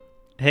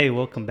Hey,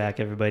 welcome back,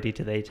 everybody,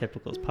 to the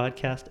Atypicals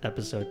Podcast,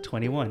 episode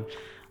 21.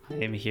 I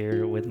am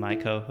here with my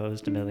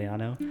co-host,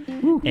 Emiliano,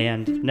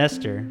 and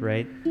Nestor,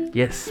 right?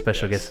 Yes,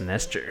 special guest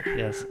Nestor.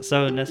 Yes.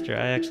 So, Nestor,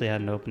 I actually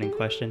had an opening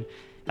question.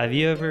 Have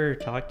you ever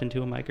talked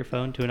into a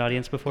microphone to an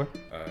audience before?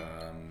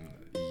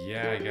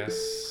 Yeah, I guess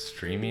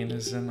streaming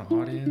is an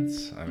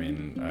audience. I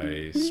mean,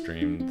 I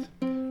streamed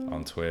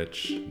on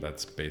Twitch.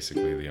 That's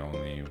basically the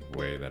only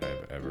way that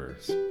I've ever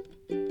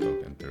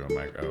spoken through a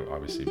mic. Oh,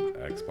 obviously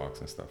Xbox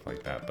and stuff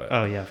like that, but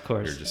Oh, yeah, of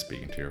course. you're just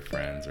speaking to your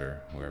friends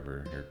or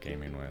whoever you're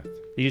gaming with.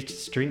 You used to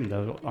stream,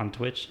 though, on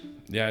Twitch.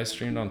 Yeah, I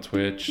streamed on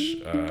Twitch.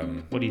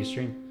 What do you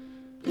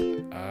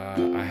stream?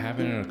 I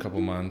haven't in a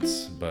couple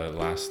months, but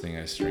last thing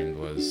I streamed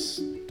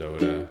was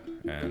Dota,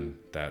 and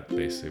that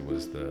basically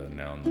was the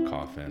nail in the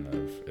coffin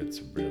of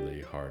it's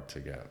really hard to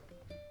get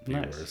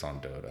viewers Nice. on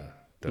Dota.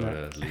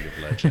 Dota, League of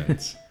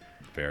Legends,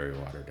 very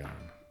watered down.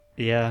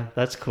 Yeah,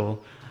 that's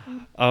cool.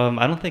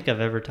 I don't think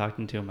I've ever talked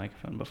into a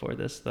microphone before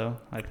this, though,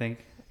 I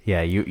think.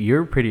 Yeah, you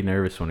were pretty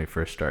nervous when we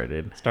first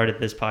started. Started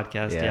this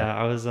podcast. Yeah. Yeah,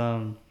 I was,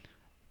 I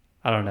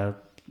don't know.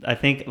 I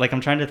think, like,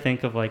 I'm trying to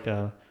think of, like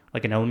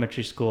an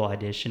elementary school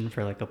audition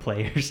for, like, a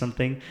play or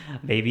something.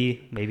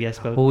 Maybe I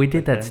spoke. Well, we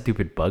did like that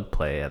stupid bug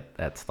play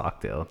at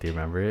Stockdale. Do you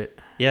remember it?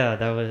 Yeah,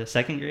 that was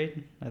second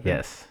grade, I think.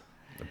 Yes.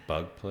 The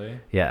bug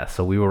play? Yeah,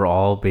 so we were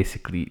all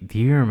basically... Do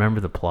you remember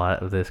the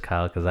plot of this,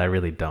 Kyle? Because I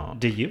really don't.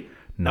 Do you?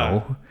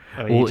 No.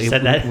 You just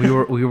said that? we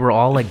were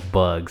all like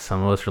bugs.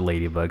 Some of us were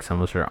ladybugs.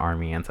 Some of us were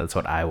army ants. That's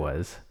what I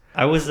was.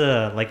 I was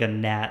like a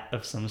gnat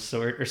of some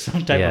sort or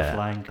some type of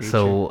flying creature.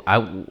 So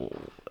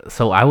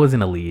I was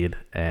in a lead,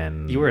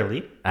 and You were a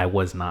lead? I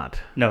was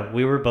not. No,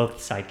 we were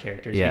both side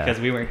characters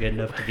because we weren't good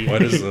enough to be.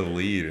 What is the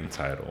lead in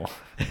title?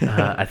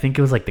 I think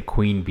it was like the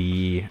queen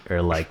bee or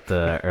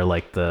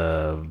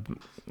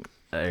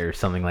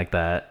something like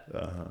that.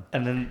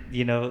 And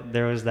then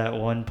there was that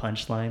one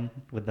punchline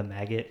with the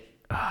maggot.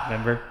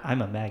 Remember?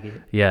 I'm a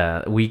maggot.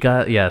 Yeah,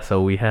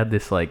 so we had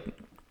this like,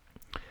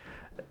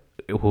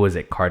 who was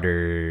it?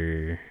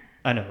 Carter.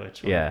 I know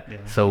which one. Yeah.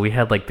 So we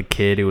had like the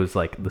kid who was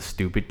like the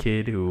stupid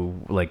kid who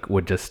like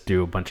would just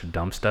do a bunch of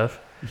dumb stuff.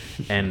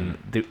 And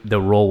the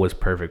role was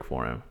perfect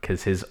for him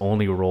because his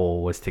only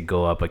role was to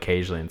go up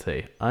occasionally and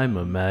say, "I'm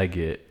a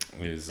maggot."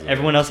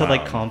 Everyone else had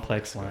like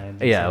complex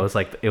lines. Yeah, it was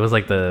like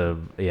the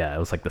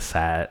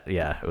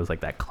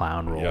that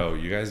clown role. Yo,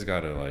 you guys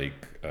gotta like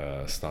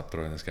stop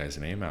throwing this guy's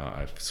name out.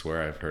 I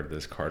swear I've heard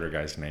this Carter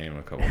guy's name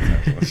a couple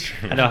times on the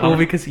stream. I know. Well,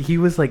 because he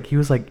was like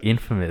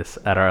infamous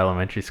at our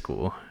elementary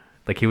school.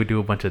 Like he would do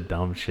a bunch of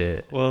dumb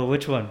shit. Well,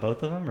 which one?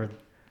 Both of them, or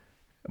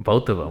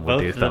Both of them would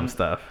do dumb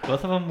stuff.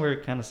 both of them were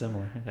kind of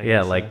similar. I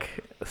Yeah, guess,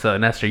 like so,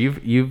 Nestor,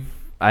 you've.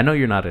 I know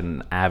you're not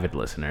an avid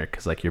listener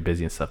because like you're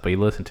busy and stuff, but you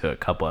listen to a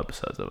couple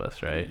episodes of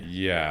us, right?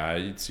 Yeah,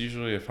 it's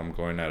usually if I'm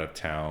going out of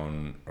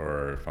town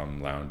or if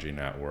I'm lounging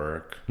at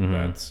work. Mm-hmm.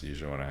 That's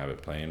usually when I have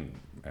it playing.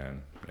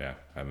 And yeah,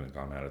 I haven't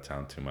gone out of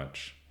town too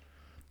much.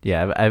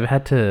 Yeah,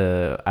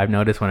 I've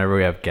noticed whenever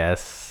we have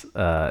guests,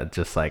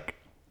 just like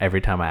every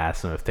time I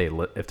ask them if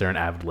they're an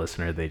avid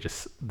listener, they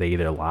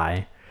either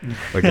lie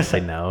or just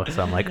say no.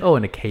 So I'm like, oh,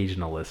 an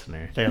occasional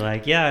listener. They're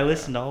like, yeah, I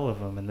listened to all of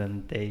them, and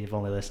then they've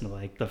only listened to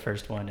like the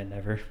first one and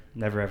never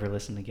ever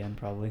listened again,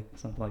 probably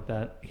something like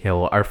that. Yeah,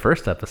 well, our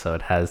first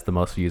episode has the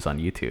most views on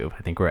YouTube.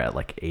 I think we're at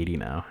like 80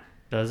 now.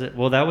 Does it?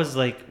 Well, that was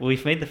like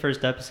we've made the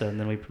first episode, and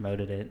then we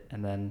promoted it,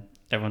 and then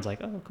everyone's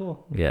like, oh,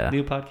 cool. Yeah.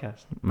 New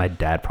podcast. My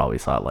dad probably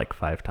saw it like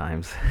 5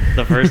 times.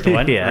 The first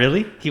one? Yeah.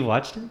 Really? He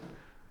watched it?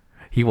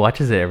 He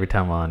watches it every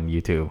time on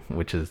YouTube,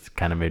 which has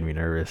kind of made me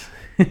nervous.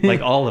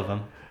 Like all of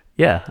them?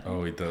 Yeah.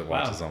 Oh, he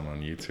watches them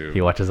on YouTube. He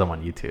watches them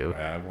on YouTube.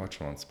 I watch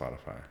them on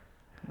Spotify.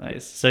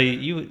 Nice. So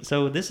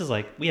this is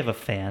like we have a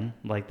fan.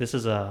 Like this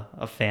is a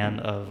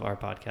fan of our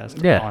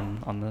podcast. Yeah.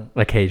 On the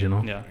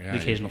Occasional. the Yeah,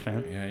 occasional you,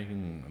 fan. Yeah, you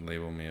can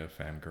label me a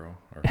fangirl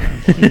or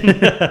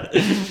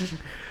fanboy.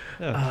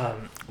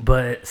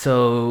 But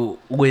so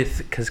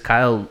because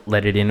Kyle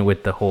let it in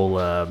with the whole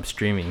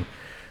streaming,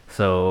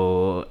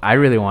 so I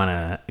really want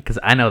to, because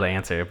I know the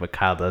answer, but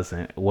Kyle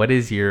doesn't. What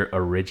is your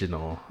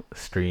original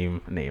stream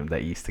name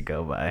that you used to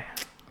go by?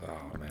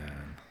 Oh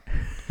man.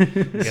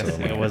 Yes, So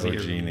my it wasn't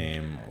OG your-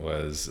 name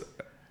was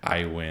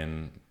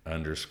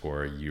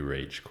iwin_you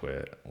rage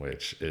quit,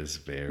 which is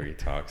very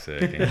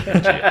toxic and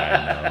cringy,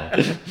 I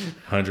know.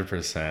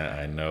 100%,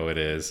 I know it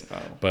is.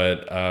 Wow.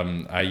 But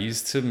I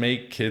used to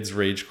make kids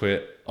rage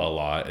quit a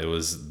lot. It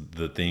was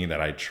the thing that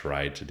I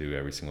tried to do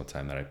every single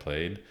time that I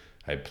played.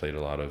 I played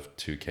a lot of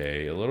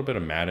 2K, a little bit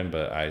of Madden,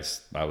 but I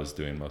was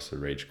doing most of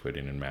the rage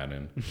quitting in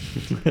Madden.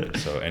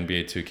 So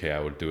NBA 2K, I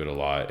would do it a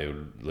lot. It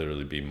would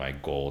literally be my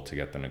goal to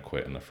get them to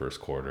quit in the first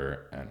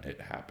quarter, and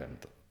it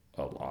happened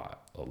a lot.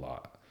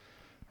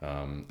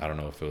 I don't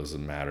know if it was a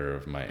matter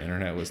of my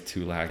internet was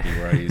too laggy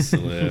where I used to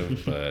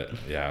live, but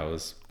yeah, I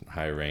was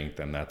high ranked,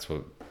 and that's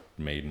what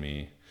made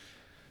me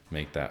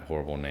make that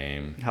horrible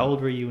name. How old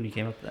were you when you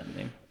came up with that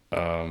name?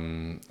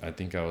 I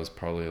think I was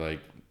probably like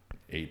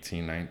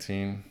 18,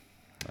 19.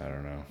 I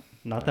don't know.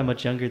 Not that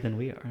much younger than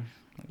we are.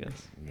 I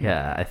guess.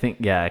 Yeah, I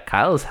think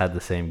Kyle's had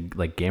the same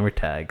like gamer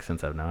tag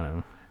since I've known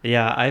him.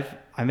 Yeah,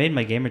 I made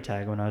my gamer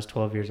tag when I was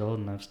 12 years old,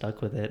 and I've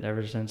stuck with it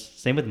ever since.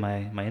 Same with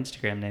my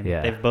Instagram name.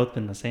 Yeah. They've both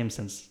been the same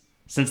since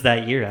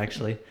that year,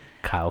 actually.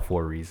 Kyle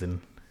for a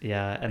reason.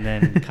 Yeah, and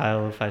then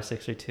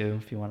Kyle562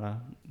 if you want to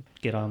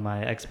get on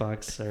my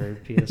Xbox or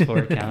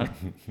PS4 account.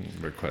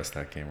 Request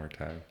that gamer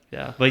tag.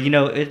 Yeah, but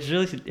it's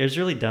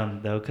really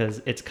dumb though,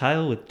 because it's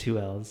Kyle with 2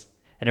 L's,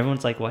 and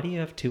everyone's like, "Why do you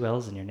have 2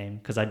 L's in your name?"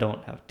 Because I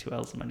don't have 2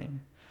 L's in my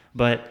name.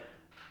 But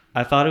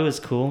I thought it was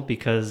cool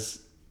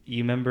because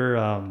you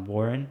remember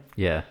Warren?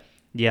 Yeah.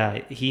 Yeah,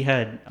 he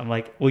had. I'm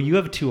like, well, you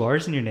have 2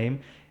 R's in your name,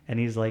 and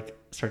he's like,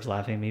 starts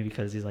laughing at me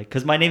because he's like,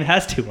 because my name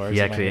has 2 R's. He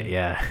in my actually, name.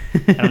 yeah.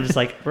 And I'm just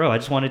like, bro, I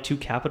just wanted 2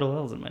 capital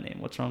L's in my name.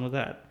 What's wrong with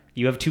that?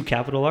 You have 2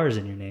 capital R's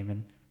in your name,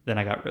 and then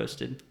I got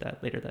roasted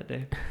later that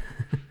day.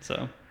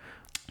 So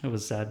it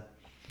was sad.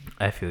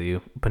 I feel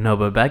you,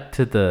 but back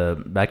to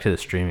the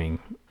streaming,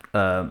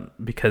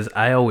 because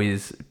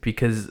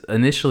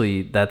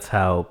initially that's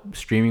how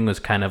streaming was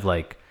kind of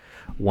like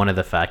one of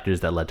the factors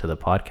that led to the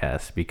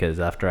podcast. Because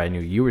after I knew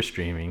you were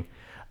streaming,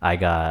 I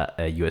got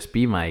a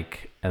USB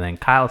mic, and then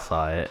Kyle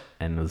saw it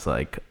and was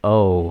like,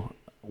 "Oh,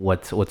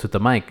 what's with the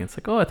mic?" And it's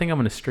like, "Oh, I think I'm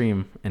gonna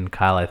stream." And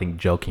Kyle, I think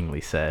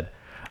jokingly said,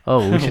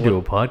 "Oh, we should do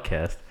a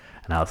podcast,"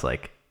 and I was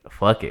like,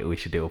 fuck it, we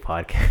should do a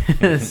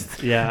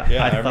podcast. Yeah,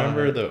 I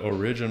remember the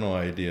original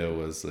idea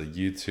was a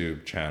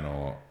YouTube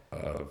channel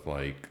of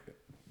like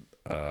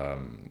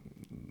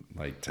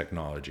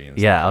technology and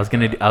yeah, stuff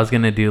I was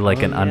gonna do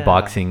like an yeah.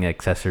 unboxing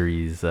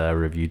accessories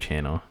review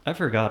channel. I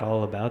forgot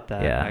all about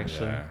that. Yeah.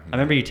 Actually, Yeah. I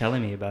remember you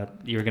telling me about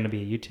you were gonna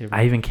be a YouTuber.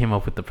 I even came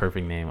up with the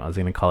perfect name. I was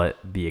gonna call it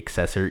the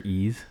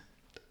Accessories.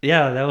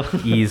 Yeah, that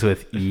was Ease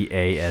with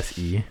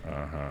EASE.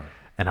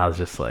 And I was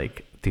just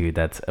like, dude,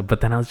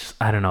 but then I was just,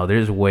 I don't know,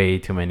 there's way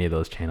too many of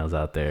those channels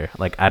out there.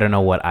 Like, I don't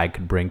know what I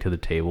could bring to the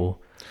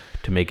table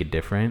to make it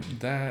different.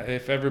 That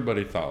if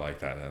everybody thought like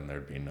that, then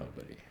there'd be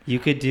nobody. You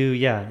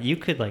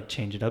could like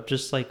change it up,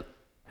 just like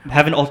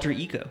have an alter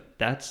ego.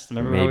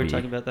 Remember how we were Maybe.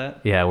 talking about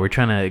that? Yeah, we're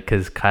trying to,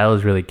 because Kyle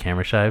is really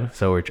camera shy,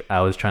 so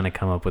I was trying to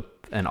come up with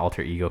an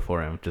alter ego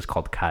for him, just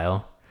called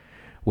Kyle.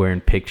 We're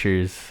in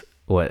pictures,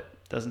 what?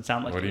 Doesn't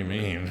sound like What do you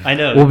mean? I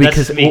know. Well,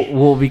 that's because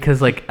me.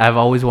 because like I've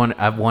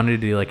wanted to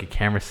do like a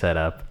camera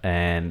setup,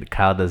 and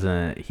Kyle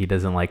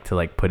doesn't like to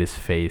like put his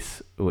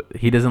face.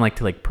 He doesn't like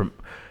to like promote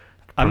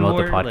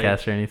the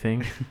podcast or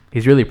anything.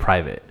 He's really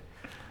private.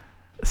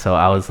 So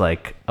I was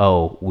like,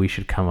 oh, we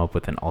should come up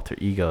with an alter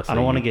ego. So I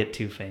don't want to get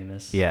too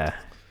famous. Yeah.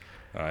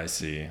 I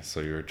see. So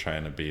you were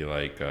trying to be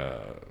like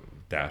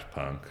Daft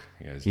Punk.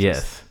 You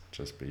guys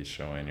just be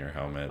showing your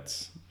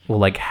helmets. Well,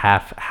 like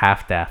half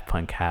Daft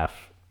Punk, half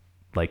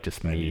like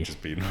just And me. you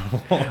just be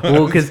normal.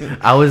 Well, because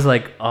I was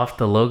like off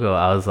the logo,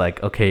 I was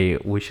like, okay,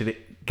 we should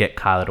get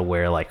Kyle to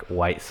wear like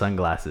white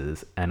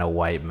sunglasses and a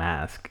white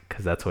mask,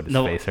 because that's what his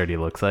face already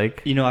looks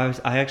like.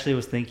 I actually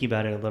was thinking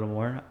about it a little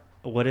more.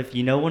 What if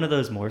one of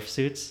those morph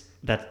suits?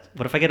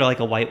 What if I get like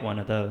a white one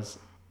of those,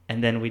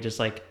 and then we just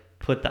like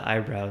put the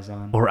eyebrows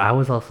on? Or I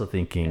was also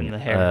thinking And the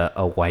hair.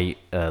 a white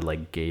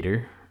like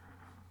gator.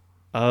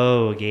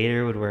 Oh, a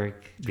gator would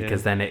work.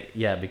 Because then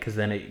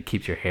it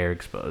keeps your hair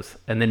exposed.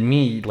 And then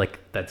me, like,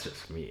 that's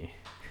just me.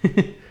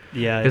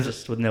 Yeah, 'Cause-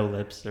 just with no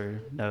lips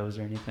or nose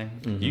or anything.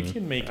 You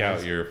can make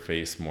out your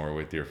face more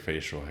with your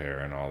facial hair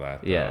and all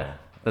that. Yeah. Though.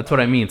 That's what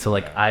I mean. So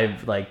like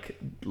I've like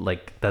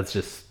that's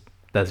just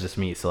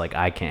me. So like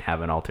I can't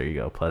have an alter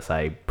ego. Plus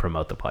I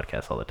promote the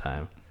podcast all the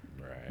time.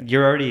 Right.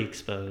 You're already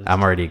exposed.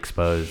 I'm already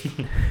exposed.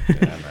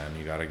 Yeah, man,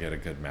 you gotta get a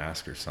good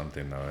mask or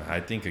something though. I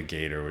think a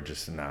gator would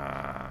just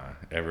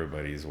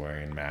everybody's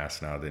wearing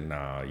masks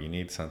now. You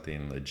need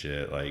something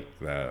legit like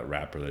the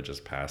rapper that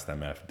just passed,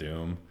 MF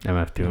Doom.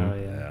 MF Doom. Oh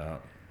yeah. Yeah,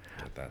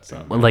 get that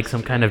thing. Well, like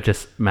some kind of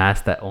just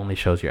mask that only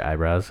shows your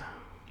eyebrows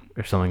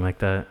or something like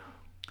that.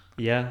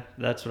 Yeah,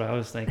 that's what I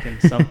was thinking.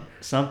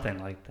 Something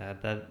like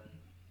that. That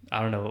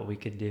I don't know what we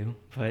could do,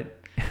 but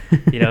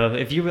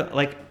if you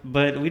like,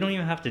 but we don't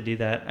even have to do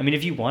that. I mean,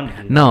 if you want to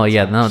do that. No,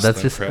 yeah, no, Just that's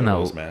the just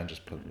Incredibles, man.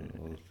 Just put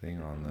a little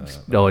thing on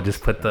the. Oh,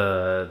 just put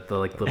the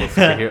like little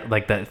superhero,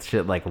 like that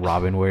shit like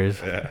Robin wears.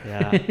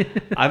 Yeah,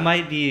 I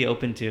might be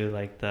open to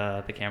like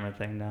the camera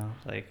thing now.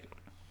 Like,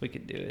 we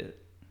could do it.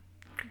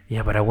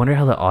 Yeah, but I wonder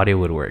how the audio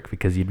would work,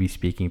 because you'd be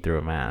speaking through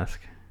a mask.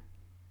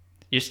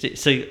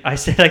 So I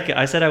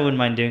said I wouldn't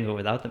mind doing it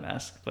without the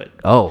mask, but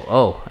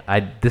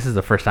This is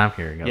the first time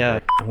hearing of Yeah.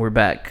 it. We're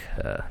back.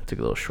 Took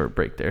a little short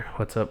break there.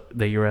 What's up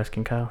that you were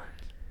asking, Kyle?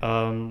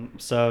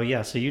 so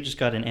you just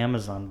got an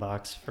Amazon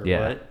box for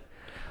Yeah.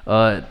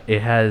 what? It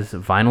has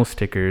vinyl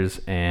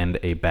stickers and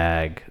a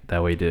bag,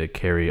 that way to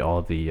carry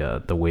all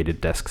the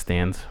weighted desk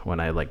stands when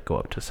I like go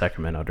up to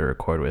Sacramento to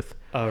record with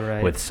Oh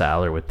right. with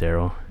Sal or with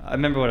Daryl. I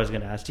remember what I was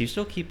gonna ask. Do you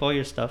still keep all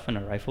your stuff in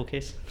a rifle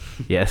case?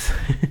 Yes.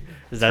 Is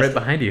It's that right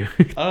behind you.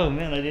 Oh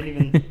man, I didn't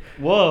even.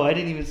 Whoa, I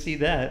didn't even see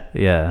that.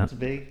 Yeah. That's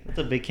big. That's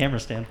a big camera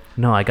stand.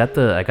 No, I got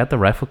the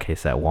rifle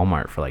case at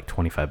Walmart for like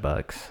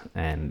 $25,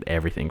 and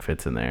everything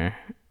fits in there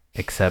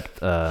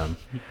except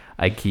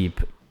I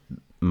keep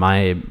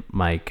my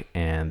mic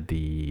and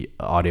the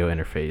audio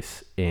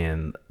interface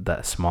in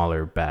that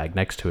smaller bag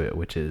next to it,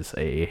 which is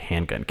a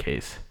handgun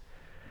case.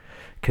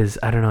 Because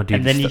I don't know,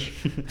 dude. And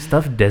then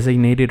Stuff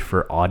designated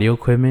for audio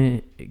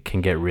equipment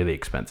can get really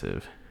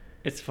expensive.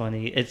 it's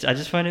funny. I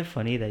just find it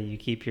funny that you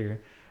keep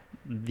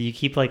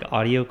like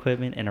audio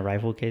equipment in a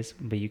rifle case,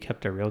 but you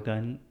kept a real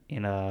gun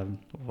in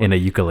a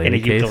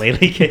ukulele case.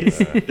 ukulele case.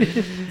 That's a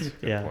good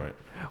Yeah. point.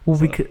 Well,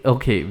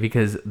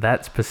 because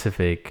that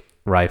specific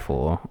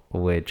rifle,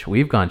 which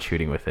we've gone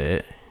shooting with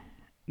it.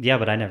 Yeah,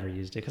 but I never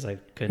used it because I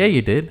couldn't. Yeah,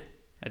 you did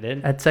I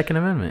did. at Second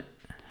Amendment.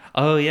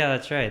 Oh yeah,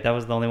 that's right. That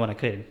was the only one I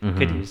could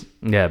use.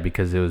 Yeah,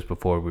 because it was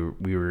before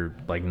we were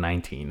like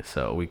 19,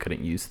 so we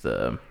couldn't use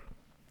the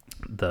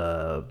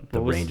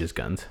ranges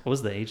guns. What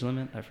was the age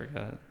limit? I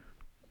forgot.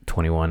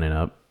 21 and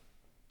up,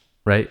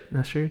 right,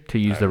 Nestor, to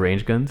use the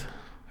range guns?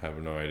 I have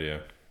no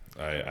idea.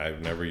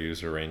 I've never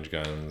used a range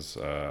guns.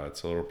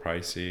 It's a little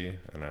pricey,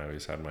 and I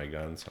always had my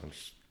guns.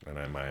 And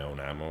I have my own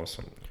ammo,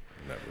 so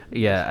I'm never.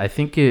 Yeah, I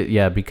think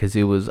because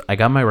it was, I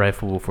got my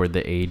rifle before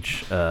the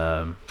age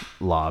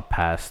law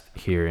passed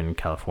here in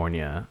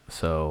California,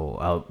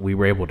 so we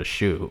were able to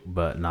shoot,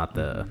 but not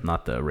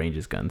the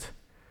ranges guns.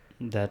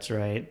 That's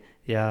right.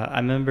 Yeah, I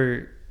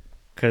remember.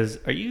 Cause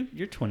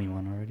you're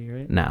 21 already,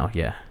 right? Now,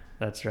 yeah.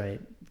 That's right.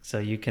 So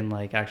you can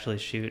like actually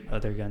shoot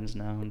other guns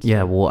now. And Yeah,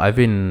 stuff. well, I've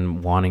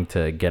been wanting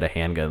to get a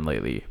handgun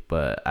lately,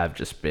 but I've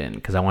just been,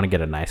 because I want to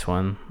get a nice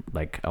one.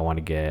 Like, I want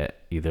to get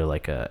either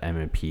like a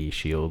M&P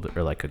Shield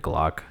or like a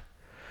Glock.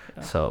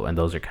 Yeah. So, and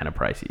those are kind of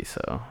pricey.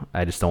 So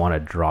I just don't want to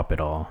drop it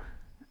all.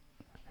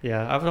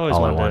 Yeah, I've always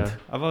all at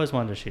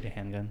wanted to shoot a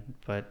handgun,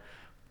 but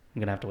I'm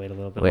gonna have to wait a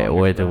little bit. Wait,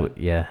 longer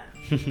yeah.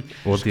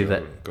 We'll Just do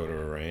that. Go to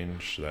a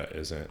range that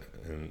isn't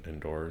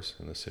indoors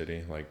in the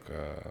city. Like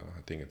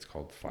I think it's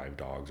called Five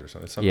Dogs or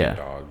something. It's something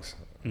dogs,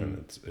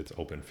 and it's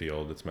open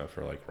field. It's meant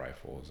for like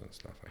rifles and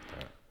stuff like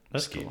that.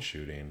 That's Skeet cool.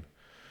 shooting.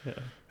 Yeah.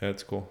 Yeah,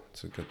 it's cool.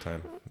 It's a good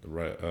time.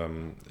 Right.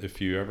 If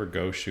you ever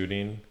go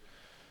shooting,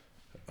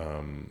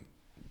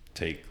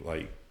 take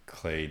like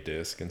clay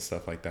disc and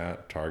stuff like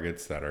that,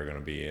 targets that are going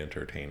to be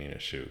entertaining to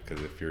shoot.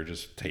 Because if you're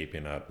just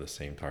taping up the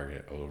same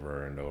target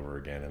over and over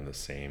again in the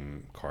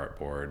same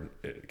cardboard,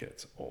 it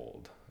gets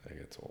old.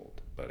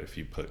 But if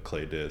you put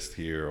clay disc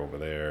here, over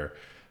there,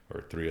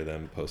 or three of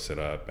them posted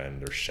up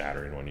and they're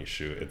shattering when you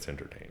shoot, it's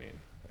entertaining.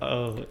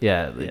 Oh.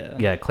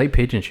 Yeah. Clay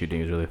pigeon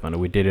shooting is really fun.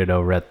 We did it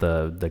over at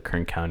the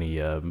Kern County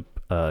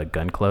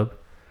gun club,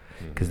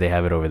 because they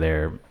have it over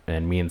there,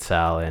 and me and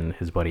Sal and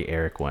his buddy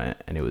Eric went,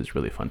 and it was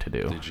really fun to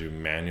do. Did you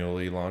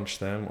manually launch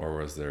them, or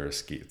was there a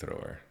skeet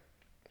thrower?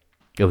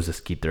 It was a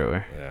skeet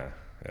thrower. Yeah,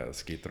 the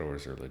skeet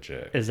throwers are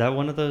legit. Is that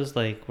one of those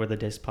like where the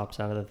disc pops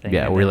out of the thing?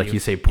 Yeah, and where then like you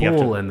say have pull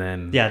to- and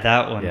then Yeah,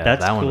 that one. yeah,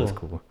 That's that cool. one was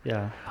cool.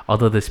 Yeah.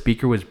 Although the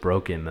speaker was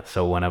broken,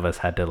 so one of us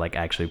had to like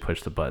actually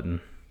push the button.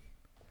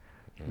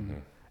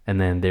 And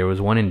then there was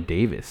one in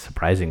Davis,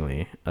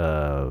 surprisingly,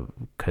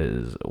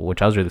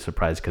 which I was really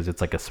surprised because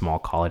it's like a small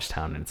college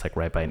town and it's like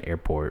right by an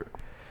airport.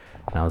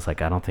 And I was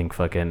like, I don't think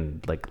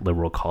fucking like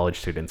liberal college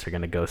students are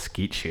gonna go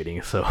skeet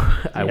shooting. So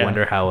I Yeah.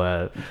 wonder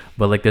how.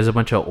 But like, there's a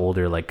bunch of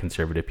older like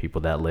conservative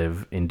people that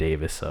live in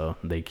Davis, so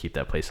they keep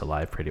that place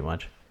alive pretty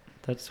much.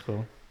 That's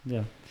cool.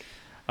 Yeah.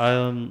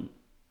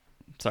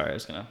 Sorry, I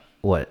was gonna.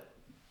 What?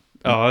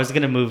 Oh, I was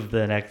gonna move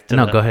the next.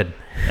 No, go ahead.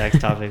 Next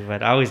topic,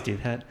 but I always do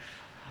that.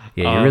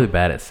 Yeah, you're really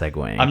bad at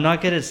segueing. I'm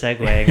not good at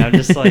segueing. I'm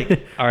just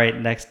like, all right,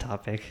 next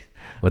topic.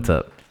 What's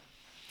up?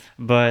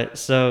 But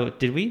so,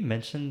 did we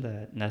mention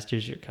that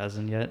Nestor's your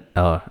cousin yet?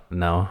 Oh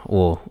no.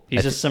 Well,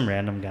 He's just some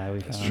random guy we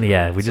found.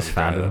 yeah, we just Some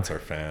found guy him. That's our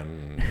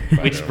fan.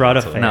 We just brought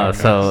a fan. No,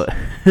 so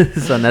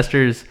so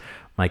Nestor's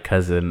my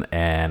cousin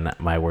and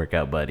my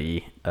workout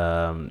buddy.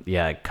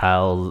 Yeah,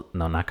 Kyle.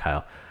 No, not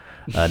Kyle.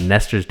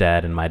 Nestor's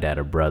dad and my dad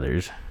are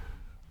brothers.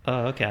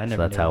 Oh, okay. I never. So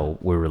that's knew how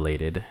we're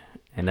related.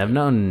 And I've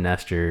known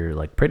Nestor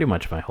like pretty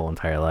much my whole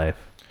entire life.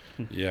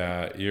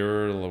 Yeah,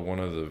 you're one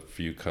of the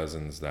few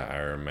cousins that I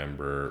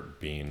remember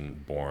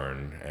being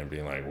born and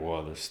being like,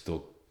 "Whoa, there's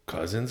still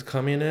cousins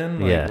coming in?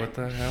 Like, Yeah. what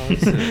the hell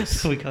is that.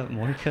 this?" We got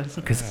more cousins.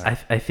 Because I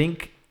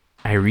think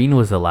Irene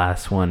was the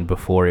last one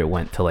before it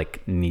went to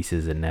like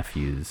nieces and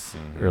nephews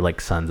or like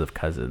sons of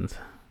cousins.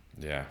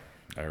 Yeah,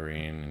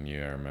 Irene and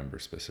you, I remember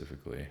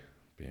specifically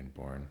being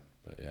born.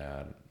 But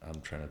yeah,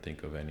 I'm trying to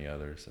think of any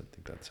others. I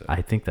think that's it.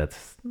 I think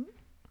that's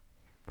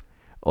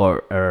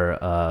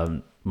or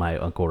my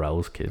uncle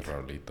Raul's kids,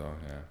 Raulito,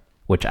 yeah.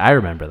 which I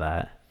remember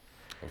that.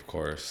 Of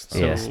course.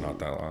 Yeah. That's not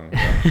that long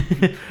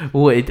ago.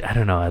 Well, I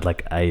don't know.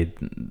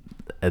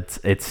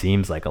 It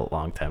seems like a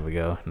long time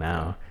ago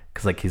now,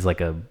 because like he's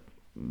like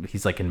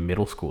in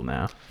middle school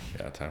now.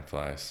 Yeah, time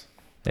flies.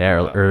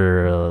 Yeah,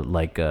 or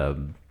like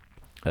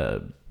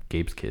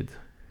Gabe's kids.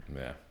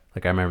 Yeah.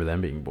 Like I remember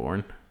them being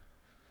born.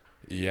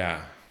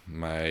 Yeah.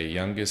 My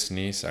youngest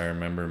niece, I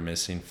remember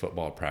missing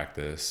football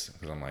practice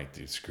because I'm like,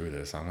 dude, screw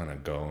this. I'm going to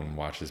go and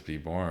watch this be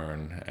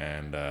born.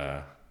 And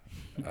they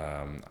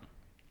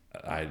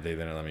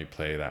didn't let me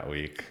play that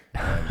week.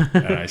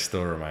 And I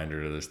still remind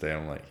her to this day.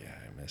 I'm like, yeah,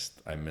 I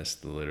I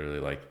missed literally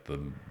like the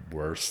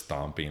worst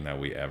stomping that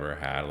we ever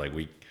had. Like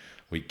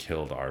we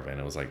killed Arvin.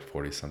 It was like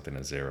 40 something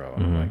to 0.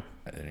 And I'm like,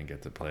 I didn't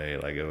get to play.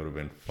 Like it would have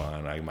been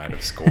fun. I might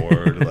have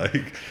scored.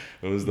 Like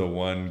it was the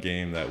one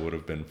game that would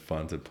have been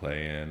fun to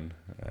play in,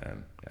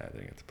 and yeah, I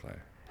didn't get to play.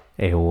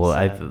 Hey, well,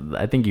 Sad.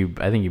 I think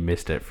you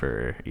missed it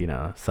for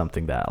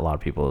something that a lot of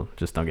people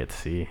just don't get to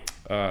see.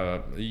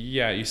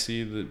 Yeah, you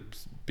see, the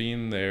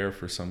being there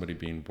for somebody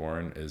being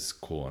born is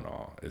cool and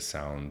all. It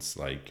sounds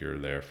like you're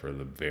there for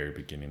the very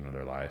beginning of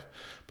their life,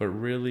 but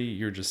really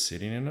you're just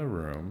sitting in a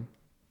room,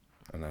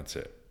 and that's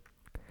it.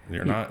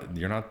 You're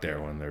not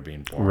there when they're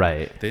being born.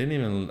 Right. They didn't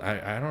even.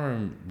 I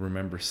don't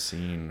remember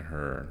seeing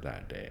her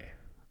that day.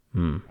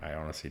 I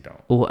honestly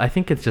don't. Well, I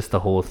think it's just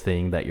the whole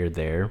thing that you're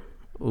there,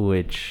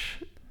 which.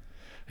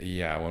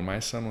 Yeah, when my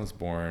son was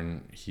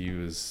born,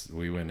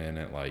 we went in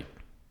at like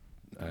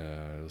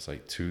it was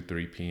like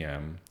 2-3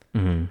 p.m.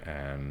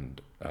 And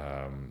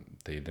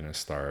she didn't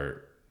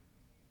start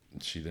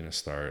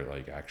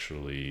like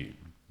actually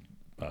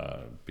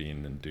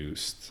being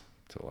induced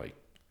till like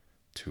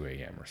 2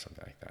 a.m. or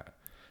something like that.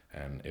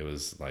 And it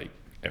was like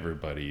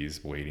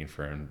everybody's waiting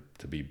for him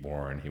to be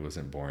born. He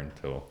wasn't born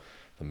till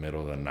the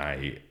middle of the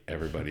night.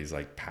 Everybody's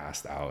like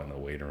passed out in the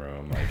waiting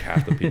room. Like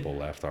half the people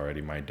left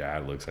already. My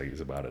dad looks like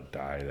he's about to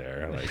die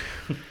there. Like,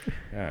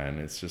 yeah, and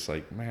it's just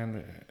like,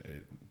 man,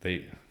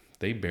 they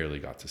barely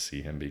got to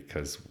see him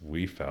because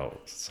we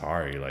felt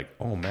sorry. Like,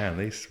 oh man,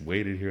 they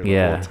waited here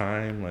the whole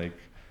time. Like,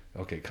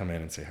 okay, come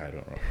in and say hi to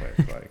him real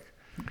quick. Like,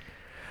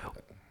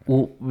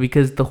 well,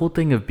 because the whole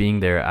thing of being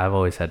there, I've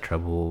always had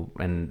trouble,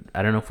 and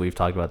I don't know if we've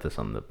talked about this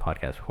on the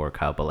podcast before,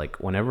 Kyle, but like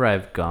whenever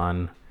I've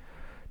gone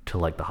to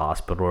like the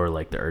hospital or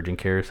like the urgent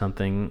care or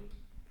something,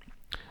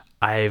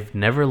 I've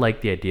never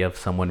liked the idea of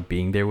someone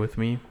being there with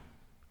me.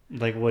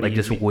 Like what? Like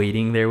just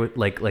waiting there with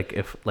like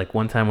if like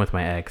one time with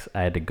my ex,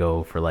 I had to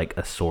go for like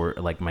a sore,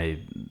 like my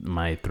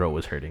throat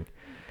was hurting,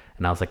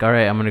 and I was like, all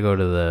right, I'm gonna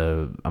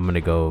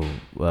go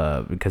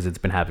because it's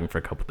been happening for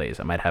a couple of days.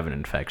 I might have an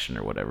infection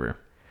or whatever.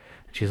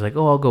 And she's like,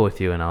 oh, I'll go with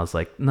you, and I was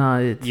like,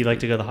 no, You like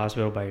to go to the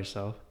hospital by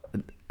yourself?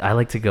 I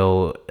like to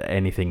go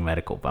anything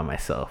medical by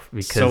myself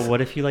because. So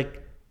what if you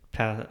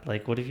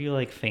what if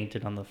you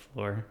fainted on the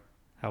floor?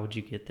 How would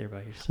you get there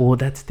by yourself? Well,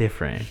 that's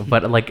different.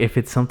 But like if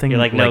it's something You're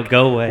like, no,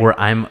 go away. where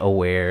I'm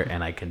aware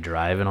and I can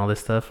drive and all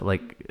this stuff.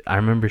 Like I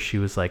remember she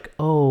was like,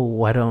 oh,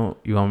 why don't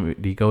you want me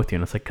to go with you?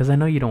 And it's like, because I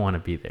know you don't want to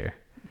be there.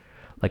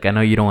 Like I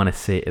know you don't want to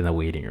sit in the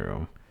waiting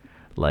room.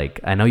 Like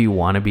I know you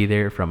want to be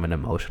there from an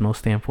emotional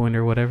standpoint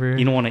or whatever.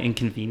 You don't want to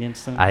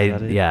inconvenience them.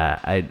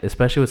 I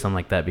especially with something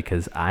like that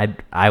because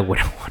I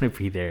wouldn't want to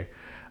be there.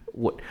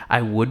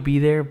 I would be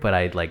there, but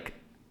I'd like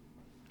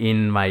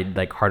in my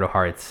like heart of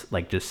hearts,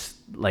 like just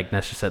like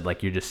Nestor said,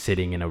 like you're just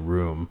sitting in a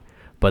room,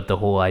 but the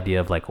whole idea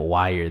of like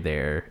why you're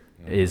there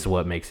is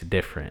what makes it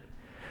different,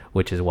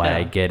 which is why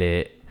I get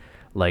it.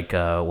 Like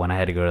when I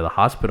had to go to the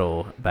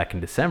hospital back in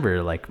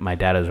December, like my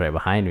dad was right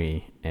behind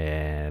me,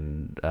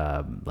 and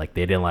like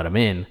they didn't let him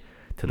in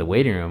to the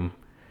waiting room,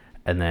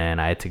 and then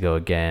I had to go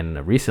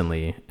again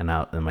recently, and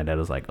my dad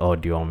was like, "Oh,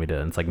 do you want me to?"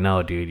 And it's like,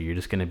 "No, dude, you're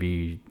just gonna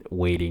be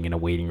waiting in a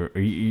waiting room,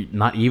 or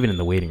not even in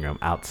the waiting room,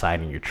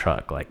 outside in your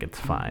truck. Like it's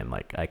fine.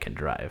 Like I can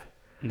drive."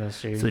 No,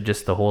 seriously. So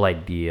just the whole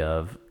idea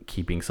of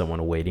keeping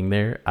someone waiting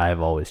there,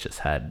 I've always just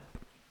had.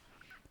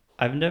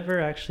 I've never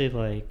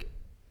actually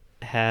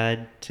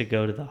had to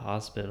go to the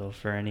hospital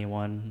for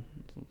anyone,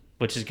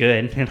 which is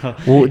good, you know.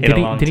 Well,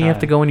 didn't you have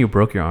to go when you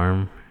broke your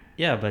arm?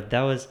 Yeah, but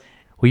that was.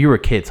 Well, you were a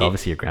kid, so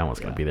obviously your grandma was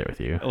gonna be there with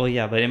you. Well,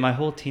 yeah, but in my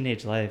whole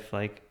teenage life,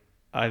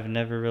 I've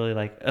never really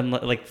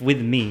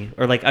with me,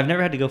 or I've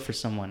never had to go for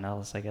someone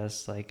else. I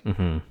guess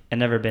I've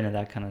never been in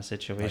that kind of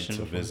situation.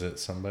 Like to visit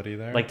somebody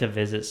there. Like to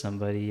visit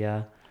somebody,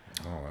 yeah.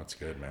 Oh, that's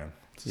good, man.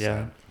 It's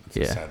a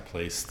sad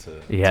place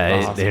to.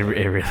 Yeah, it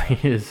really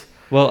is.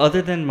 Well,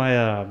 other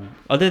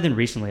than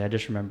recently, I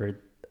just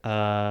remembered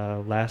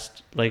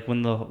last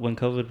when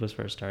COVID was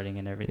first starting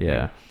and everything.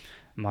 Yeah.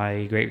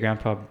 My great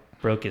grandpa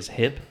broke his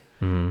hip.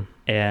 Mm-hmm.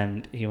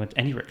 And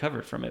he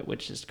recovered from it,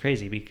 which is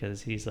crazy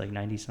because he's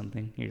 90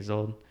 something years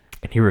old.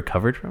 And he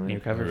recovered from it? He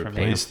recovered from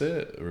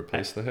it.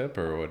 Replaced the hip,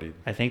 or what?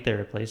 I think they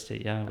replaced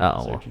it, yeah.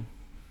 Well,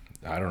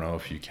 I don't know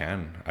if you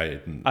can. I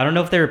don't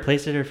know if they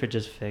replaced it or if it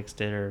just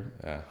fixed it, or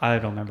I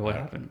don't remember what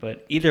happened.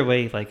 But either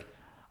way,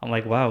 I'm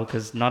like, wow,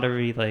 because not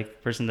every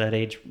person that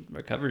age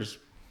recovers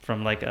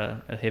from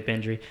a hip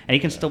injury, and he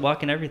can still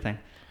walk and everything.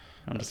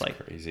 I'm just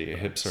crazy.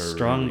 Hips are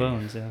strong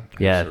bones. Yeah.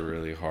 Hips are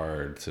really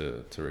hard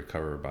to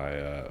recover by.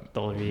 The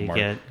older you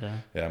get.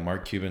 Yeah.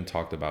 Mark Cuban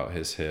talked about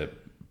his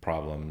hip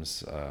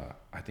problems.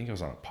 I think it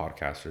was on a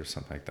podcast or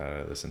something like that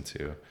I listened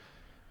to,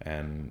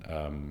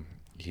 and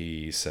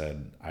he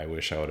said, "I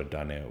wish I would have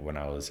done it when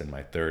I was in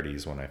my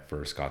 30s when I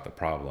first got the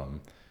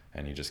problem."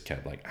 And he just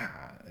kept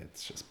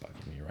it's just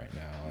bugging me right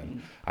now,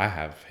 and I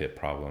have hip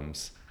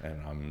problems, and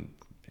I'm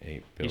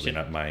building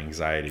up my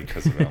anxiety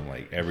because of it.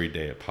 I'm every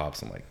day it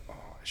pops. I'm like,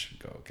 I should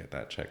go get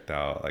that checked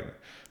out.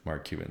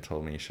 Mark Cuban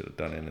told me he should have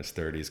done it in his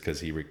 30s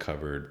because he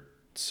recovered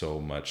so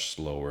much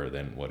slower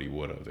than what he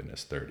would have in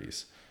his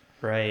 30s.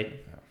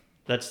 Right.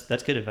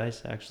 That's good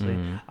advice, actually.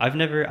 Mhm. I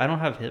don't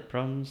have hip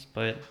problems,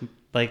 but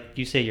like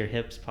you say, your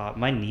hips pop.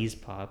 My knees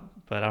pop,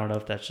 but I don't know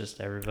if that's just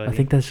everybody. I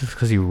think that's just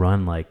because you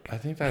run like I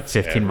think that's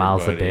 15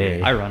 miles a everybody.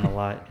 day. I run a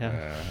lot.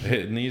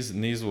 Yeah.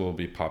 Knees will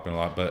be popping a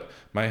lot, but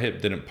my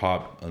hip didn't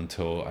pop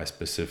until I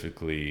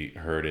specifically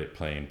heard it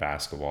playing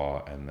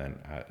basketball, and then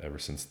ever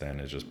since then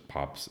it just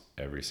pops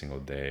every single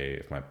day.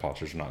 If my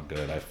posture's not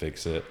good, I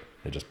fix it.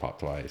 It just popped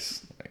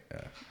twice. Like,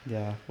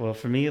 Yeah. Well,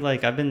 for me,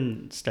 like I've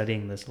been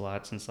studying this a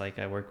lot since like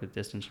I work with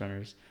distance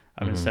runners.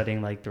 I've been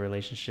studying like the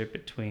relationship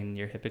between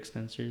your hip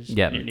extensors,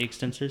 Yeah. your knee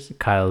extensors,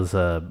 Kyle's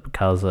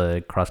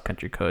a cross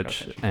country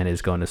coach and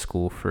is going to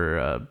school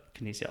for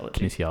kinesiology.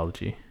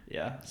 kinesiology.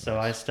 Yeah. So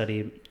I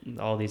study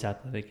all these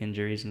athletic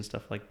injuries and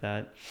stuff like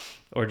that,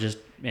 or just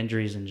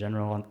injuries in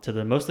general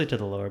mostly to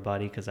the lower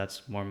body, because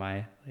that's more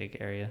my like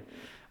area.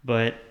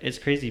 But it's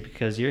crazy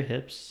because your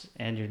hips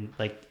and your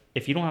like,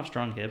 if you don't have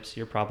strong hips,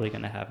 you're probably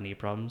gonna have knee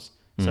problems.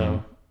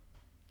 So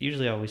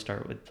usually I always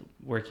start with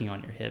working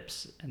on your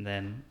hips, and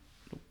then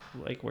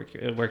like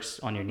it works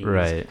on your knees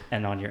Right.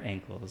 and on your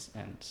ankles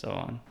and so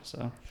on.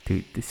 So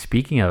Dude,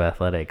 speaking of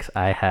athletics,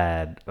 I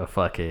had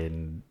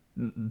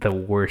the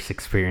worst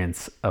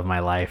experience of my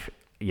life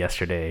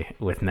yesterday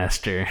with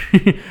Nestor.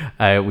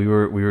 We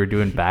were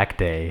doing back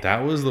day.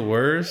 that was the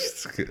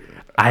worst.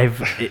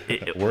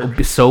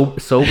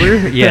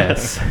 Sober,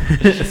 yes.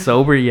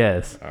 Sober,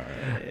 yes. All right.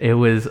 It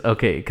was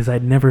okay because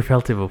I'd never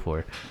felt it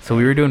before. So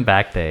we were doing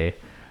back day,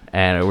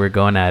 and we're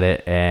going at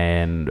it,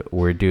 and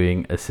we're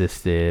doing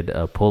assisted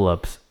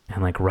pull-ups,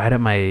 and like right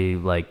at my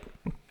like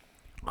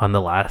on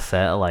the last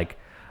set, like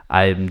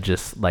I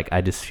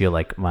just feel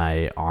like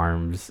my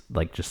arms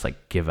like just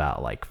like give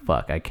out, like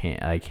fuck, I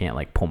can't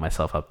like pull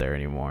myself up there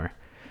anymore.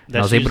 And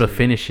I was able to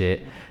finish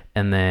it,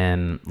 and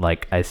then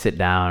like I sit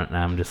down and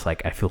I'm just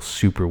like I feel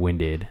super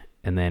winded,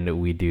 and then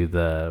we do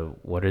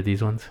what are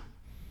these ones?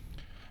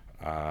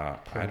 I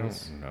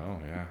don't know.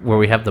 Yeah. Where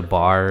we have the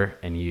bar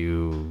and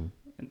you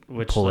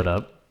pull it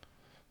up.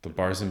 The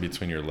bar's in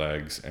between your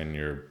legs, and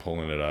you're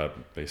pulling it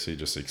up, basically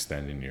just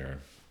extending your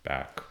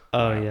back. Oh,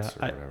 lats yeah.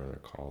 or whatever they're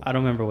called. I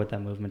don't remember what that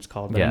movement's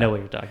called, but I Yeah. know what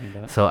you're talking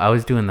about. So I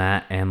was doing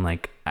that, and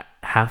like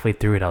halfway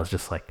through it, I was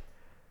just like,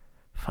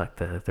 "Fuck,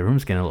 the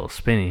room's getting a little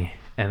spinny."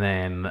 And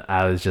then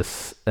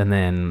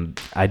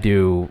I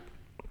do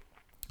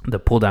the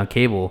pull down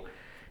cable,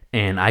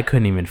 and I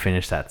couldn't even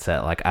finish that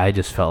set. Like I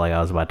just felt like I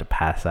was about to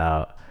pass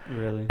out.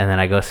 Really? And then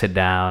I go sit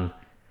down,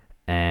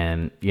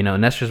 and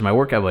Nestor's my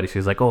workout buddy, so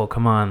he's like, "Oh,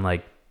 come on,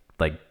 like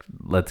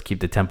let's keep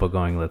the tempo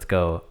going, let's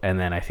go." And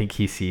then I think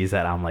he sees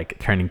that I'm like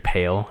turning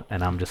pale,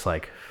 and I'm just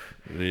like,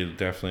 He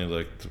definitely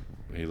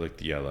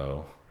looked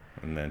yellow,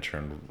 and then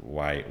turned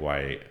white.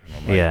 And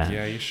I'm like,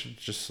 Yeah. you should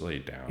just lay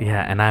down.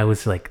 yeah. And I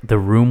was like, the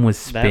room was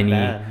That spinny.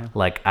 bad, huh?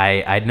 Like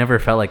I'd never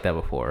felt like that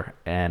before,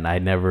 and I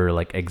never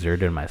like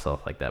exerted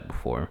myself like that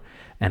before.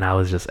 And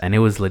it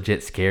was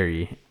legit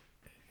scary,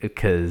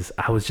 because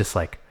I was just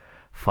like,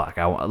 fuck,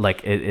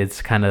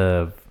 it's kind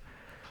of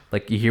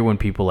like you hear when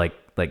people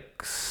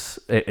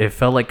it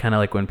felt like kind of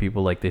like when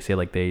people like they say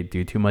like they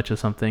do too much of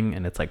something,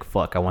 and it's like,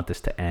 fuck, I want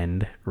this to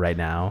end right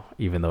now,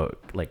 even though it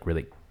like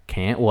really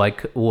can't.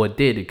 Well, it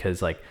did,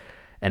 because like,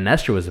 and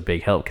Nestor was a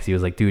big help, because he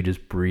was like, dude,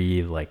 just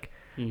breathe, like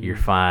you're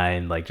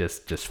fine, like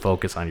just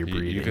focus on your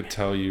breathing. You could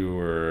tell you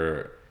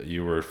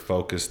were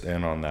focused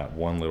in on that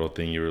one little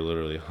thing. You were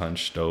literally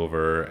hunched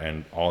over,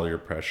 and all your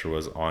pressure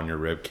was on your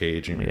rib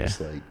cage, and you're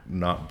just like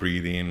not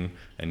breathing.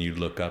 And you'd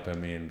look up at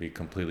me and be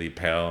completely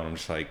pale, and I'm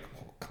just like,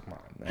 oh, come on,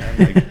 man,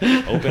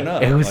 like open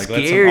up. It was like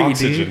scary, let some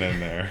oxygen dude. in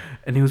there.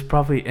 And he was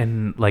probably,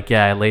 and like,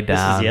 yeah, I laid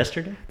down. This is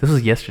yesterday? This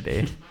was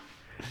yesterday.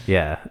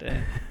 Yeah.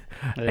 Dang.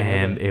 I didn't know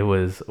And that. it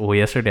was,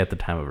 yesterday at the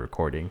time of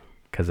recording,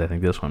 because I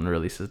think this one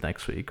releases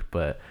next week.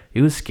 But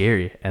it was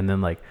scary. And then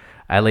like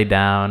I lay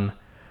down,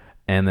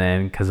 and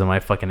then because of my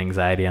fucking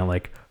anxiety, I'm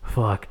like,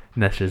 fuck,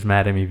 Nestor's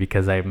mad at me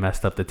because I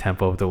messed up the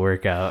tempo of the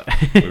workout.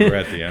 We were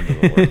at the end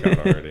of the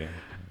workout already.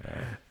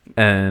 Yeah.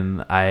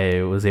 And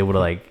I was able to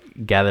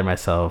like gather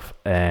myself,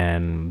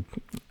 and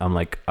I'm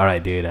like, all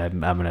right, dude, I'm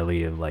gonna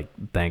leave, like,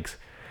 thanks.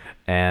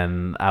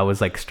 And I was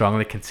like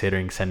strongly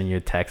considering sending you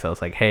a text. I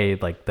was like, hey,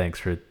 like, thanks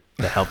for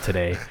the help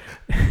today.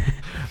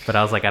 But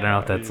I was like, I don't know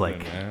if that's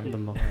like, The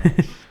mo-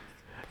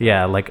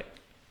 yeah, like,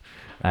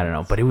 I don't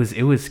know, but it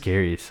was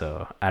scary.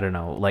 So I don't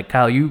know, like,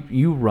 Kyle,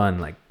 you run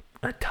like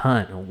a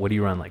ton. What do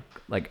you run,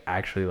 like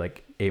actually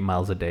like 8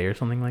 miles a day or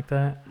something like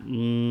that?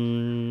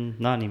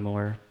 Not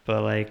anymore,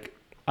 but like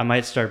I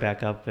might start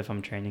back up if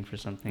I'm training for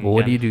something. Well,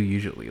 what do again. you do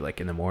usually, like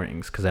in the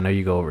mornings? Because I know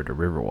you go over to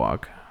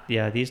Riverwalk.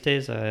 Yeah, these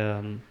days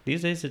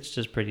it's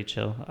just pretty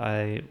chill.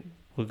 I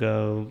will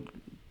go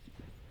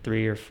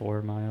 3 or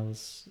 4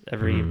 miles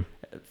every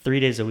 3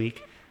 days a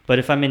week. But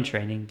if I'm in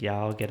training, yeah,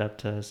 I'll get up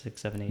to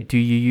 6, 7, 8. Do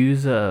you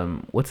use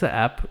what's the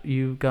app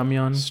you got me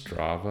on?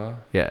 Strava.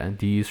 Yeah,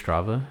 do you use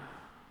Strava?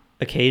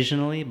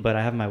 occasionally, but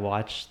I have my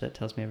watch that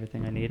tells me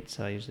everything I need,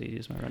 so I usually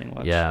use my running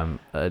watch. Yeah,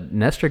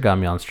 Nestor got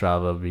me on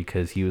Strava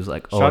because he was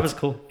like, "Oh, Strava's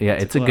cool. Yeah,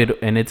 It's it's a cool good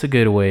and it's a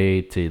good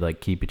way to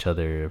like keep each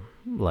other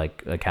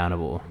like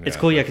accountable." It's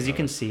cool, yeah, because you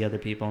can see other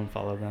people and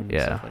follow them. And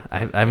Yeah, stuff like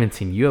that. I haven't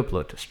seen you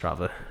upload to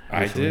Strava.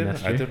 I recently, did.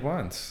 Nestor. I did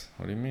once.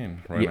 What do you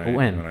mean? Yeah,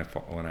 when?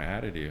 When I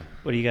added you.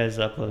 What do you guys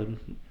upload?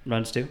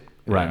 Runs too?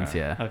 Runs,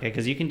 Yeah. yeah. Okay,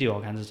 because you can do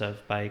all kinds of stuff: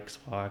 bikes,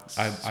 walks.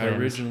 I swims.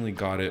 originally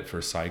got it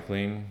for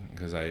cycling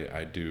because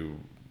I do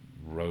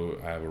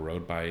road. I have a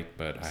road bike,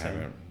 but I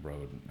haven't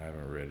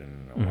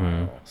ridden in a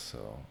while.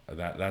 So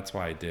that's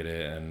why I did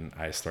it, and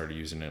I started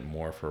using it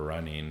more for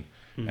running.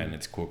 And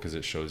it's cool because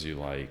it shows you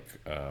like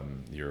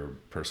your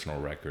personal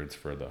records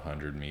for the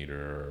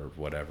 100-meter or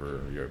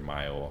whatever your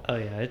mile. Oh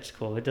yeah, it's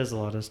cool. It does a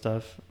lot of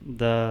stuff.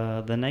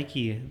 The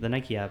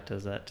Nike app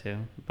does that too,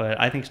 but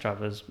I think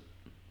Strava is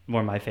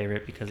more my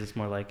favorite because it's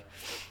more like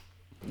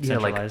Yeah,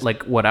 centralized.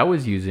 like what I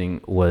was using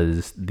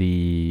was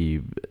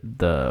the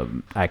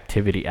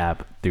activity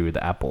app through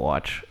the Apple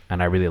Watch,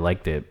 and I really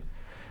liked it.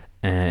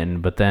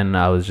 But then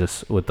I was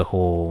just with the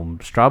whole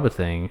Strava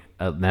thing.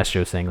 Nestor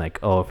was saying like,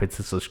 oh, if it's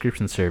a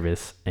subscription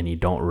service and you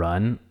don't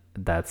run,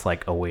 that's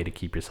like a way to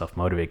keep yourself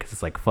motivated because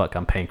it's like, fuck,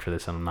 I'm paying for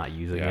this and I'm not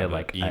using Yeah, it. the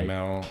Like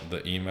email,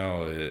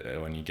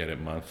 when you get it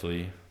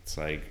monthly, it's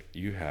like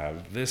you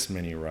have this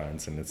many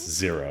runs and it's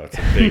 0. It's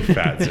a big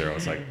fat 0.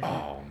 It's like,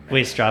 oh man.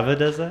 Wait, Strava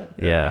does that?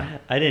 Yeah.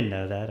 I didn't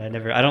know that. I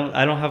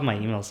don't have my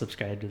email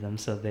subscribed to them,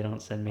 so they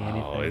don't send me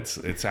anything. Oh,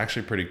 it's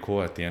actually pretty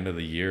cool. At the end of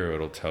the year,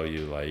 it'll tell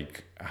you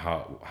like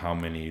how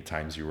many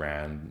times you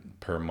ran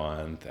per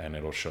month, and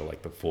it'll show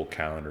like the full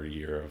calendar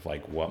year of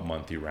like what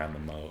month you ran the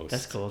most.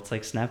 That's cool. It's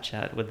like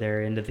Snapchat with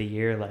their end of the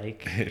year,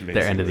 like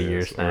Their end of the year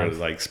Or snaps.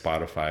 like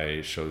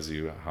Spotify shows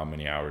you how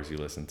many hours you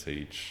listen to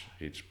each.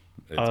 It's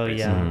Oh, yeah.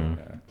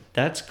 basically- yeah.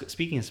 that's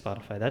speaking of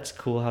Spotify. That's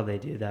cool how they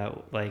do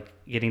that, like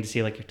getting to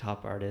see like your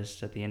top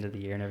artists at the end of the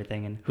year and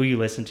everything, and who you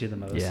listen to the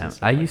most. Yeah, and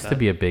stuff I like used to that.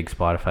 be a big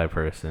Spotify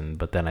person,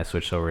 but then I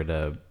switched over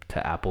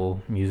to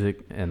Apple Music,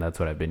 and that's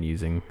what I've been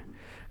using.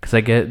 Cause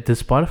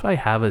does Spotify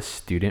have a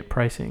student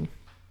pricing?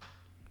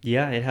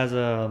 Yeah, it has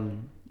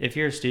if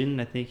you're a student,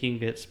 I think you can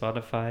get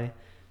Spotify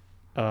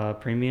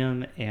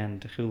Premium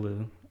and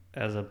Hulu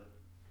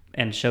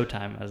and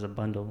Showtime as a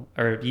bundle,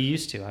 or you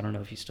used to. I don't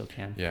know if you still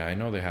can. Yeah, I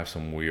know they have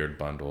some weird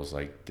bundles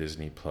like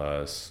Disney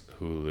Plus,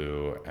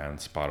 Hulu, and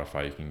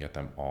Spotify. You can get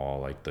them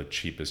all, like the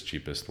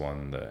cheapest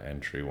one, the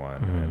entry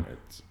one, and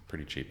it's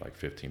pretty cheap, like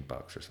 $15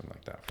 or something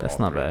like that. For That's all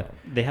not three of bad.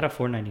 them. They had a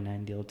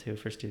 $4.99 deal too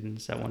for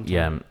students at one time.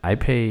 Yeah, I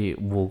pay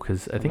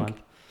because I a think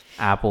month.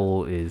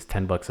 Apple is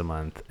 $10 a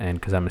month, and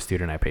because I'm a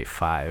student, I pay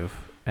 $5,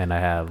 and I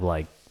have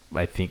like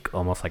I think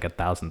almost like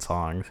 1,000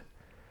 songs.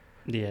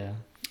 Yeah.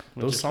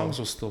 which Those is songs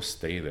cool. will still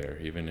stay there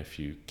even if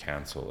you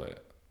cancel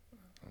it.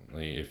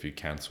 Like, if you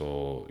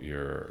cancel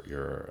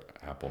your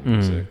Apple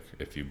Music,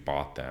 if you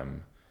bought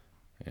them,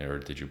 or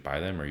did you buy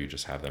them, or you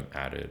just have them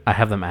added? I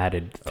have them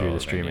added through Oh, the then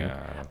streaming. yeah,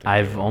 I don't think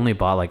I've they will. only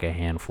bought like a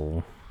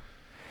handful,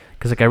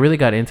 because like I really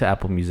got into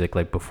Apple Music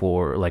like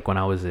before, like when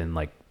I was in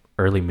like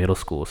early middle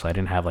school, so I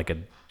didn't have like a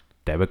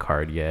debit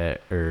card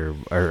yet, or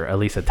at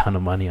least a ton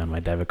of money on my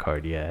debit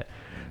card yet.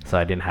 So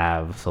I didn't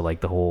have, so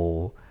like the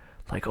whole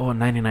like, oh,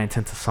 99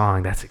 cents a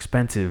song, that's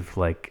expensive.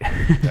 Like,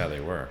 Yeah, they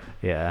were.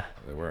 yeah,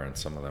 They were, and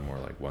some of them were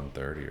like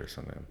 130 or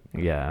something.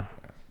 yeah.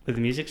 With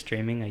music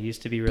streaming, I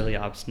used to be really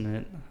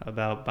obstinate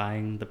about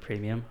buying the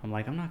premium. I'm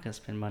like, I'm not gonna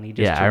spend money.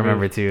 Just Yeah, to I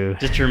remember remove- too.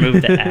 Just to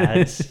remove the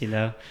ads, you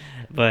know.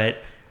 But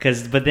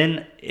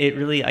then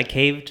I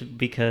caved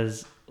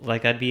because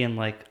like I'd be in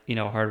like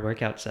hard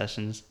workout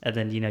sessions, and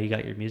then you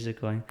got your music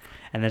going,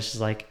 and then it's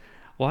just like,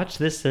 watch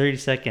this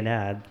 30-second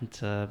ad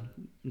to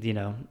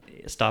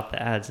stop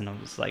the ads, and I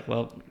was like,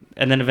 well,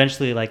 and then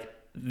eventually like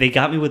they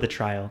got me with a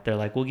trial. They're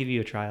like, we'll give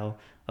you a trial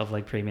of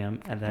like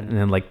premium, and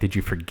then like, did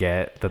you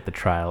forget that the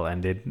trial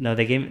ended? no,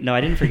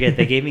 I didn't forget.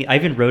 They gave me, I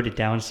even wrote it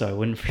down so I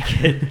wouldn't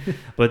forget,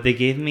 but they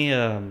gave me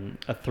a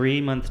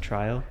 3-month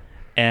trial,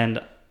 and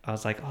I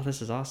was like, oh,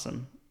 this is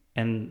awesome.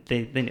 And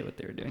they knew what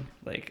they were doing.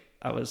 Like,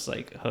 I was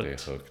like hooked.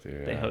 They hooked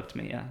you. They Yeah. hooked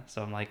me, yeah.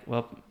 So I'm like,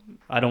 well,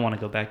 I don't want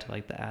to go back to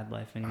like the ad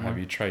life anymore. Have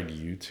you tried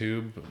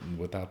YouTube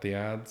without the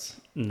ads?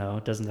 No,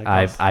 doesn't that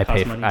I cost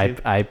pay money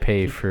too? I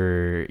pay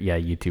for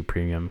YouTube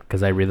Premium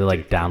because I really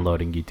like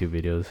downloading YouTube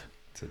videos.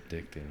 It's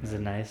addicting. Is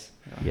it man. nice?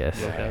 Yes.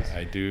 Yeah, Workouts?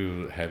 I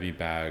do heavy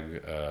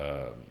bag,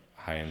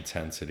 high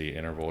intensity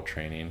interval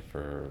training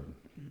for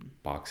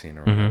boxing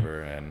or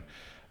whatever, and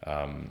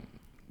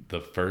the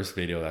first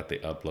video that they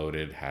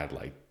uploaded had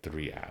like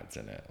 3 ads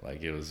in it.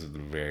 Like, it was the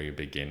very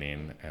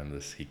beginning,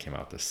 and he came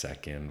out the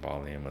second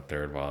volume, a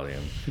third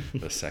volume.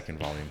 The second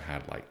volume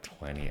had like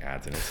 20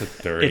 ads, and it's a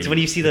 30. It's when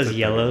you see it's a those 30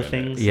 yellow minute.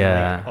 things,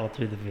 Yeah. like, all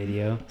through the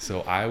video.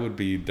 So I would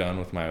be done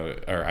with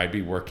I'd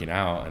be working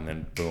out, and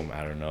then boom,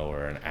 out of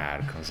nowhere, an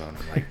ad comes on.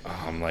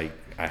 I'm like,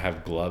 I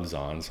have gloves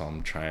on, so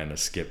I'm trying to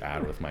skip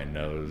ad with my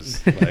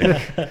nose.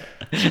 Like,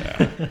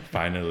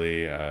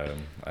 finally,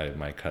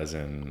 my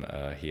cousin,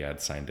 he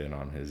had signed in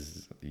on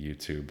his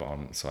YouTube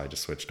so I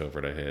just switched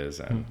over to his,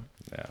 and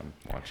I'm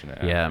watching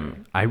it. Yeah,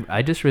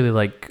 I just really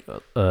like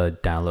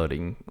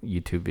downloading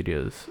YouTube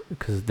videos,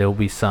 because there'll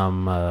be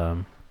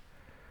some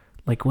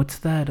like, what's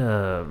that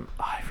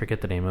I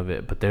forget the name of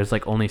it, but there's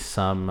like only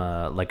some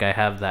like, I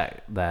have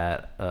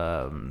that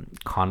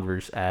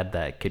Converse ad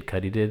that Kid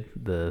Cudi did,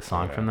 the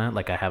song from that,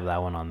 like I have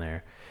that one on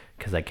there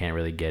because I can't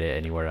really get it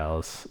anywhere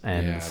else,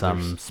 and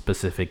some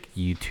specific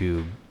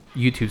YouTube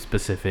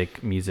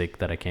specific music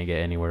that I can't get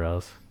anywhere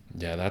else.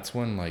 Yeah, that's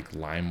when like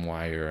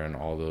LimeWire and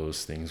all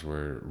those things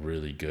were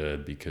really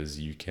good, because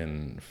you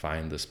can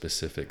find the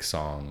specific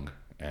song,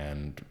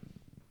 and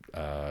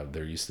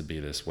there used to be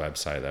this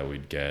website that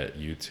we'd get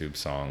YouTube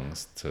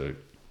songs to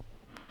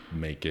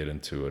make it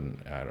into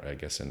an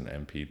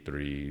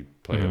MP3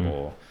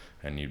 playable,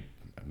 and you'd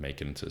make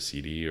it into a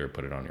CD or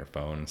put it on your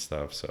phone and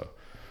stuff. So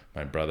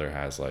my brother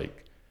has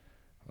like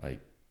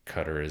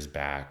Cutter Is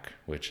Back,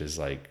 which is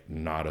like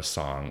not a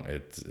song.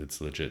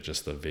 It's legit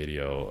just a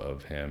video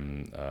of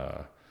him.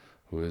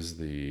 Who's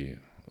the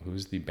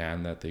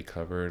band that they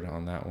covered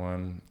on that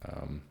one?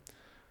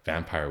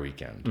 Vampire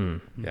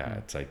Weekend. Yeah,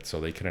 it's like, so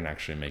they couldn't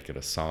actually make it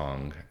a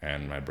song,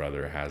 and my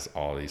brother has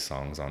all these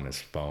songs on his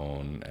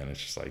phone, and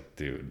it's just like,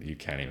 dude, you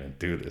can't even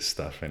do this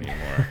stuff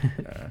anymore.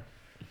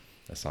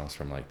 That song's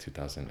from like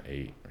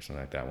 2008 or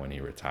something like that, when he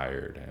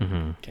retired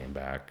and came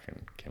back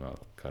and came out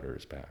with Cutter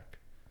Is Back.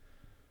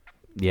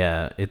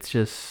 Yeah, it's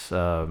just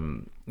or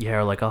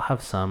like I'll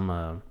have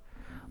some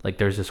like,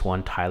 there's this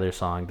one Tyler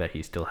song that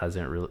he still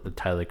hasn't the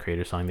Tyler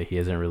Creator song that he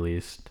hasn't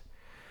released.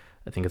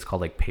 I think it's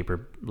called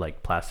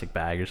like Plastic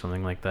Bag or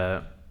something like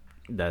that.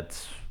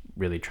 That's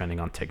really trending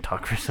on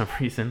TikTok for some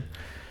reason.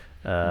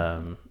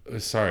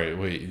 Sorry,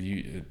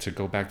 wait, to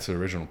go back to the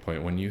original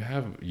point, when you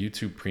have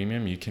YouTube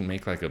Premium, you can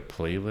make like a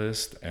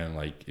playlist, and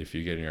like if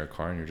you get in your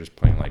car and you're just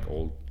playing like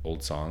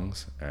old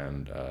songs,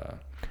 and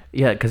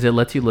yeah, because it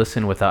lets you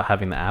listen without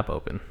having the app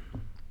open.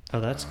 Oh,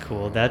 that's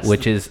cool.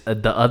 Which is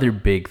the other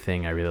big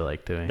thing I really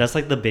like doing. That's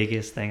like the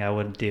biggest thing I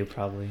would do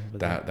probably.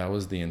 That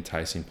was the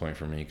enticing point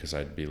for me, because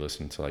I'd be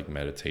listening to like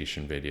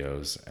meditation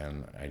videos,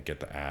 and I'd get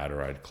the ad,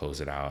 or I'd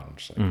close it out, and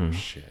just like, oh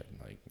shit,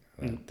 like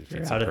that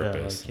defeats the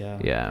purpose.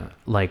 Yeah,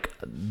 like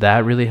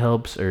that really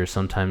helps. Or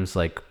sometimes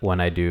like when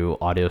I do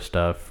audio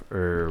stuff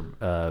or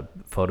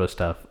photo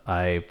stuff,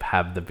 I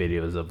have the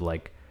videos of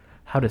like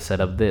how to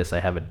set up this.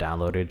 I have it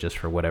downloaded just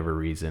for whatever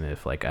reason,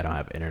 if like I don't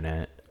have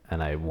internet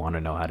and I want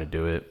to know how to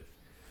do it.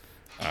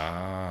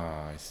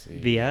 I see.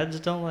 The ads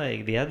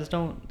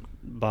don't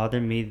bother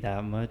me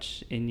that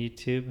much in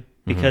YouTube,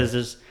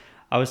 because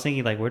I was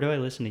thinking like, where do I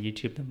listen to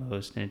YouTube the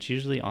most? And it's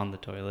usually on the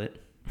toilet.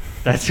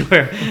 That's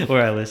where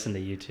I listen to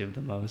YouTube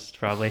the most,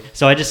 probably.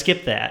 So I just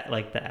skip the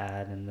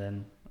ad, and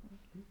then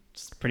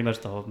just pretty much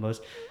the whole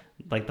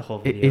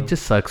video. It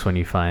just sucks when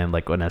you find,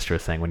 like what Nestor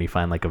was saying, when you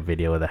find like a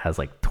video that has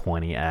like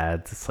 20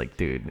 ads. It's like,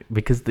 dude,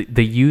 because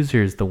the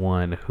user is the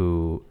one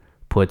who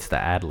puts the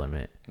ad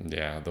limit.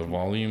 Yeah, the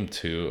volume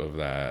 2 of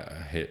that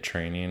hit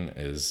training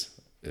is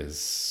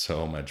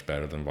so much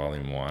better than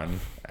volume 1,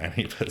 and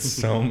he puts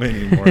so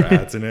many more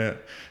ads in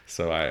it.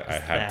 So I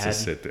had to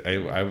sit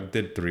I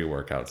did 3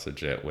 workouts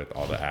legit with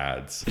all the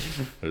ads.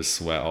 There's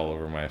sweat all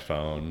over my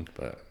phone,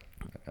 but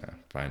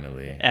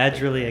finally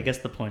ads really, I guess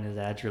the point is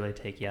ads really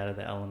take you out of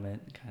the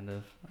element, kind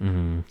of.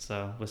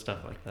 So with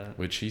stuff like that,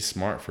 which he's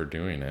smart for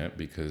doing it,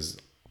 because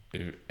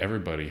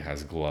everybody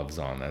has gloves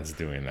on that's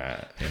doing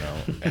that,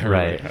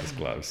 everybody has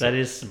gloves. That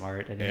is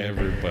smart.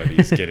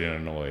 Everybody's getting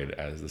annoyed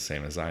as the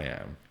same as I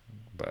am,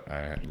 but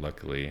I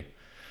luckily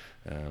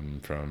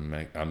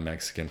I'm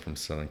Mexican from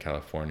Southern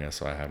California,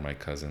 so I had my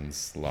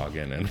cousin's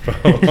login info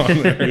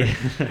on there.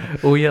 Yeah.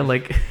 Oh yeah,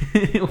 like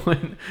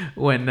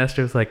when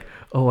Nestor was like,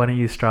 oh, why don't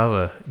you use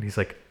Strava? And he's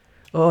like,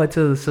 oh, it's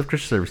a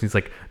subscription service. And he's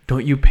like,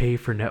 don't you pay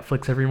for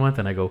Netflix every month?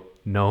 And I go,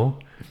 no,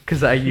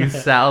 because I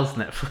use Sal's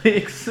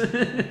Netflix.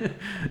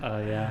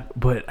 Oh yeah.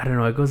 But I don't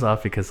know, it goes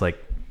off because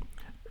like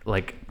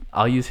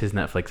I'll use his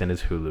Netflix and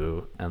his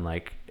Hulu, and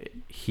like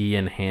he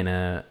and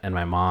Hannah and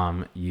my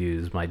mom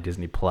use my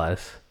Disney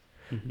Plus,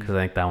 because I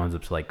think that one's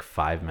up to like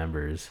 5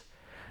 members.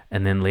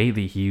 And then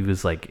lately he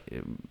was like,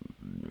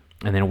 and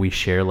then we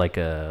share like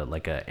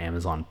a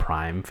Amazon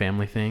Prime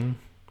family thing.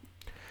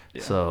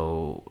 Yeah.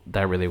 So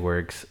that really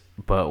works.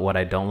 But what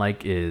I don't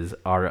like is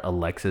our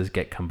Alexas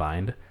get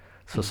combined.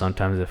 So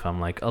sometimes if I'm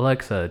like,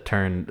 Alexa,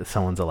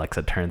 someone's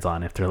Alexa turns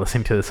on if they're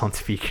listening to this on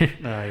speaker.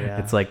 Oh yeah.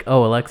 It's like,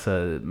 oh,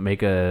 Alexa,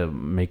 make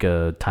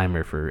a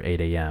timer for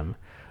 8 a.m.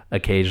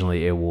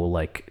 Occasionally it will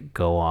like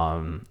go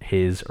on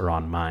his or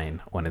on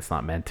mine when it's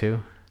not meant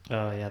to.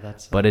 Oh yeah,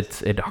 but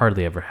it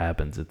hardly ever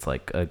happens. It's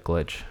like a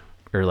glitch.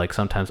 Or like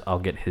sometimes I'll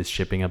get his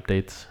shipping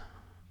updates,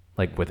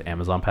 like with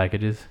Amazon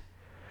packages.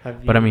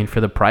 But I mean,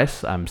 for the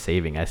price I'm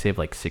saving, I save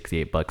like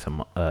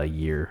 $68 a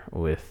year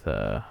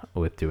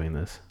with doing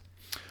this.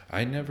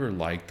 I never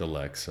liked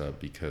Alexa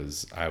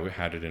because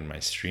had it in my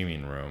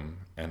streaming room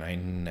and I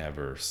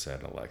never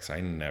said Alexa. I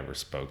never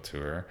spoke to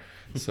her.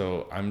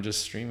 So I'm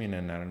just streaming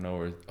and out of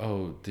nowhere,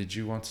 oh, did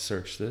you want to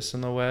search this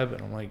on the web?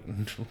 And I'm like,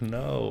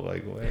 no,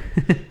 like what?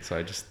 So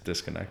I just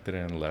disconnected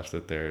it and left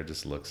it there. It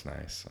just looks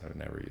nice. I would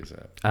never use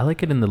it. I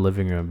like it in the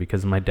living room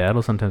because my dad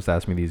will sometimes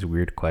ask me these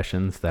weird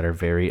questions that are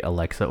very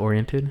Alexa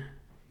oriented.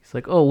 He's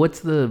like, oh,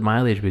 what's the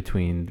mileage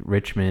between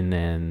Richmond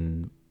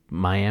and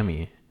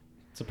Miami?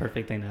 It's a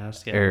perfect thing to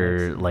ask. Yeah,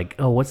 Or like,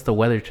 oh, what's the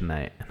weather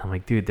tonight? And I'm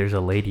like, dude, there's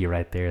a lady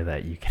right there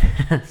that you can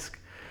ask.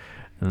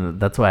 And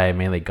that's why I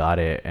mainly got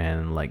it.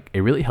 And like, it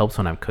really helps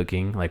when I'm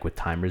cooking, like with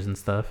timers and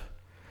stuff.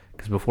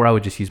 Because before I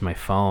would just use my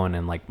phone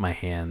and like my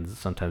hands,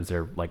 sometimes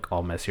they're like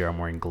all messy or I'm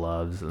wearing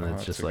gloves. And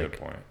it's just a like, good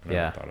point. I never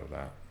yeah, thought of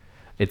that.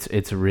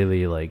 it's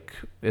really like,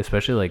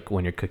 especially like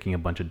when you're cooking a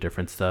bunch of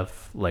different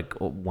stuff, like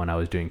when I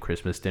was doing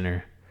Christmas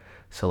dinner.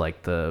 So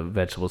like the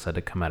vegetables had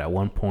to come out at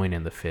one point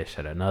and the fish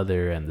at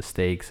another and the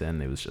steaks,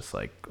 and it was just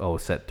like, oh,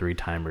 set 3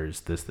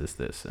 timers, this,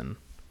 and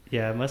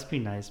yeah, it must be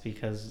nice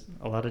because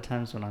a lot of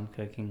times when I'm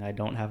cooking, I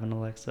don't have an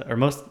Alexa,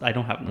 I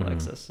don't have an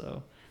Alexa,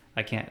 so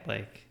I can't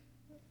like,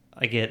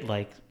 I get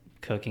like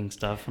cooking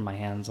stuff from my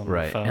hands on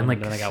my phone, and like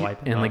then I gotta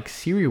wipe it and off. like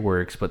Siri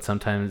works, but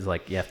sometimes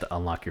like you have to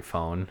unlock your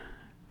phone.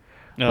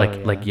 Oh,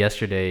 like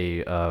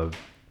yesterday,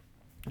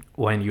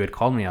 when you had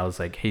called me, I was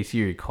like, hey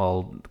Siri,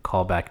 call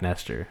back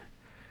Nestor.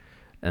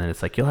 And then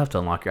it's like, you'll have to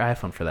unlock your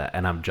iPhone for that.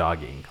 And I'm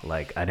jogging.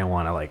 Like, I didn't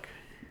want to, like...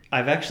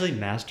 I've actually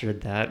mastered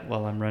that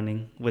while I'm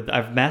running.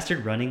 I've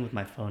mastered running with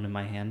my phone in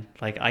my hand.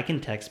 Like, I can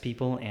text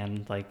people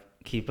and, like,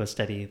 keep a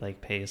steady,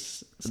 like,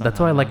 pace. That's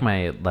why I like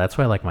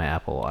my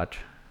Apple Watch.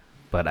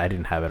 But I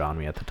didn't have it on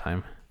me at the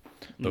time.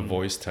 The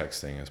voice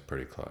texting is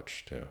pretty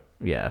clutch, too.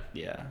 Yeah.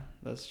 Yeah,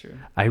 that's true.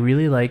 I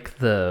really like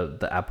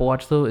the Apple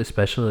Watch, though,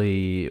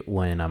 especially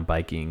when I'm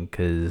biking.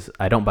 Because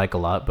I don't bike a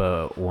lot,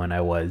 but when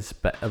I was,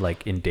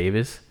 like, in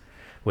Davis...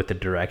 with the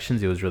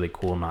directions, it was really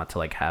cool not to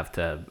like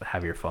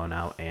have your phone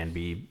out and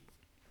be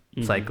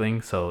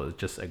cycling. So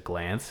just a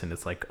glance and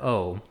it's like,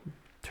 oh,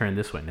 turn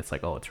this way. And it's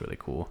like, oh, it's really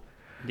cool.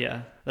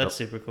 Yeah, that's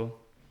super cool.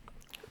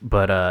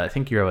 But I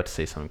think you were about to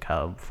say something,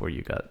 Kyle, before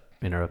you got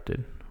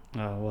interrupted.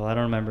 Oh, well, I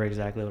don't remember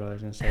exactly what I was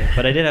going to say,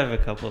 but I did have a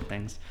couple of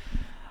things.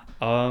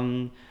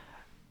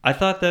 I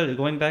thought that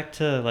going back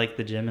to like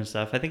the gym and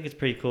stuff, I think it's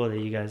pretty cool that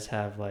you guys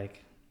have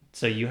like,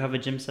 so you have a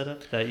gym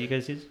setup that you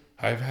guys use?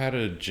 I've had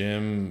a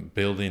gym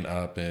building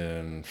up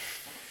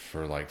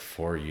for like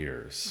 4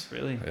 years.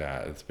 Really? Yeah,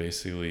 it's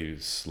basically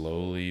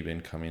slowly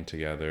been coming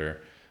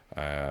together.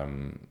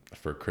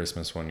 For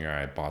Christmas one year,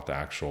 I bought the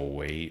actual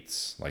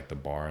weights, like the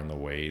bar and the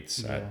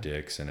weights at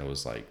Dick's, and it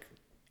was like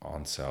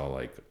on sale,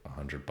 like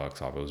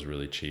 $100 off. It was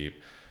really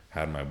cheap.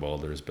 Had my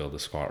welders build a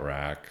squat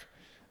rack.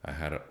 I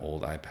had an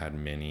old iPad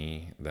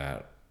mini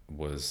that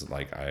was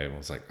like, I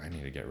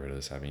need to get rid of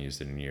this. I haven't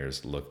used it in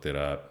years. Looked it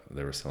up.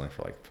 They were selling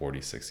for like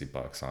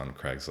 $40-$60 on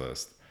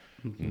Craigslist.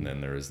 And then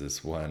there was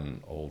this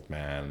one old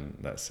man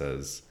that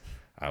says,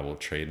 I will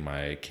trade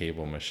my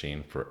cable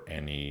machine for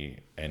any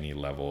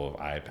level of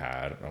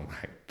iPad. I'm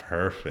like,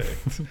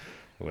 perfect.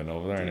 Went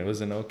over there and it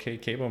was an okay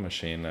cable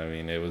machine. I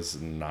mean, it was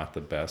not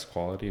the best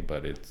quality,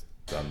 but it's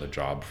done the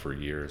job for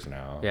years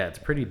now. Yeah, it's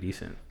pretty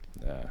decent.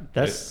 Yeah.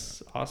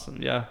 That's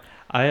awesome. Yeah.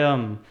 I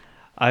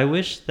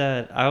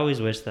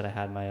always wish that I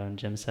had my own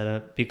gym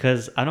setup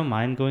because I don't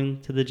mind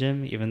going to the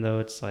gym, even though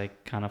it's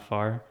like kind of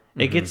far.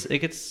 It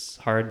gets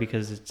hard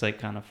because it's like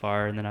kind of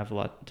far and then I have a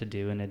lot to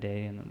do in a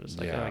day and I'm just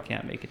like, oh, I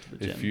can't make it to the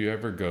gym. If you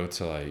ever go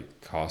to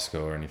like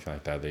Costco or anything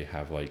like that, they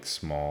have like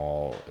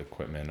small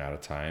equipment at a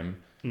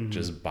time.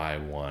 Just buy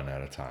one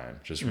at a time.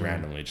 Just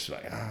randomly, just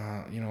like,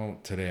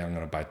 today I'm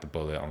going to bite the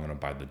bullet. I'm going to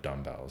buy the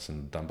dumbbells.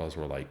 And the dumbbells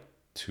were like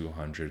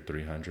 200,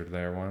 300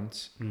 there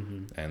once.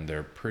 And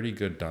they're pretty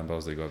good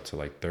dumbbells. They go up to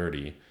like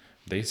 30.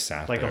 They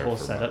sat like there a whole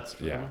for setup. months.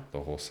 Yeah, the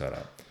whole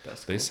setup.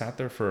 That's They cool. sat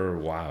there for a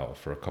while,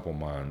 for a couple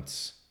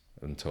months,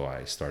 until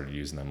I started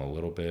using them a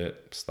little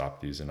bit,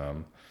 stopped using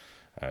them.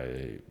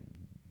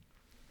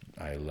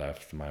 I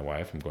left my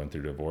wife. I'm going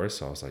through divorce.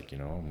 So I was like,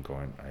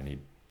 I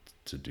need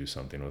to do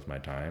something with my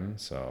time.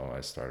 So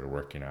I started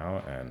working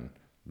out and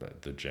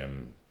the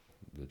gym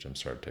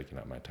started taking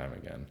up my time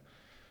again.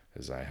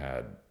 As I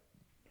had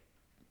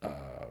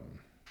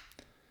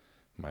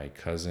my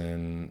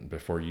cousin,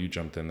 before you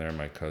jumped in there,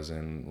 my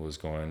cousin was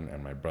going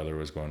and my brother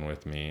was going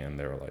with me and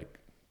they were like,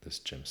 this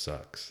gym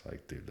sucks.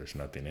 Like, dude, there's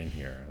nothing in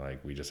here.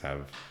 Like, we just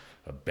have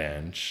a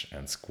bench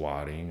and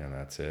squatting and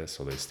that's it.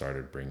 So they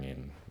started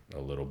bringing a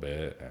little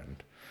bit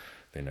and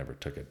they never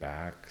took it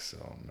back.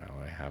 So now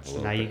I have a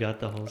little bit. Now you got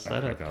the whole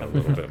setup. I got a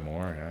little bit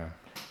more,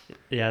 yeah.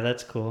 Yeah,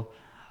 that's cool.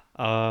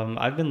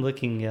 I've been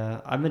looking,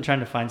 I've been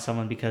trying to find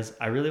someone because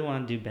I really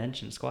want to do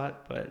bench and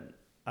squat, but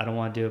I don't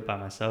want to do it by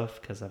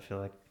myself because I feel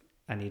like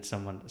I need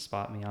someone to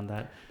spot me on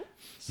that.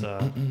 So,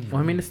 Well,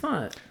 I mean, it's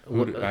not.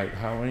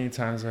 How many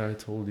times have I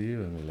told you,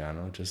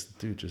 Emiliano?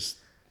 Just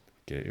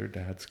get your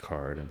dad's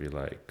card and be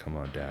like, come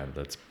on, Dad,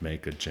 let's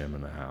make a gym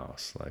in the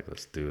house. Like,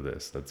 let's do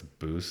this. Let's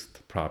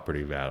boost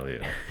property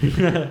value.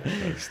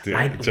 Let's do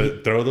it.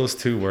 Just throw those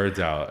 2 words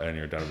out, and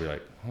your dad will be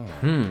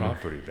like,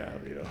 property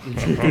value.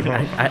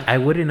 I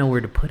wouldn't know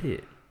where to put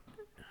it.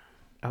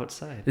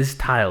 Outside. This is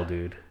tile,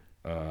 dude.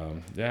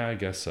 Yeah, I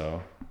guess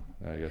so.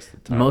 I guess the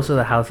tile Most of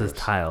the would be house is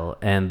first. tile,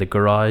 and the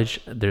garage,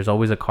 there's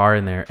always a car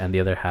in there, and the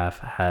other half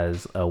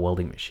has a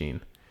welding machine.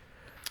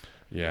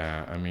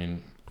 Yeah, I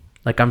mean,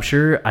 Like, I'm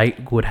sure I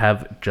would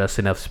have just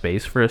enough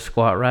space for a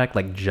squat rack,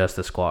 like just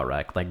a squat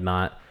rack, like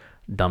not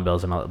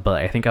dumbbells and all,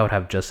 but I think I would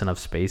have just enough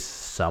space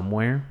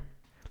somewhere,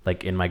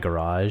 like in my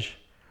garage,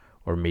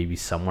 or maybe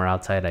somewhere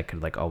outside I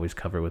could like always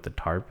cover with a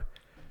tarp.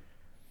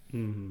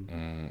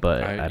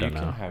 But I don't you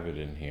know. can have it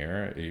in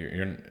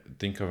here.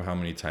 Think of how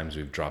many times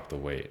we've dropped the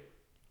weight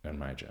in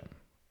my gym.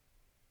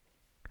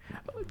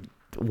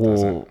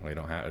 Well,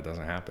 It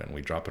doesn't happen.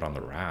 We drop it on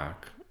the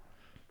rack.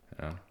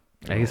 You know?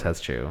 I guess that's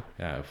true.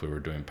 Yeah, if we were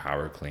doing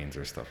power cleans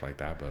or stuff like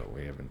that, but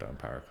we haven't done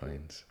power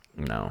cleans.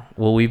 No.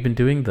 Well, we've been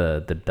doing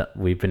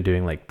we've been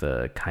doing like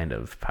the kind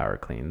of power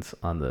cleans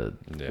on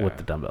with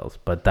the dumbbells,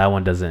 but that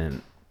one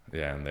doesn't.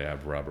 Yeah, and they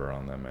have rubber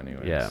on them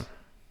anyways. Yeah.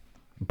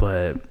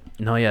 But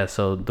no, yeah.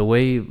 So the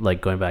way,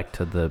 like, going back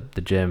to the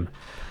gym,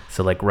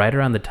 so like right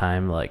around the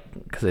time, like,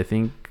 because I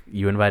think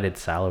you invited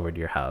Sal over to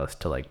your house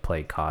to like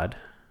play COD,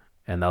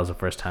 and that was the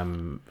first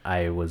time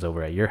I was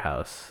over at your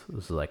house. It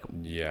was like,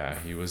 Yeah,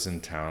 he was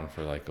in town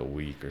for like a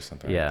week or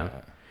something Yeah. like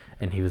that.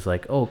 and he was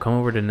like, "Oh, come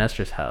over to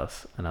Nestor's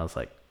house," and I was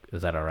like,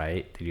 "Is that all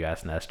right? Did you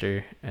ask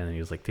Nestor?" And then he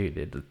was like, "Dude,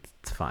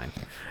 it's fine."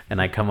 And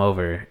I come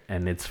over,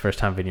 and it's first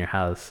time in your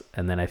house,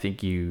 and then I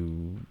think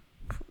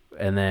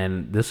and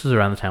then this was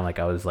around the time like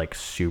I was like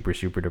super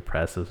super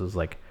depressed. This was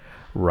like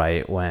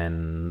right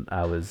when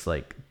I was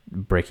like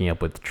breaking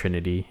up with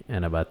Trinity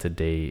and about to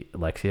date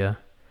Alexia.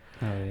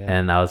 Oh yeah.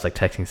 And I was like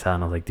texting Sal,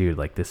 and I was like, "Dude,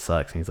 like this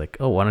sucks." And he's like,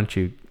 "Oh, why don't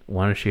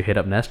you hit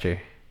up Nestor?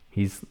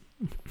 He's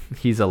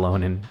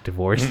alone and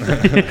divorced."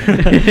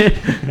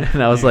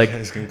 And I was like, you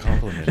guys can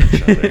compliment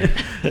each other.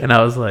 and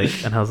I was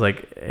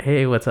like,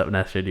 "Hey, what's up,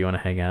 Nestor? Do you want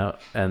to hang out?"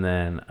 And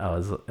then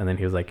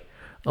he was like,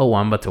 "Oh, well,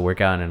 I'm about to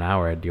work out in an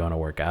hour. Do you want to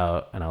work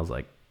out?" And I was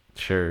like,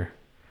 "Sure."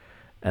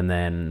 And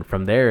then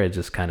from there,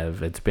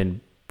 it's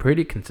been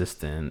pretty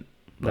consistent.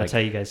 That's how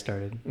you guys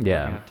started.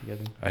 Yeah. working out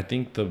together. I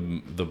think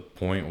the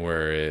point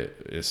where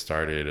it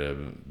started to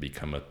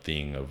become a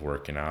thing of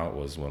working out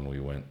was when we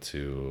went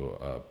to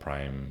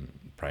Prime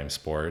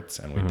Sports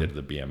and we did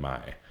the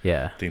BMI.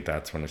 Yeah. I think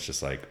that's when it's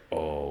just like,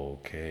 oh,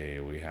 okay,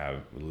 we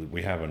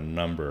have a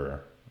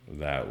number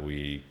that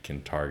we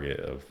can target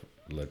of,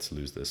 let's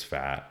lose this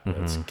fat,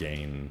 let's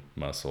gain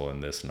muscle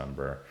in this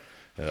number.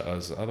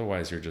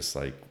 Otherwise, you're just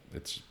like,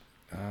 it's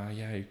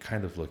yeah, you're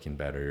kind of looking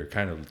better, you're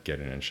kind of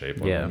getting in shape.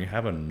 Yeah. When you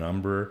have a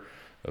number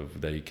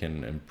that you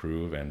can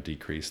improve and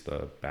decrease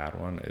the bad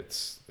one,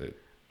 it's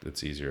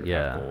easier to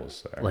have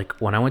goals there.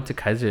 Like when I went to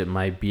Kaiser,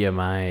 my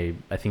BMI,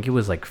 I think it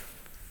was like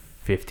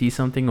 50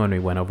 something when we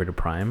went over to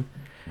Prime.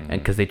 And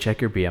because they check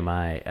your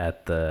BMI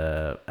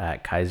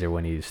at Kaiser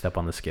when you step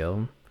on the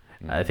scale.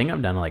 I think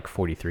I'm down to like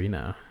 43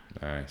 now.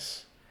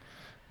 Nice.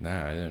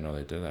 Nah, I didn't know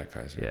they did that,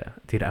 Kaiser. Yeah.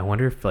 Dude, I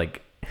wonder if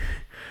like,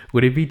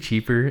 would it be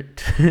cheaper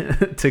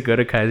to go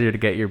to Kaiser to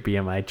get your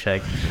BMI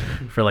checked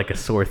for like a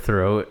sore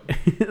throat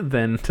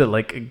than to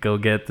like go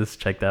get this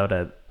checked out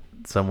at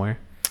somewhere?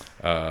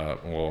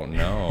 Well,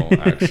 no,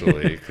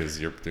 actually, because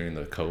you're doing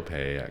the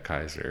copay at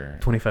Kaiser.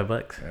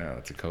 $25. Yeah,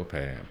 that's a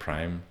copay. At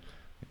Prime,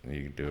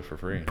 you can do it for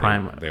free.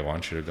 Prime. They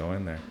want you to go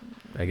in there.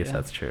 I guess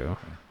that's true.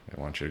 They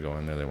want you to go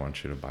in there. They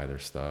want you to buy their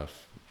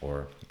stuff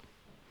or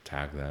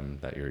tag them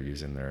that you're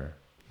using their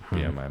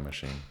BMI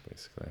machine,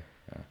 basically.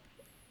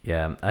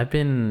 Yeah.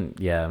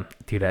 Yeah,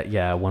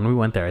 dude. When we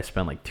went there, I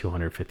spent like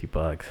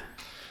 $250.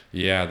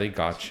 Yeah, they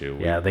got you.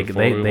 Before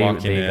we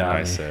walked in, got I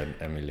me. said,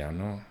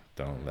 Emiliano,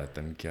 don't let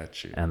them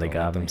get you. And they Don't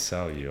got let them me.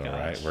 sell you. All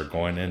right, Gosh. we're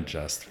going in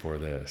just for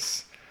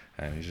this.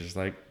 And he's just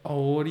like,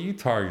 oh, what are you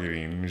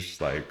targeting? He's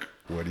just like,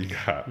 what do you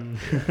got?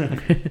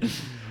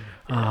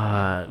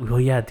 Well,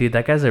 yeah, dude.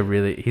 That guy's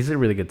he's a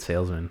really good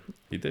salesman.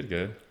 He did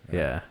good.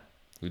 Yeah.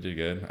 We did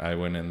good. I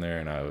went in there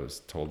and I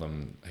told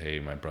them, hey,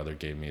 my brother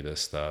gave me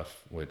this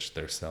stuff, which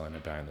they're selling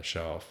it behind the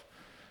shelf.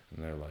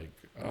 And they're like,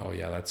 oh,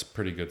 yeah, that's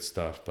pretty good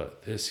stuff.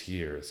 But this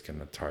here is going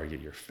to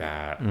target your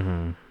fat.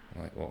 I'm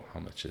like, well, how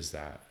much is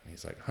that? And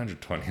he's like,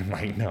 120. I'm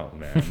like, no,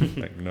 man.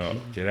 Like, no,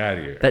 get out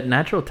of here. That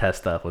natural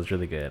test stuff was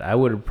really good. I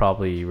would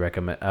probably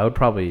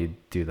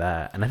do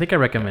that. And I think I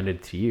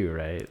recommended to you,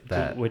 right?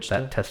 That Which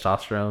that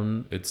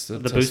testosterone. It's the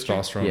booster?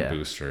 testosterone Yeah.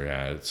 booster.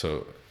 Yeah.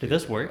 So Did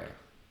this work?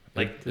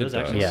 Like, it it was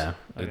does. actually. Yeah.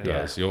 It Okay.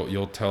 does.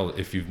 You'll tell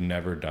if you've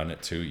never done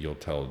it too. You'll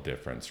tell a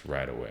difference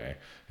right away.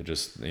 It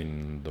just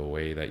in the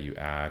way that you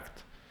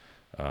act,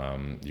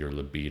 your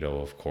libido,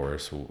 of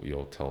course,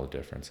 you'll tell a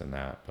difference in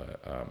that. But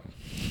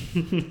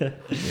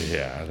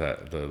yeah,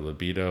 that the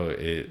libido,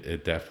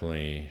 it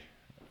definitely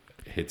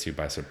hits you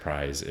by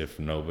surprise. If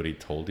nobody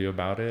told you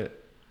about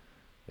it,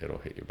 it'll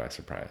hit you by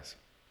surprise.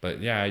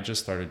 But yeah, I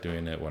just started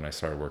doing it when I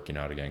started working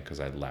out again because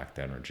I lacked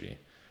energy.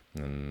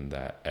 and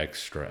that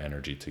extra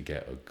energy to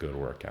get a good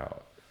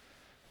workout.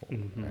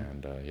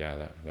 And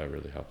that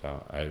really helped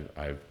out.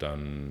 I've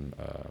done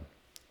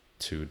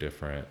 2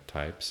 different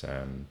types,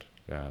 and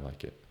I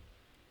like it.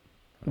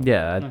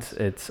 Yeah, Nice.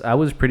 it's I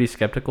was pretty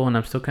skeptical, and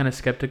I'm still kind of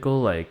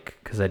skeptical, like,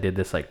 because I did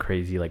this like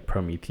crazy like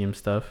Prometheum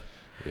stuff,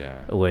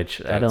 which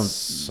That's I don't.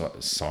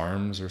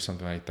 SARMs or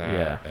something like that.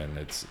 Yeah. And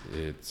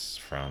it's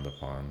frowned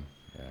upon.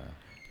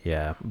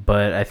 Yeah,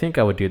 but I think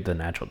I would do the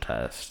natural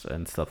test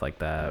and stuff like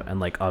that, and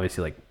like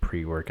obviously like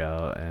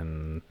pre-workout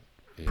and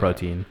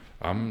protein.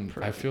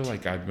 I feel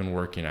like I've been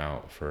working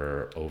out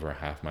for over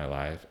half my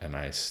life, and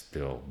I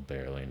still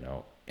barely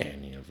know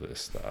any of this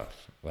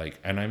stuff. Like,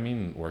 and I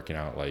mean working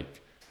out,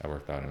 like I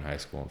worked out in high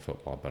school and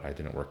football, but I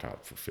didn't work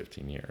out for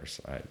 15 years.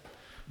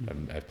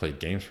 I played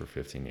games for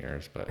 15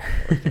 years, but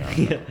working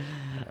out,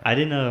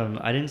 no.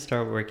 I didn't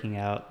start working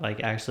out,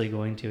 like actually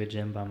going to a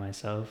gym by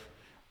myself,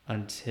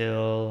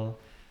 until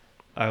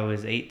I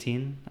was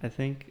 18, I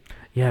think.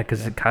 Yeah,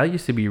 because Kyle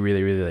used to be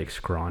really, really like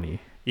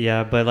scrawny.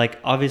 Yeah, but like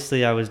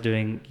obviously I was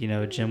doing,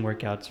 gym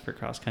workouts for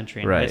cross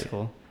country in high Right.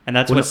 school. And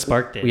that's Well, what no-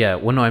 sparked it. Yeah,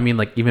 well, no, I mean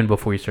like even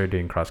before you started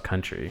doing cross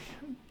country.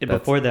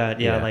 Before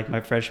that, yeah. like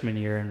my freshman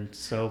year and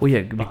so Well,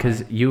 yeah,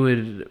 because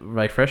behind.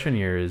 my freshman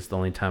year is the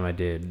only time I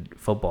did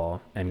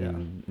football, and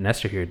Yeah.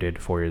 Nestor here did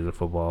 4 years of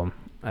football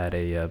at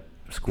a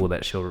school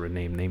that she'll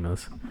rename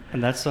nameless.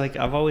 And that's like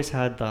I've always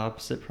had the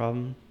opposite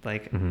problem.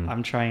 Like Mhm.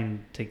 I'm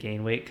trying to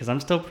gain weight cuz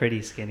I'm still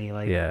pretty skinny,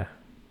 like Yeah,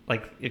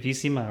 like if you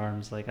see my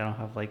arms, like I don't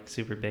have like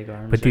super big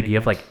arms. but or dude, you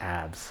have anything. like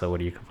abs, so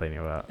what are you complaining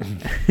about?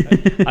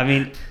 I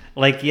mean,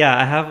 like yeah,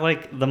 I have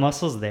like the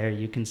muscles there,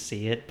 you can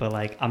see it, but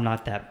like I'm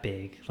not that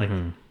big. Like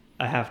Mhm.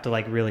 I have to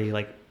like really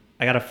like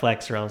I got to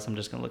flex or else I'm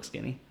just going to look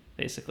skinny,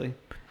 basically.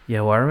 Yeah,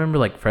 well, I remember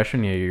like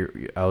freshman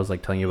year, I was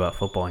like telling you about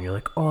football, and you're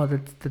like, "Oh,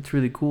 that's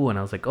really cool," and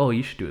I was like, "Oh,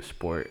 you should do a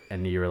sport,"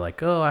 and you were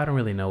like, "Oh, I don't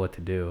really know what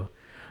to do."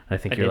 And I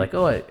think I you're did. like,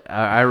 "Oh,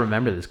 I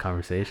remember this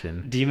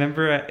conversation." Do you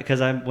remember cuz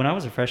when I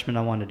was a freshman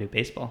I wanted to do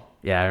baseball.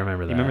 Yeah, I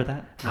remember that. You remember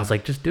that? I was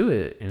like, "Just do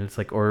it," and it's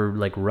like, or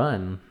like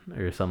run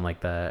or something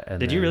like that. And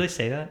Did you then- really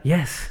say that?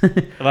 Yes.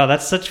 Wow,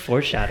 that's such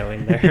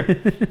foreshadowing there.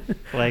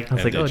 Like I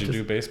was And like, oh, did you just-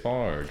 do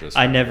baseball or just?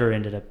 I never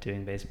ended up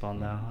doing baseball.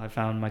 No, I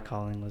found my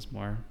calling was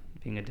more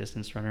being a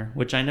distance runner,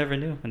 which I never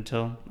knew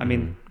until I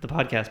mean the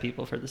podcast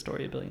people have heard the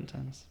story a billion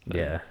times. But-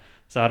 Yeah.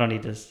 So I don't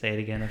need to say it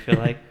again. I feel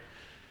like,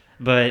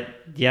 but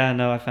yeah,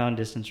 no, I found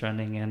distance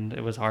running and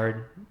it was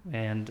hard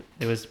and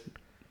it was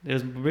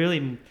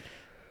really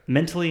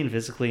mentally and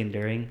physically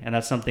enduring, and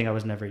that's something I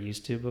was never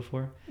used to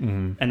before.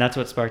 Mhm. And that's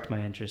what sparked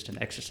my interest in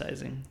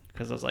exercising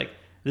because I was like,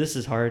 this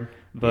is hard,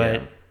 but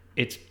Yeah.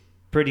 it's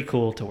pretty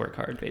cool to work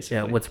hard, basically.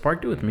 Yeah, what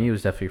sparked it with me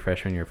was definitely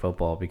freshman year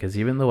football, because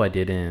even though I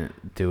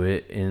didn't do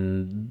it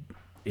in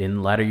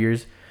latter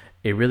years,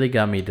 it really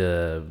got me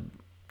to,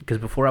 because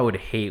before I would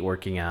hate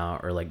working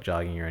out or like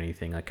jogging or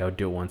anything. Like I would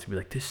do it once and be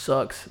like, this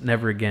sucks,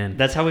 never again.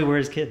 That's how we were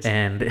as kids.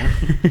 And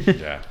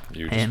Yeah,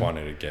 you just And-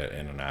 wanted to get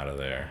in and out of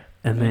there.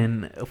 and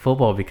then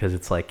football, because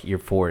it's like you're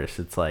forced.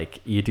 It's like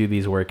you do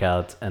these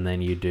workouts and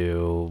then you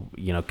do,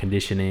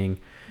 conditioning.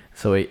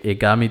 So it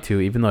got me to,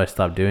 even though I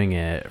stopped doing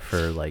it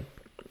for like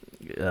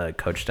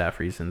coach staff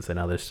reasons and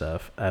other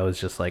stuff, I was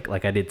just like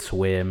I did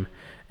swim,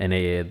 and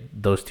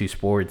those 2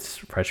 sports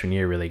freshman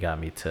year really got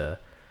me to,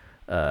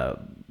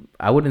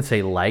 I wouldn't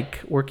say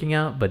like working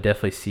out, but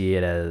definitely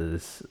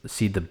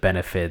see the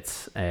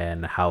benefits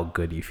and how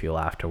good you feel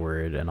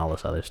afterward and all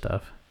this other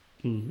stuff.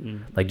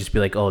 Mhm. Like just be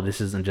like, oh,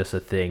 this isn't just a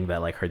thing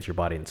that like hurts your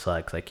body and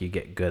sucks. Like you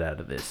get good out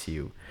of this.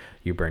 You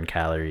burn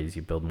calories,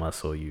 you build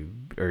muscle, you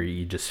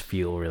just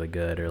feel really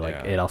good, or like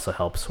Yeah. it also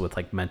helps with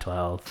like mental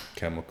health.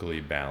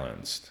 Chemically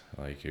balanced,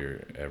 like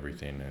you're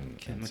everything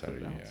inside of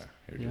you. balance.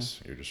 Yeah,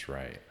 Yeah. you're just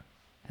right.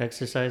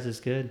 Exercise is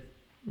good.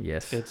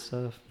 Yes. Good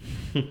stuff.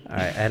 All right,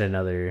 I had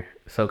another.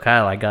 So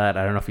Kyle, I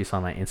don't know if you saw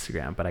my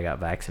Instagram, but I got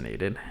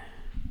vaccinated.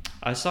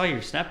 I saw your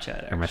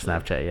Snapchat. Or my actually.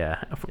 Snapchat,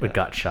 yeah. Yeah. It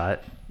got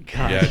shot.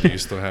 God. Yeah, do you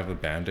still have the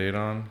Band-Aid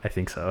on? I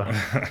think so.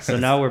 So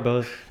now we're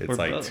both. It's we're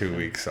like both, 2 man.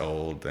 weeks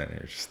old and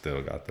you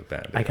still got the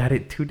Band-Aid. I got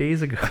it 2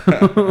 days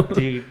ago.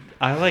 Dude,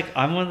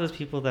 I'm one of those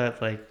people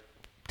that like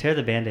tear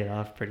the Band-Aid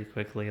off pretty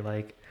quickly.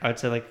 Like I would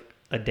say like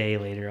a day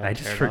later. I'll I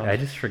tear it off.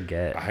 just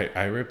forget.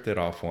 I ripped it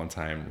off one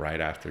time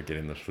right after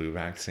getting the flu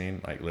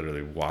vaccine. Like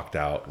literally walked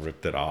out,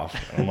 ripped it off.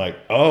 And I'm like,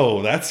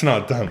 oh, that's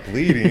not done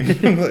bleeding.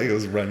 Like it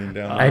was running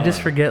down. I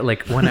just forget,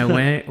 like when I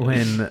went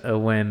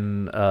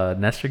when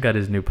Nestor got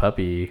his new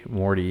puppy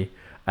Morty,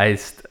 I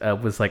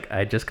was like,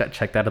 I just got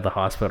checked out of the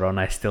hospital and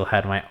I still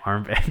had my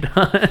armband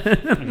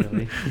on.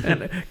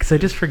 Really? Because I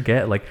just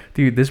forget, like,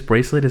 dude, this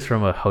bracelet is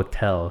from a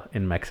hotel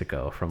in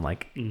Mexico from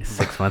like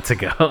 6 months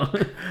ago.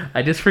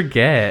 I just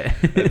forget.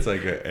 It's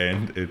like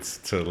it's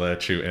to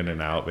let you in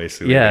and out,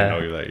 basically. Yeah. I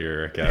know that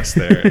you're a guest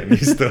there and you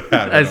still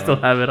have it I still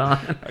on. have it on.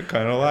 I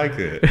kind of like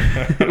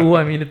it. Well,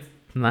 I mean, it's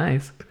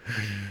nice.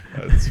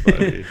 That's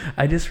funny.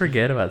 I just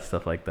forget about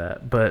stuff like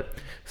that. But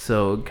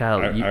so, Kyle,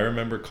 I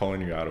remember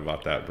calling you out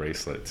about that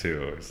bracelet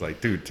too. It's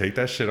like, dude, take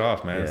that shit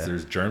off, man. Yeah.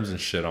 There's germs and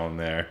shit on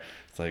there.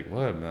 It's like,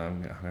 what?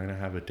 I'm gonna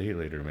have a date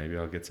later. Maybe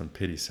I'll get some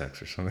pity sex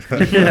or something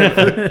like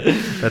that.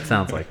 That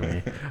sounds like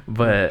me.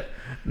 But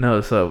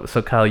no, so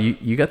Kyle,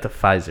 you got the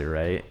Pfizer,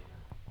 right?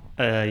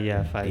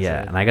 Yeah, Pfizer.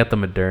 Yeah, and I got the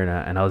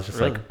Moderna, and I was just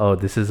Really? like, oh,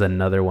 this is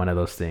another one of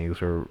those things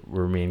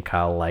where me and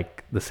Kyle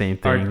like the same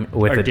Are- thing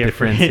with are a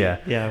difference. Yeah,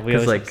 Yeah, we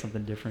 'Cause, always like, have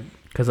something different.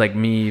 because like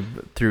me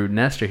through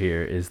Nestor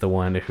here is the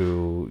one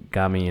who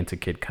got me into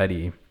Kid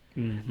Cudi,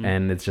 Mhm.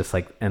 and it's just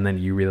like, and then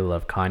you really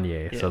love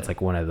Kanye, so Yeah. it's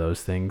like one of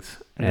those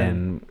things, And then-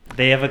 and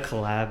They have a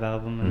collab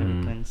album and Mhm.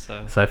 everything,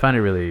 so so I find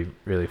it really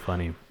really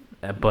funny.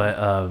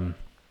 But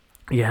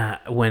yeah,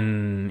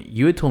 when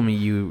you had told me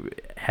you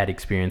had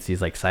experienced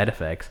these like side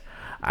effects,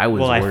 I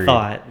was well, worried. I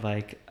thought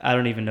like I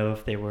don't even know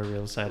if they were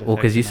real side effects. Well,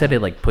 because you or said not. it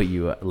like put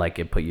you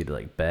to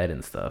like bed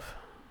and stuff.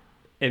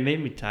 It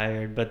made me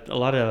tired, but a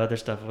lot of other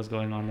stuff was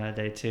going on that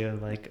day too.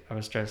 Like I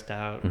was stressed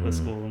out with Mhm.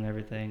 school and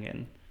everything,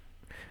 and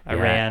I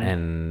Yeah, ran.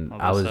 and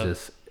all I that was stuff.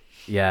 just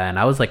and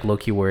I was like low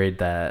key worried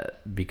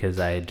that because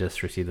I had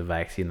just received the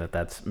vaccine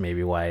that's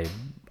maybe why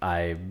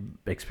I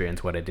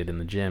experienced what I did in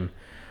the gym.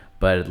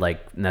 But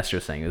like Nestor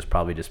was saying, it was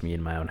probably just me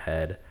in my own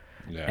head.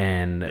 Yeah.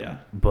 And Yeah.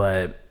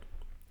 but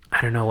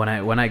I don't know,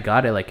 when I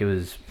got it, like it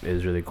was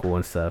really cool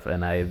and stuff.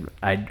 And I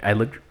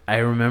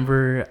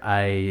remember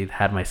I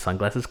had my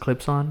sunglasses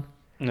clips on,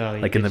 No,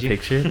 like in the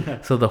picture.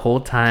 So the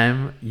whole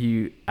time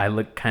I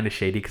look kind of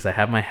shady because I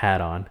have my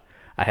hat on,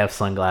 I have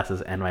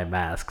sunglasses and my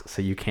mask,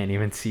 so you can't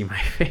even see my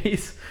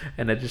face.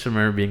 And I just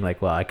remember being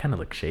like, "Wow, I kind of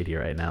look shady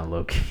right now,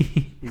 low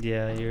key,"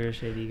 Yeah, you're a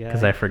shady guy.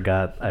 because I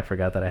forgot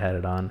that I had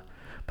it on.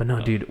 But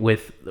no, dude,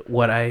 with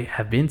what I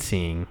have been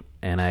seeing,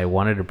 and I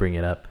wanted to bring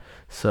it up.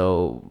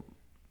 So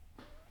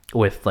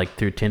with like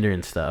through Tinder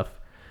and stuff,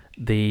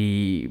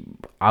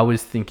 I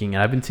was thinking,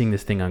 and I've been seeing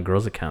this thing on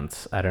girls'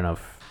 accounts. I don't know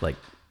if like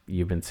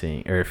you've been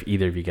seeing, or if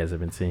either of you guys have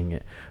been seeing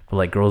it, but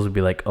like girls would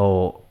be like,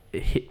 "Oh,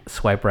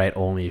 swipe right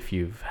only if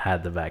you've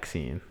had the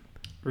vaccine."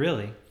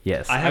 Really?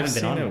 Yes, I haven't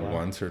been seen on it in a while.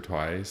 once or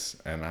twice,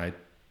 and I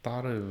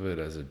thought of it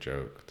as a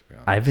joke. To be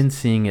honest, I've been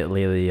seeing it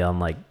lately on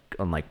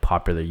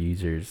popular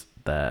users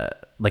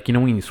that, like, you know,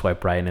 when you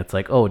swipe right and it's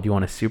like, "Oh, do you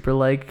want a super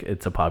like?"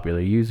 It's a popular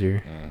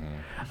user. Mhm.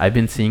 I've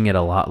been seeing it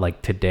a lot.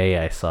 Like today,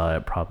 I saw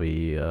it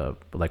probably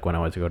like when I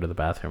went to go to the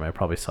bathroom. I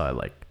probably saw it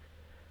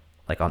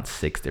like on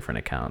 6 different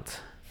accounts.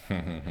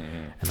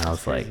 And I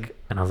was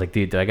like,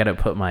 dude, do I gotta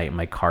put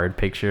my card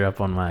picture up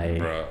on my?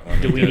 Bro, let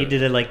me Do we get- need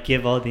to like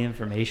give all the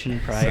information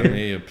prior? Send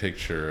me a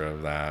picture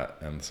of that,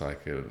 and so I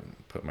could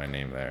put my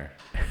name there.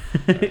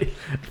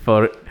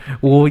 Photo?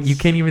 Well, you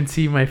can't even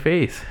see my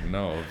face.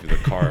 No, the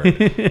card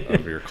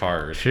of your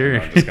card. Sure.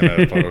 And I'm just gonna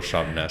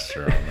Photoshop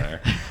Nestor on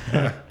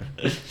there.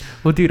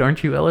 Well, dude,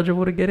 aren't you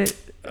eligible to get it?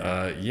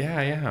 Yeah,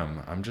 I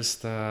am. I'm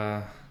just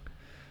I'm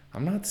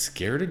not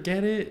scared to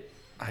get it.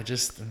 I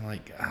just am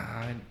like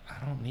I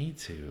don't need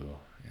to.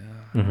 Yeah,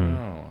 I don't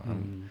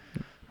Mhm.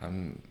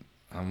 know.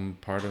 I'm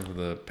part of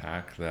the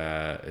pack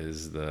that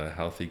is the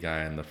healthy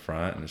guy in the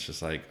front, and it's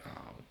just like,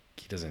 oh,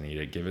 he doesn't need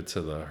it. Give it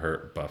to the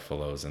hurt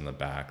buffaloes in the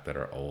back that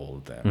are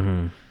old. And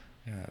Mhm.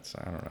 yeah, it's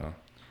I don't know.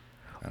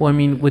 Well, I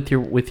mean, with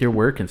your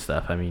work and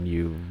stuff, I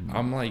mean,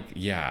 I'm like,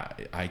 yeah,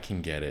 I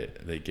can get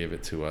it. They give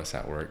it to us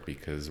at work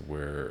because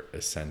we're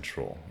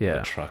essential. Yeah.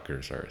 The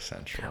truckers are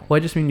essential. Well, I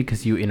just mean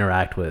because you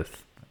interact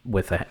with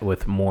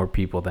more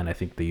people than I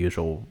think the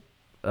usual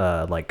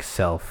like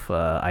self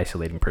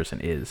isolating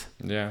person is.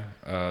 Yeah,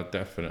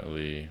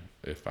 definitely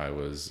if I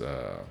was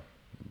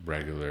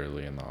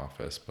regularly in the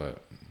office,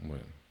 but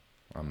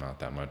I'm not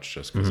that much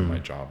just because of my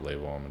job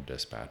label. I'm a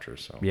dispatcher,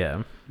 so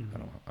Yeah.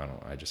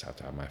 I just have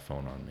to have my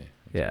phone on me.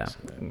 Yeah. So,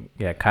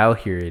 Yeah. Kyle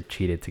here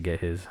cheated to get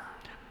his.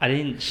 I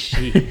didn't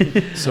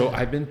cheat. So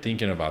I've been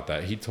thinking about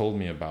that. He told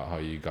me about how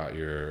you got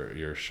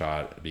your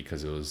shot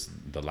because it was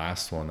the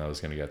last one that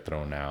was going to get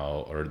thrown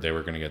out, or they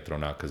were going to get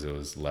thrown out because it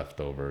was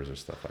leftovers or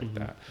stuff like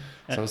that.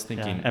 So I was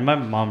thinking, Yeah. And my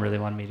mom really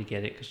wanted me to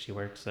get it because she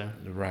works there.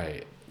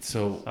 right.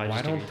 So I why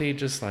just don't agreed. they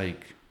just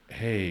like,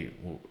 hey,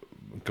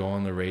 go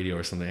on the radio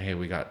or something? Hey,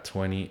 we got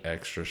 20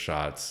 extra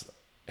shots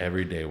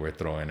every day we're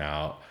throwing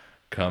out.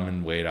 Come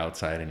and wait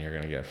outside and you're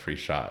going to get free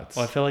shots.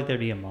 Well, I feel like there'd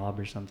be a mob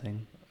or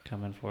something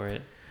coming for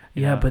it.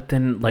 you Yeah, know? but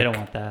then they like don't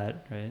want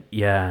that, right?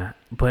 yeah,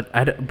 but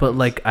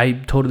like I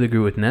totally agree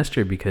with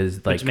Nestor because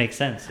like Which makes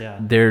sense, yeah.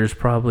 there's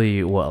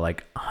probably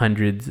like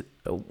hundreds.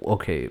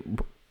 Okay,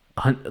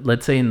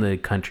 let's say in the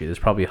country, there's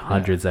probably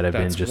hundreds that have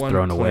been That's just one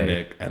thrown away.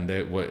 clinic,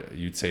 and what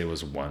you'd say it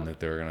was one that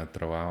they were gonna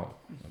throw out.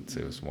 Let's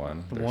say it was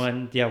one.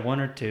 There's- One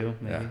or two,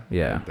 maybe. Yeah.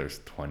 Yeah. And there's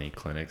 20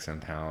 clinics in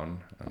town.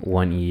 And,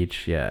 One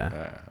each,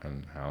 yeah.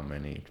 and how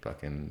many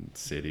fucking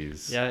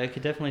cities? Yeah, it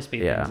could definitely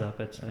speed Yeah. things up.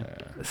 I'd say.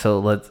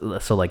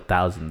 So like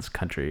thousands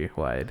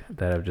countrywide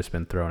that have just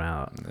been thrown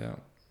out. Yeah.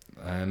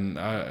 And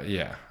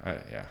yeah.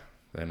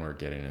 Then we're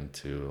getting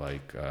into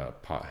like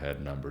pothead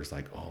numbers.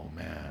 Like, oh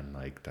man,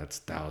 like that's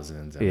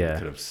thousands, and Yeah.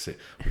 we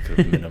could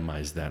have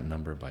minimized that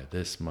number by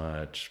this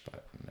much.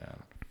 But yeah.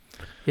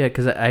 Yeah,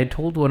 because I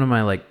told one of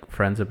my like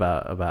friends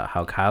about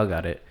how Kyle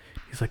got it.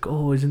 He's like,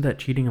 "Oh, isn't that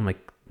cheating?" I'm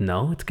like,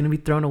 "No, it's gonna be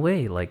thrown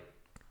away. Like,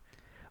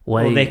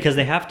 Well, because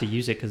they have to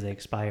use it because they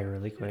expire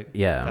really quick.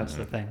 Yeah. That's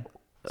the thing.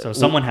 So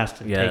someone has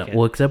to take it.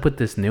 Well, except with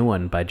this new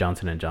one by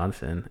Johnson and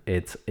Johnson,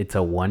 it's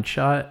a one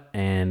shot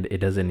and it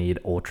doesn't need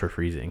ultra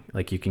freezing.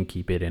 Like you can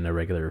keep it in a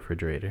regular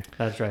refrigerator.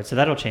 That's right. So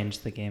that'll change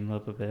the game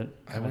up a bit.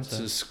 I went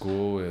to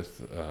school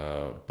with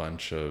a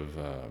bunch of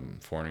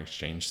foreign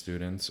exchange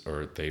students,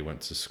 or they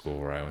went to school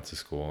where I went to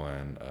school,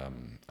 and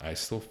I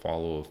still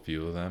follow a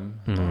few of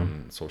them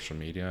on social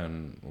media.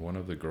 And one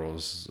of the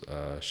girls,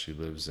 she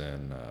lives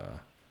in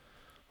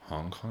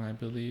Hong Kong, I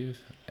believe,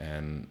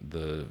 and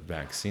the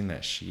vaccine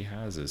that she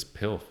has is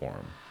pill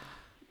form.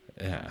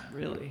 Yeah.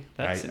 Really?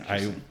 That's I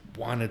interesting.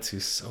 wanted to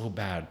so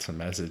bad to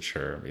message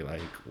her and be like,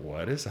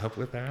 what is up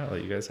with that?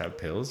 Like, you guys have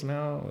pills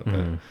now?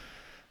 But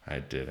I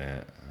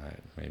didn't.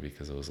 Maybe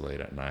because it was late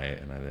at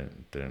night and I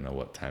didn't know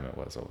what time it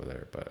was over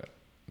there. But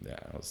yeah,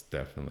 I was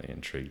definitely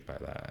intrigued by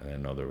that. I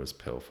didn't know there was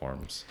pill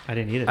forms. I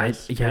didn't either. I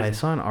Crazy.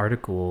 saw an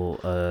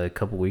article a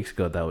couple weeks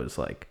ago that was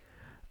like,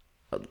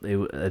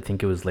 I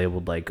think it was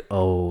labeled like,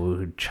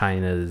 oh,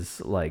 China's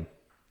like,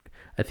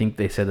 I think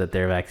they said that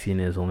their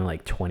vaccine is only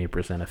like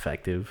 20%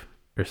 effective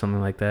or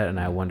something like that. And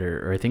I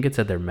wonder, or I think it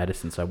said their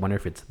medicine. So I wonder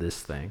if it's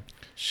this thing.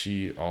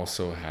 She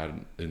also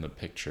had, in the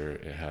picture,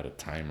 it had a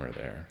timer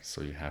there.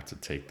 So you have to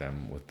take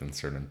them within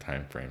certain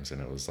time frames.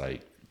 And it was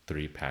like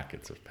 3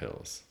 packets of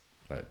pills.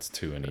 That's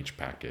 2 in each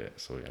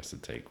packet. So he has to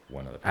take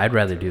one of the packets. I'd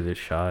rather do this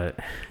shot.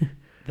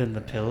 Then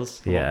the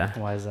pills? Yeah.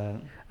 Why is that?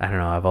 I don't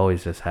know. I've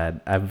always just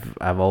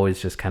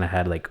kind of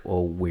had like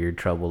weird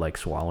trouble like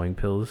swallowing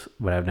pills,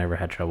 but I've never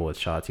had trouble with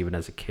shots. Even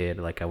as a kid,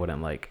 like I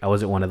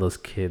wasn't one of those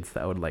kids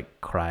that would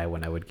like cry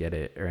when I would get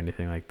it or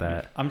anything like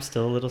that. I'm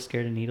still a little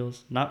scared of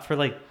needles. Not for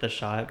like the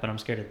shot, but I'm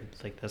scared of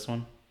like this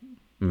one,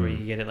 where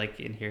you get it like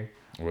in here.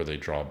 Where they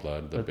draw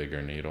blood, the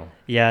bigger needle.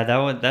 Yeah,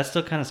 that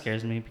still kind of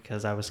scares me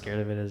because I was scared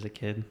of it as a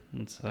kid.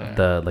 And so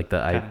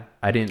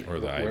I didn't. Or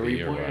the where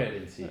IV or pointed? what? I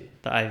didn't see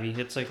it. the IV,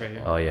 it's like right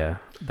here. Oh yeah,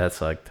 that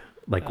sucked.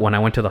 Like when I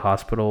went to the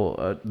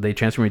hospital, they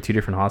transferred me to 2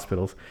 different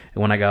hospitals,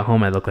 and when I got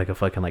home, I looked like a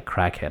fucking like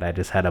crackhead. I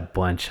just had a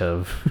bunch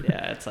of.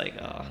 Yeah, it's like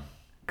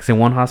Because in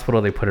one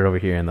hospital they put it over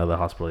here, and the other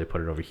hospital they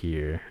put it over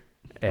here,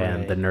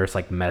 and Right. the nurse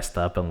like messed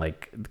up and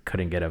like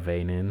couldn't get a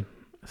vein in.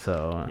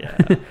 So yeah.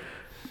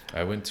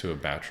 I went to a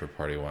bachelor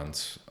party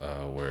once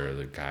where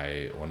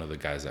one of the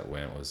guys that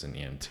went was an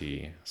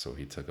EMT. So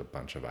he took a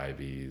bunch of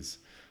IVs,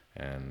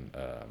 and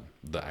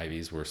the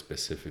IVs were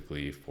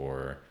specifically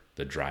for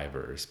the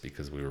drivers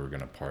because we were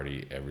going to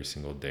party every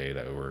single day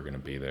that we were going to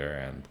be there.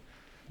 And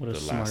What a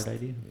smart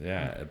idea.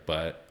 Yeah,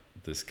 but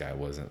this guy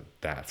wasn't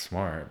that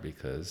smart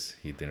because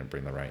he didn't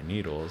bring the right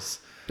needles.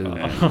 And,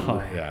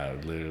 yeah,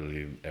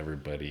 literally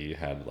everybody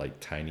had like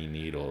tiny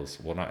needles.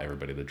 Well, not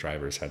everybody. The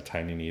drivers had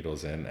tiny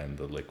needles in, and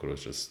the liquid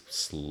was just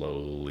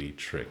slowly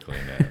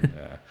trickling in.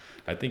 Yeah,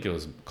 I think it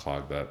was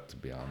clogged up, to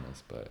be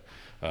honest. But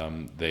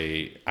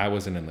I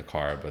wasn't in the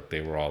car, but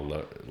they were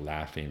all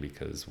laughing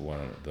because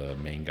the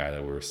main guy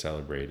that we were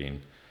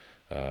celebrating,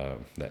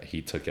 that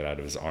he took it out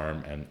of his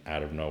arm, and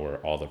out of nowhere,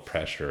 all the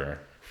pressure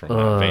from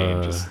that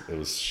vein it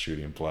was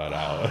shooting blood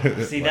out.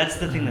 See, that's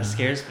the thing that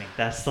scares me.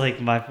 That's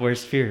like my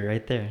worst fear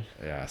right there.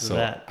 Yeah,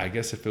 so I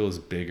guess if it was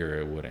bigger,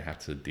 it wouldn't have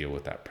to deal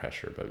with that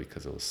pressure, but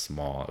because it was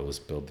small, it was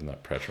building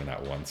up pressure in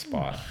that one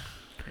spot.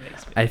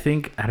 I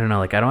think, I don't know,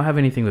 like I don't have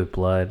anything with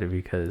blood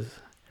because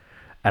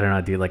I don't know,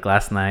 dude. Like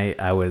last night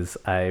I was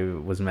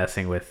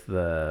messing with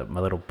my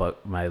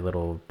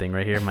little thing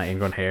right here, my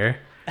ingrown hair,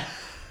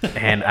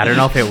 and I don't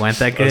know if it went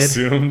that good.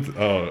 Assumed.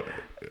 Oh.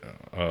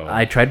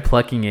 I tried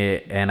plucking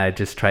it, and I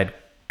just tried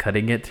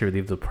cutting it to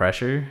relieve the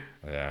pressure.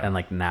 Yeah. And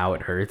like now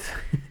it hurts,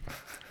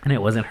 and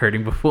it wasn't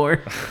hurting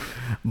before.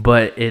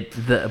 But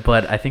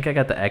I think I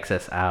got the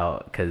excess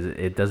out because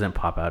it doesn't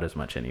pop out as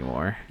much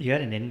anymore. You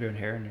had an ingrown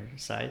hair on your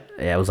side?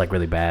 Yeah, it was like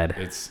really bad.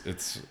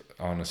 It's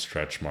on a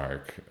stretch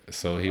mark.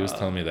 So he was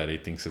telling me that he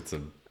thinks it's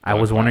a. I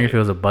was wondering if it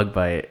was a bug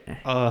bite.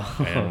 Oh.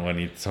 And when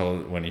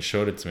he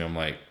showed it to me, I'm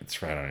like,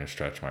 it's right on your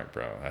stretch mark,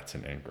 bro. That's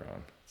an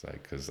ingrown. It's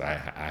like, because I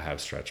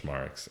have stretch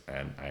marks,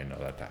 and I know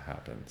that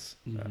happens.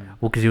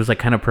 Well, because he was like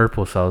kind of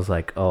purple, so I was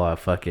like, oh, I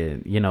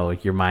fucking,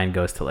 your mind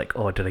goes to like,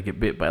 oh, did I get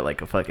bit by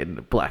like a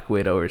fucking black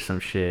widow or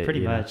some shit? Pretty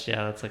much,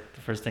 yeah. That's like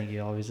the first thing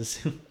you always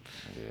assume.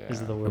 Yeah.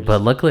 Is the worst.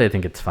 But luckily, I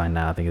think it's fine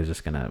now. I think it's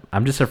just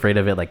I'm just afraid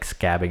of it like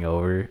scabbing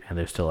over, and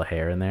there's still a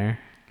hair in there.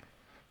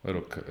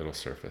 It'll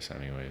surface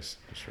anyways.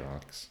 Just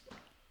relax.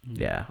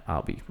 Yeah,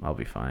 I'll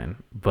be fine.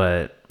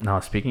 But no,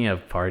 speaking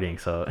of partying,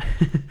 so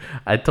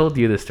I told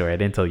you this story. I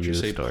didn't tell you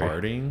the story.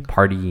 Partying?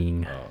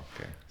 Partying. Oh,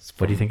 okay.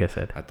 What do you think I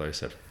said? I thought you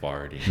said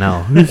farting.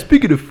 No.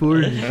 Speaking of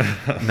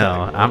farting. No,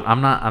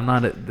 I'm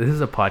not. This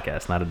is a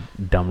podcast, not a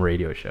dumb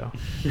radio show.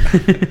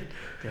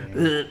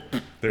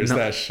 There's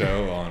that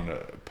show on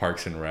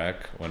Parks and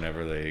Rec.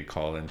 Whenever they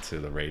call into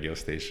the radio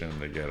station,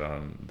 they get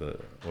on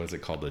what's it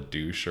called, the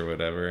douche or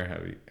whatever.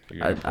 Have you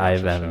I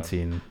haven't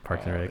seen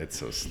Parks and Rec. It's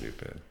so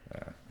stupid.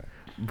 Yeah.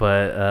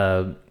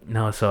 But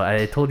no, so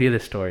I told you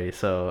this story.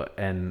 So,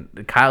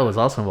 and Kyle was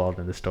also involved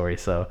in the story.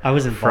 So I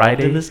was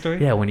involved in this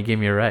story? Yeah, when you gave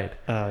me a ride.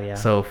 Oh yeah.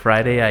 So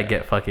Friday I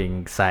get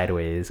fucking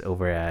sideways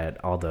over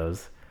at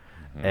Aldo's,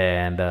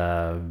 And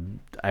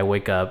I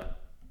wake up,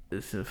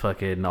 it's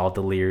fucking all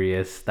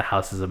delirious. The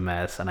house is a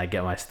mess, and I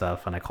get my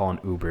stuff and I call an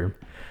Uber,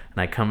 and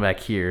I come back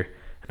here,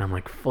 and I'm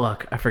like,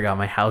 fuck, I forgot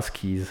my house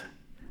keys.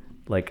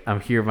 Like, I'm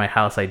here at my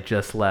house, I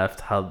just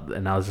left.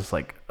 And I was just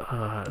like,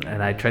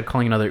 and I tried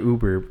calling another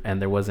Uber, and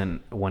there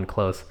wasn't one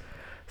close.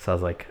 So I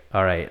was like,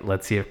 all right,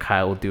 let's see if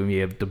Kyle will do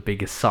me the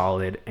biggest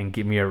solid and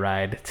give me a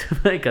ride to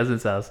my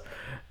cousin's house.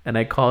 And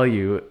I call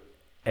you,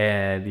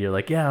 and you're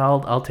like, yeah,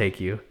 I'll take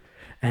you.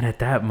 And at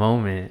that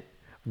moment,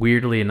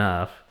 weirdly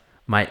enough,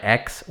 my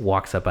ex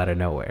walks up out of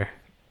nowhere.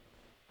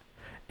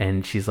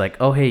 And she's like,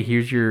 oh, hey,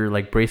 here's your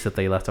like bracelet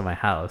that you left at my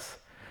house.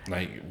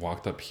 Like,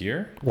 walked up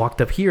here? Walked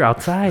up here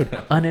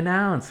outside,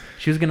 unannounced.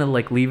 She was going to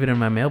like leave it in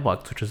my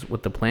mailbox, which is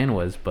what the plan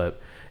was.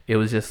 But it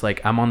was just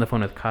like, I'm on the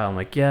phone with Kyle. I'm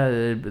like,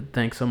 yeah,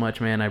 thanks so much,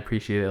 man. I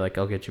appreciate it. Like,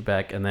 I'll get you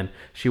back. And then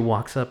she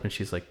walks up and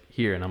she's like,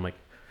 here. And I'm like,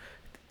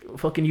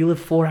 fucking, you live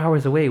 4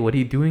 hours away. What are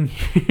you doing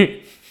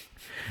here?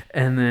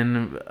 And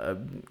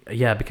then,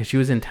 yeah, because she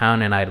was in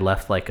town and I'd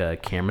left like a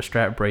camera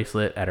strap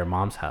bracelet at her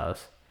mom's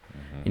house.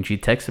 And she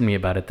texted me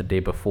about it the day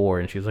before,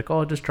 and she was like, oh,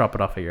 I'll just drop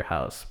it off at your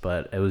house.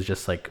 But it was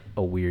just like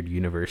a weird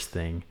universe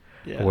thing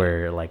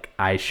where like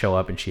I show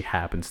up and she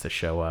happens to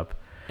show up.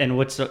 And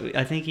what's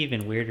I think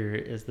even weirder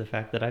is the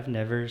fact that I've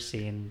never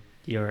seen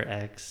your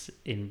ex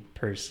in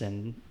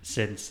person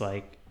since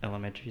like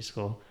elementary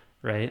school,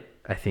 right?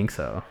 I think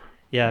so.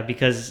 Yeah,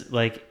 because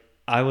like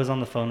I was on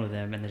the phone with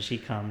him, and then she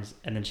comes,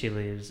 and then she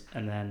leaves,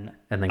 and then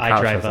Kyle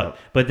I drive shows up.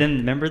 But then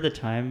remember the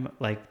time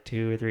like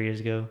 2 or 3 years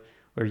ago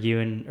where you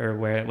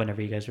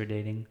whenever you guys were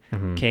dating,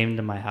 came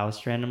to my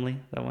house randomly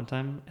that one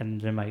time, and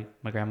then my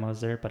grandma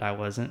was there, but I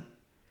wasn't.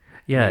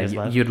 Yeah,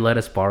 you'd let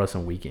us borrow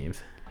some Wii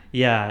games.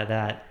 Yeah,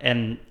 that,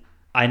 and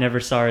I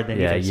never saw her then.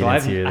 Yeah, either. So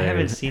I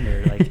haven't seen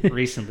her like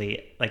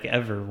recently, like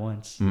ever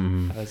once.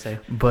 I would say.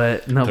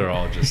 But no, they're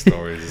all just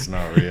stories. It's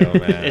not real,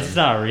 man. It's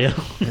not real.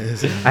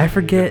 I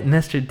forget,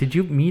 Nestor. Did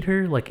you meet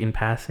her like in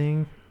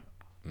passing?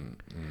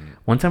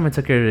 One time I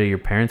took her to your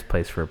parents'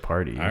 place for a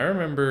party. I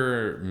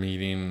remember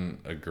meeting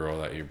a girl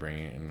that you're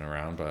bringing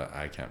around, but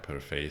I can't put a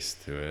face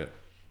to it.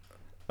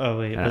 Oh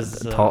wait, was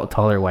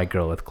taller white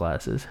girl with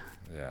glasses.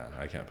 Yeah,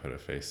 I can't put a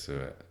face to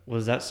it.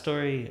 Was that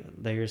story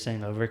that you're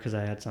saying over? Because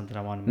I had something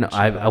I wanted to No,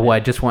 mention.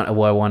 I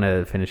want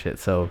to finish it.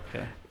 So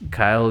Okay.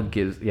 Kyle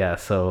gives,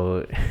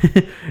 so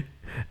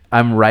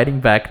I'm writing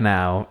back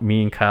now,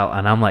 me and Kyle,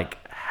 and I'm like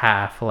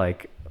half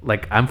like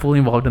I'm fully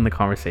involved in the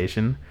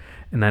conversation.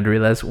 And I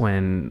realized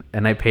and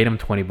I paid him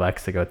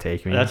 $20 to go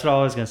take me. That's what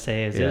I was gonna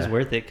say. It was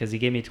worth it because he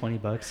gave me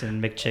 $20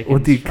 and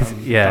McChickens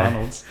from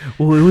McDonald's.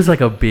 Well, it was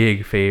like a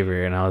big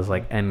favor, and I was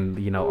like,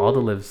 and Aldo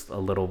lives a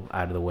little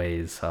out of the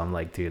way, so I'm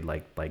like, dude,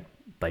 like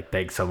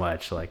thanks so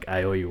much. Like,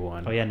 I owe you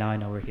one. Oh yeah, now I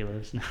know where he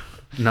lives.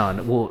 No,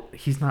 well,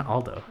 he's not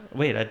Aldo.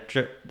 Wait, I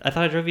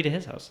thought I drove you to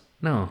his house.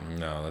 No,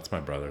 that's my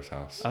brother's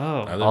house.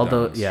 Oh,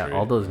 Aldo,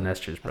 Aldo's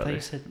Nestor's brother. I thought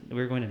you said we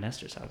were going to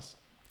Nestor's house.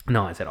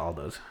 No, I said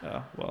Aldo's.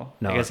 Oh, well,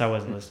 No, I guess I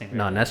wasn't listening.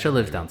 No, Nestor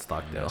lives down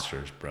Stockdale.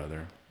 Nestor's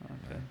brother.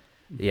 Okay.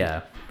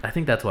 Yeah, I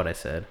think that's what I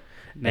said.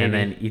 Maybe. And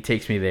then he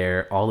takes me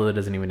there. Aldo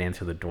doesn't even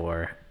answer the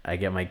door. I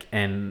get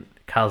and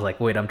Kyle's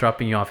like, wait, I'm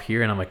dropping you off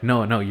here. And I'm like,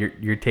 no,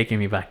 you're taking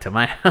me back to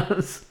my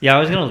house. Yeah,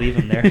 I was going to leave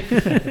him there.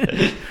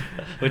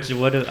 Which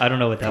I don't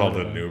know what that Called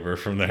was. an Uber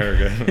from there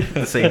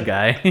again. Same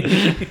guy.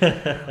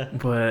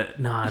 But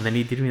no, and then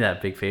he did me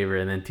that big favor.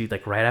 And then, dude,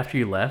 like right after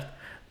you left,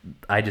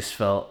 I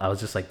was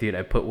just like, dude,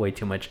 I put way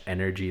too much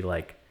energy,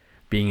 like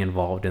being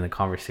involved in the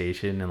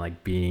conversation and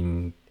like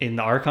being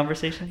in our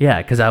conversation.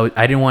 Yeah, because I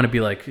didn't want to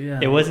be like, yeah.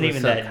 It wasn't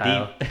even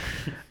that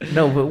deep.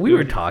 No, but we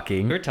were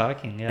talking. We were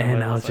talking, yeah.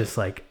 And I was just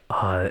like,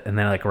 and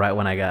then like right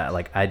when I got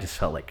I just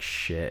felt like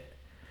shit,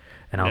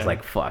 and I was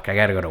like, fuck, I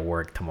gotta go to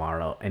work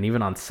tomorrow. And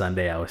even on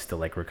Sunday, I was still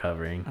like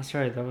recovering. That's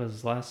right. That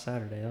was last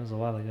Saturday. That was a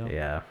while ago.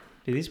 Yeah.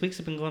 Dude, these weeks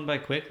have been going by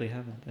quickly,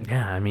 haven't they?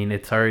 Yeah, I mean,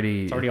 it's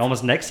already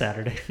almost next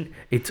Saturday.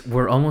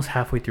 We're almost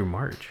halfway through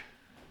March.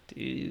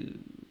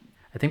 Dude.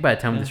 I think by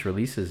the time this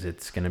releases,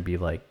 it's gonna be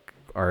like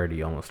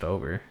already almost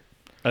over.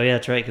 Oh yeah,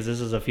 that's right. Because this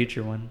is a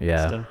future one.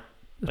 Yeah. So,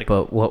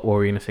 but what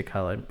were you gonna say,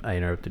 Kyle? I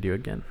interrupted you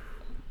again.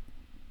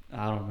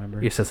 I don't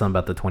remember. You said something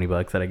about the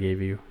 $20 that I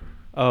gave you.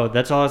 Oh,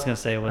 that's all I was gonna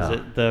say. Was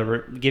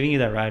it giving you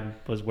that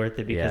ride was worth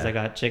it because I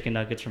got chicken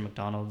nuggets from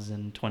McDonald's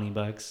and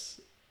 $20.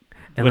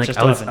 And like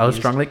I was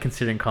strongly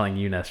considering calling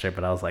you Nestor,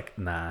 but I was like,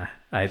 nah.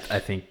 I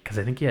think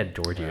you had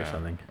Georgie or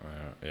something.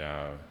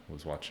 Yeah, I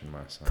was watching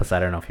my son. Plus,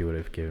 I don't know if you would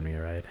have given me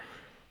a ride.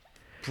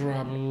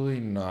 Probably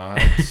not.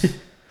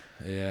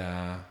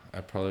 Yeah,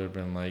 I probably would have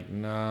been like,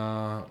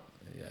 nah.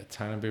 Yeah,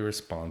 trying to be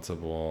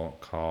responsible.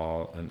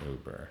 Call an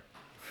Uber.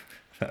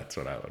 That's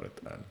what I would have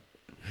done.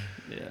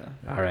 Yeah.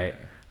 All right.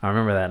 I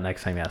remember that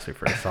next time you asked me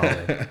for a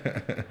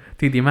solid.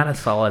 Dude, the amount of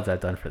solids I've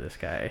done for this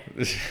guy.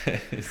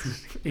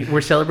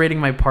 We're celebrating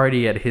my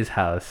party at his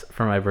house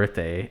for my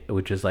birthday,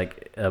 which is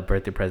like a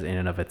birthday present in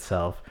and of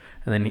itself.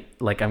 And then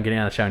I'm getting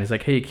out of the shower and he's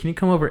like, hey, can you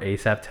come over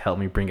ASAP to help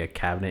me bring a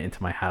cabinet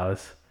into my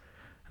house?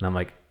 And I'm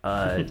like,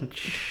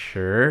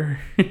 Sure.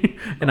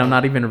 And I'm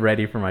not even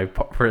ready for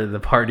for the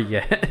party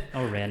yet.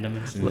 Oh, random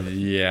and stuff.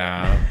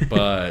 Yeah,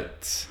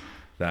 but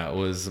that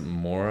was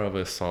more of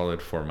a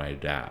solid for my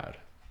dad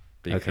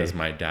because Okay.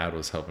 my dad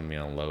was helping me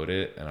unload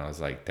it, and I was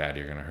like, "Dad,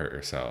 you're gonna hurt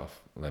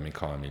yourself. Let me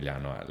call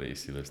Emiliano at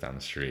least. He lives down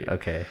the street."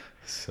 Okay.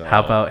 So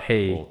How about,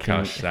 hey, we'll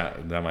can cash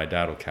that? That my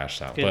dad will cash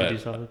that. Good to do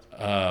But solids.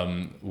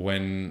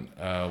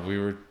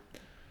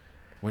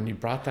 when you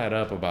brought that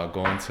up about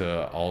going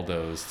to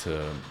Aldo's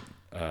to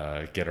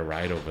get a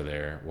ride over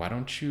there, why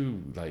don't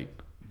you like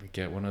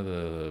get one of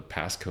the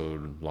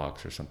passcode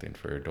locks or something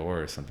for your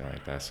door or something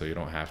like that, so you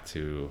don't have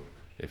to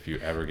if you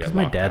ever get Because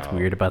my locked dad's out.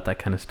 weird about that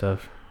kind of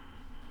stuff.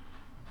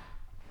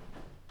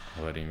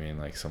 What do you mean?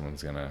 Like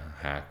someone's gonna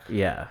hack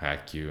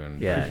you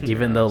and Yeah. break into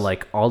Even your though house?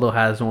 like Aldo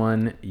has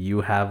one,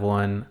 you have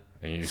one.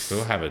 and you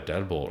still have a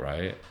deadbolt,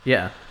 right?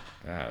 Yeah.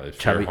 Yeah. If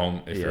Chubby-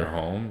 you're yeah.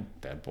 home,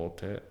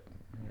 deadbolt it.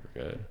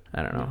 You're good.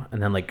 I don't know.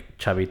 And then like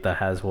Chavita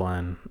has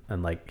one,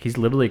 and like he's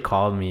literally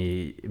called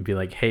me and be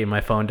like, "Hey,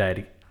 my phone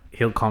died."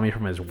 He'll call me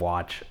from his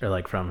watch or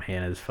like from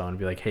Hannah's phone, and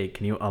be like, "Hey,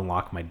 can you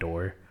unlock my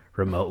door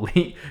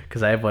remotely?"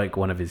 Because I have like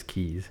one of his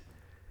keys.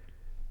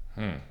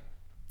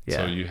 Yeah.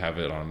 So you have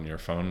it on your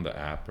phone, the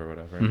app or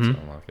whatever, Mhm.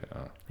 to unlock it.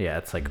 Oh. Yeah,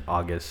 it's like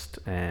August,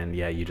 and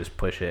yeah, you just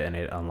push it and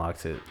it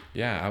unlocks it.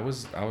 Yeah, I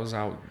was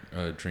out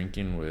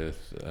drinking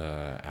with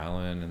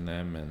Alan and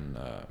them, and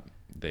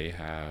they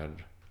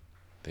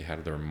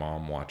had their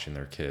mom watching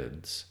their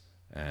kids,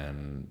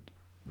 and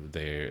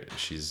they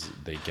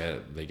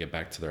get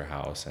back to their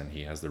house, and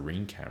he has the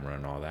Ring camera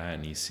and all that,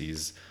 and he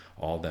sees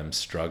all them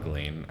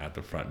struggling at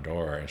the front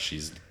door, and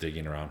she's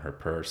digging around her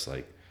purse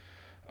like,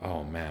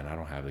 oh man, I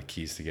don't have the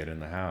keys to get in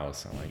the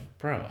house. I'm like,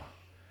 bro,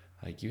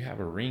 like you have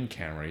a Ring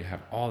camera, you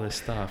have all this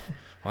stuff.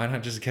 Why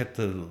not just get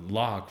the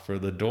lock for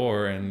the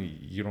door and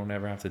you don't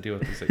ever have to deal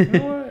with this? He's like, you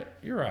know what?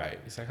 You're right.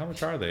 He's like, how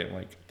much are they? I'm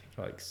like, I think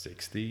they're like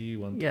 60,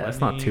 120. Yeah,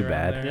 it's not too around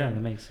bad. there. Yeah, that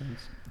makes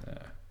sense. Yeah,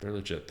 they're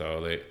legit though.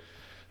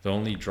 The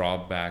only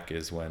drawback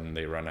is when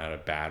they run out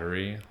of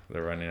battery.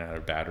 They're running out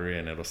of battery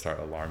and it'll start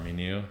alarming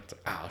you. It's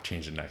like, I'll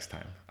change it next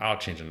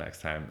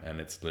time.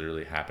 And it's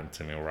literally happened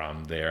to me where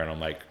I'm there and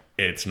I'm like,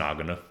 it's not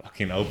gonna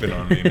fucking open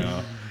on me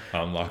now.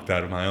 I'm locked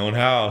out of my own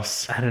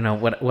house. I don't know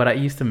what I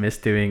used to miss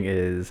doing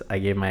is I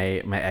gave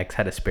my ex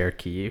had a spare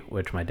key,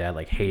 which my dad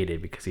like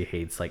hated because he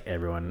hates like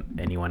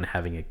anyone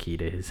having a key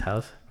to his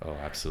house. Oh,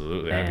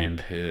 absolutely. I'd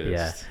be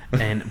pissed.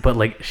 Yeah, but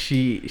like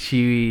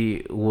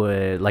she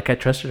would like I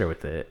trusted her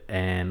with it,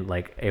 and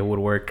like it would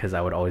work because I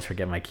would always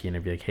forget my key and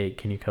I'd be like, hey,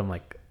 can you come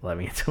like let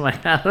me into my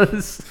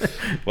house?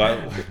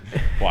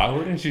 Why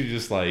wouldn't you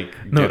just like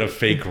No. get a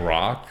fake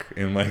rock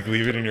and like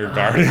leave it in your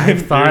garden?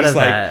 I've thought You're of just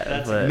like,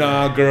 that, but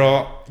nah,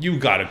 girl, you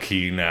got a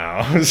key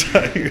now. It's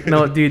like,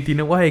 no, dude, do you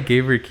know why I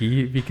gave her a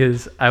key?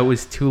 Because I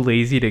was too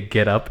lazy to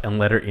get up and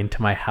let her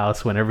into my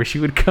house whenever she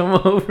would come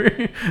over.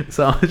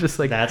 So I was just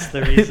like, That's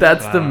the reason?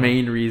 That's the Wow.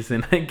 main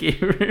reason I gave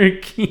her a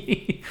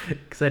key,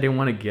 because I didn't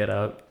want to get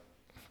up.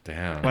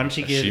 damn. Why don't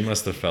you give- She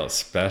must have felt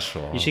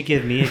special. Oh. You should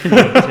give me a key too.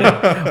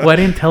 Well, I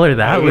didn't tell her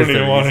that I was wouldn't the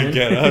even want to reason.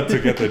 get up to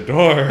get the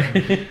door.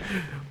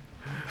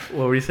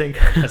 What were you saying?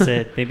 I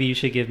said maybe you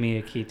should give me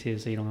a key too,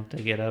 so you don't have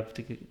to get up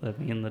to let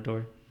me in the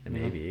door. You know?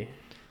 Maybe.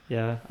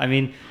 Yeah, I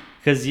mean,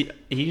 because he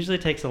usually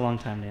takes a long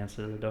time to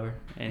answer the door.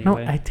 No,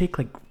 Anyway. I take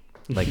like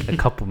a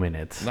couple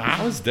minutes. No,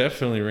 I was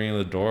definitely ringing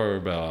the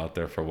doorbell out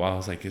there for a while. I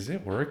was like, is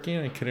it working?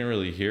 I couldn't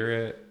really hear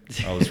it.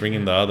 I was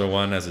ringing the other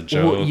one as a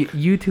joke. Well,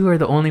 you two are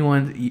the only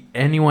ones.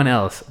 Anyone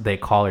else, they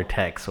call or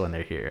text when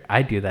they're here.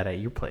 I do that at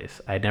your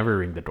place. I never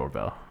ring the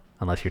doorbell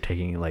unless you're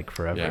taking like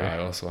forever. Yeah, I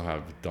also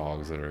have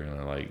dogs that are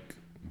gonna like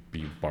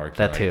be barking.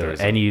 That like too. there's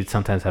And you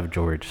sometimes have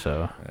George,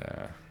 so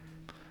yeah.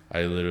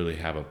 I literally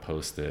have a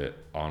post-it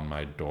on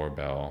my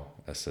doorbell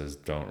that says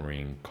 "Don't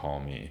ring,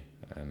 call me,"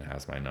 and it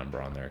has my number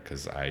on there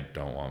because I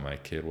don't want my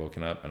kid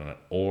woken up,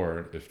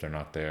 or if they're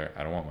not there,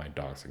 I don't want my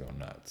dogs to go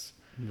nuts.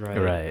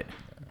 right.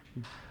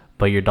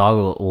 But your dog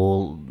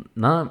will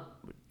not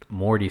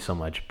Morty so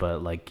much,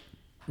 but like,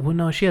 well,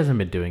 no, she hasn't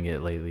been doing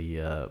it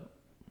lately.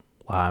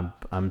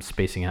 I'm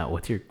spacing out.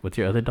 What's your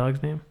other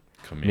dog's name?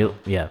 Camille.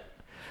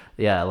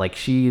 Yeah. Like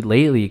she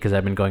lately, because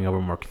I've been going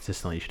over more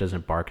consistently. She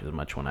doesn't bark as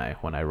much when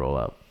I roll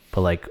up.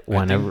 But like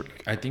whenever,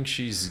 I think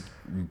she's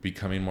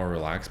becoming more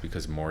relaxed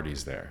because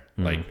Morty's there.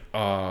 Mm-hmm.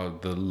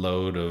 Like, the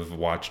load of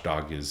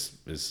watchdog is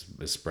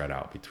spread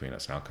out between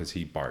us now because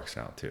he barks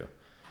now too.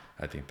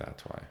 I think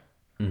that's why.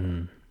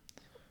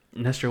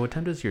 Nestor, what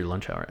time does your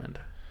lunch hour end?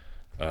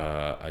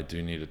 I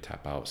do need to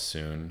tap out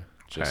soon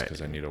just Alright.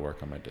 because I need to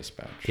work on my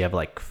dispatch. Do you have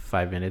like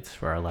 5 minutes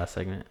for our last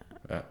segment?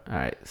 Yeah. All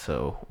right,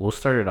 so we'll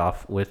start it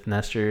off with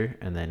Nestor,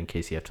 and then in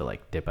case you have to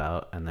like dip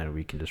out, and then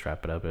we can just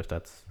wrap it up if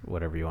that's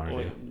whatever you want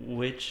to do.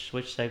 Which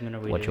segment are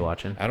we What you doing?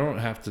 watching? I don't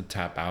have to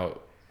tap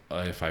out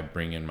if I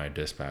bring in my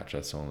dispatch.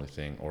 That's the only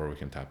thing. Or we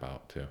can tap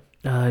out too.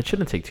 It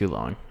shouldn't take too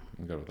long.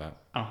 I'm good with that.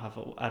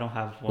 I don't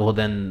have one. Well,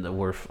 then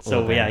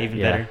Even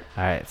better.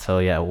 All right, so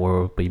yeah,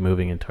 we'll be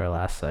moving into our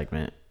last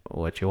segment.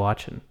 What you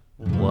watching?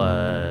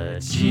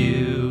 What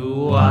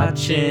you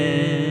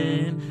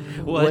watching?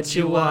 What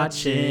you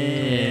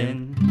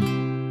watching?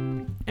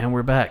 And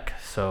we're back.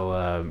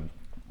 So,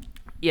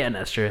 yeah,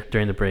 Nestor,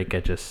 during the break, I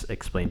just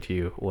explained to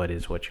you what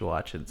you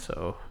watching.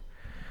 So,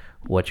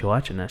 what you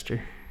watching,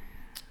 Nestor?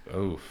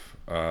 Oh,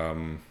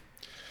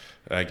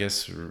 I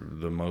guess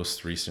the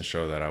most recent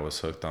show that I was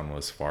hooked on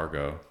was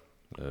Fargo.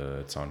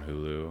 It's on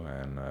Hulu,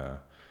 and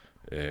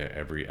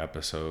every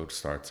episode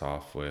starts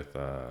off with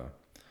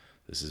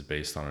this is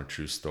based on a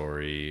true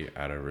story.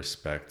 Out of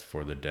respect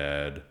for the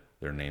dead,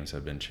 their names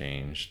have been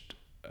changed.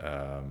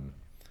 I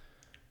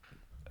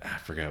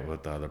forget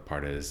what the other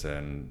part is,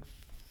 and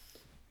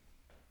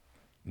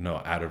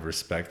no, out of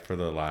respect for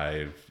the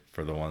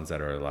ones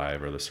that are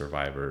alive or the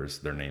survivors,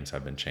 their names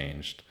have been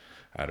changed.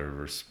 Out of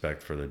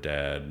respect for the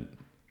dead,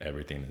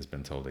 everything has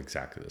been told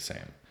exactly the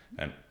same.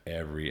 And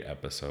every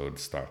episode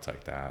starts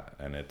like that.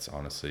 And it's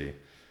honestly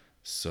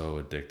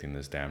so addicting,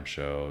 this damn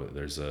show.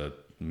 There's a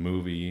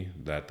movie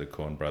that the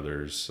Coen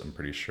brothers, I'm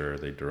pretty sure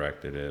they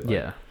directed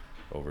it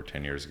over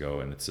 10 years ago.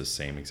 And it's the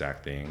same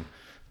exact thing.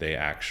 They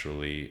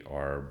actually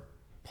are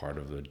part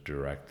of the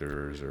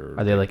directors, or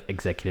are they like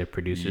executive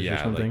producers or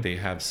something? Like they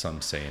have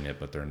some say in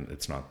it, but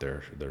it's not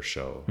their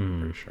show.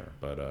 I'm pretty sure.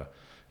 But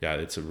yeah,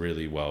 it's a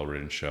really well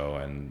written show,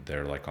 and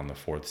they're like on the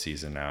 4th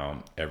season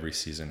now. Every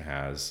season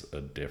has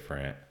a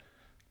different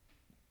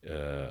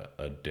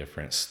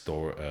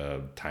story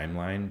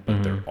timeline,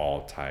 but they're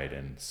all tied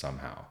in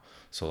somehow.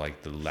 So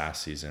like the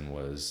last season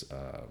was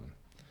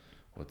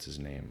what's his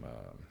name?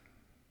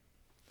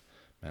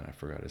 Man, I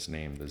forgot his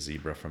name. The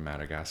zebra from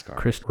Madagascar.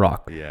 Chris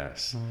Rock.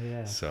 Yes. Oh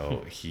yeah.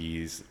 So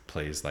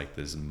plays like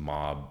this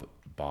mob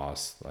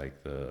boss, like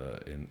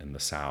in the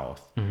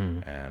South,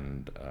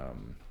 and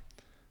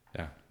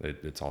yeah,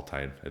 it's all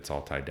tied. It's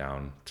all tied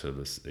down to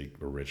this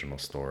original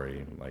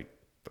story. Like,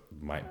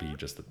 might be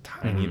just a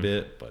tiny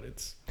bit, but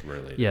it's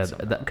related. Yeah,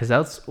 because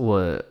that's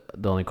what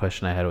the only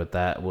question I had with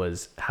that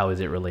was, how is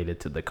it related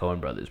to the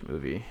Coen Brothers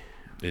movie?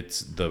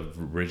 It's the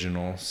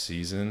original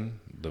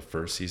season. The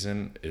first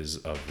season is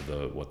of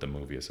what the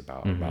movie is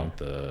about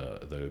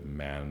the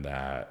man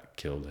that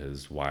killed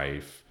his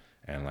wife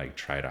and like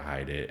tried to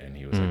hide it, and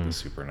he was like the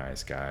super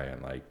nice guy,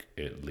 and like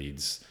it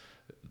leads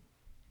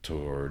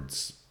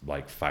towards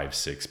like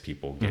 5-6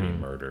 people getting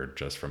murdered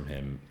just from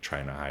him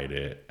trying to hide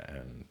it.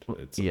 And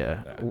it's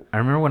I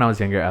remember when I was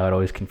younger, I would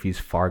always confuse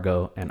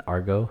Fargo and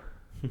Argo.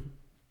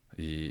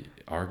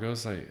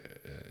 Argo's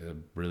like a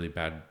really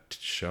bad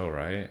show,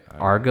 right?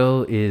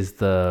 Argo is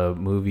the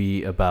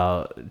movie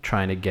about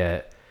trying to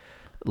get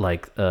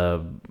like a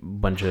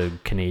bunch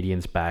of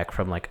Canadians back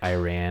from like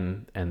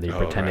Iran, and they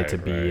pretended to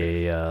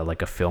be a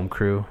like a film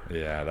crew.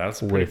 Yeah,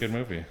 that's a pretty good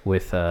movie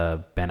with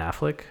Ben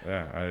Affleck.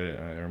 Yeah,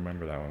 I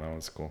remember that one. That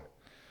was cool.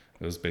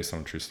 It was based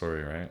on a true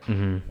story, right?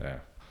 Yeah.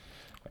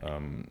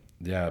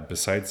 Yeah.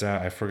 Besides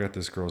that, I forgot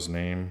this girl's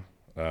name.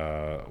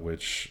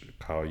 Which,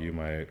 Kyle, you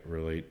might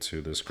relate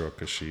to this girl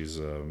because she's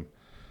a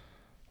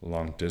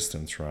long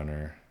distance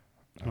runner.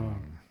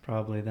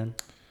 Probably then.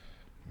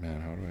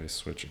 Man, how do I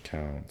switch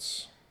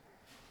accounts?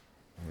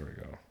 There we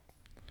go.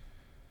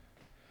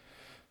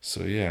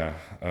 So yeah,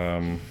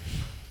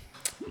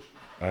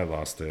 I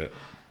lost it.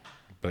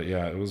 But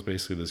yeah, it was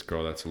basically this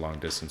girl that's a long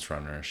distance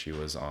runner. She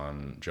was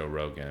on Joe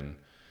Rogan,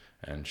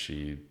 and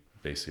she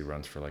basically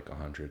runs for like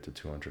 100 to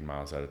 200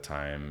 miles at a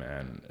time,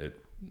 and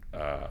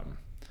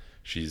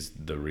she's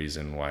the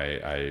reason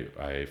why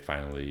I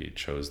finally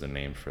chose the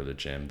name for the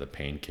gym, the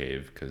Pain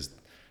Cave, because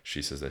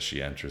she says that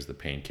she enters the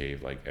Pain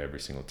Cave like every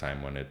single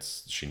time when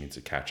she needs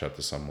to catch up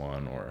to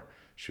someone or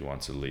she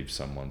wants to leave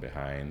someone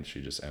behind. She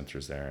just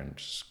enters there and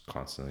just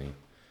constantly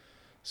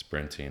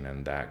sprinting.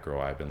 And that girl,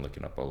 I've been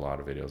looking up a lot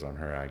of videos on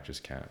her. I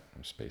just can't.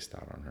 I'm spaced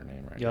out on her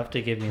name right now. You'll have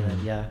to give me that.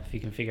 Yeah, if you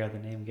can figure out the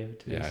name, give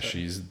it to me. Yeah, so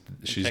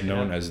she's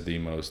known as the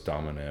most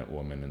dominant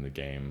woman in the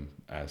game.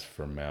 As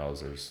for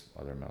males, there's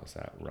other males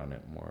that run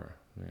it more.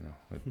 You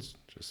know, it's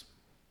just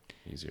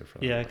easier for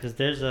them. Yeah, because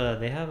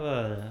they have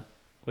a,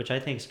 which I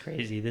think is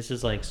crazy. This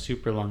is like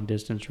super long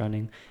distance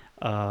running,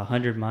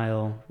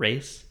 100-mile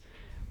race,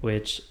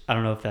 which I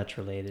don't know if that's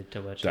related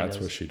to what she does.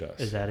 That's what she does.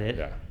 Is that it?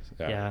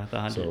 Yeah, the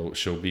 100. So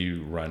she'll be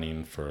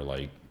running for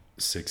like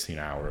 16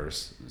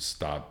 hours,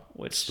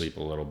 sleep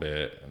a little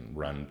bit, and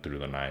run through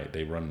the night.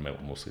 They run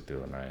mostly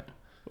through the night.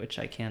 Which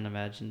I can't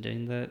imagine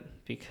doing that,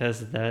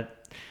 because that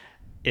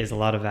is a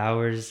lot of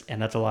hours,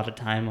 and that's a lot of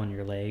time on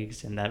your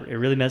legs, and that it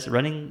really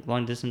running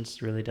long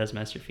distance really does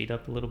mess your feet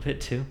up a little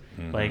bit too.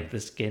 Like the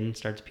skin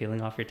starts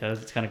peeling off your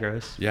toes. It's kind of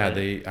gross. Yeah,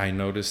 I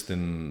noticed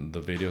in the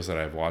videos that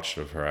I've watched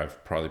of her,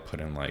 I've probably put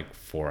in like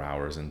 4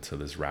 hours into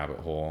this rabbit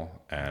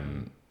hole,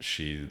 and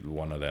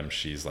one of them,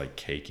 she's like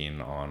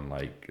caking on,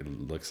 like, it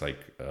looks like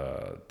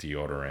a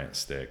deodorant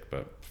stick,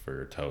 but for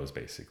your toes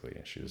basically.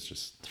 And she was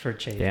just for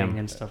chafing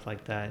and stuff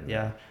like that.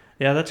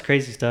 Yeah, that's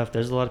crazy stuff.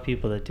 There's a lot of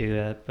people that do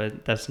that,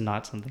 but that's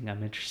not something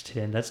I'm interested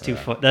in. That's too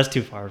far. That's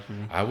too far for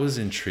me. I was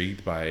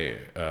intrigued by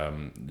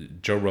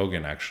Joe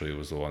Rogan. Actually,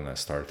 was the one that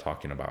started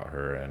talking about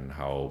her and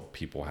how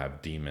people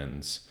have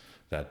demons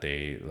that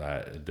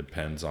it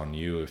depends on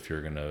you if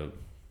you're gonna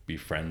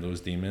befriend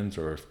those demons,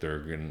 or if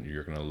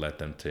you're gonna let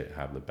them to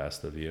have the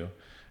best of you.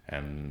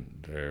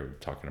 And they're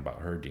talking about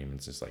her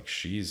demons. It's like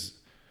she's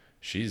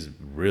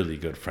really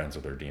good friends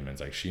with her demons.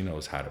 Like she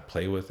knows how to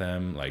play with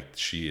them. Like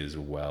she is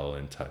well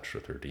in touch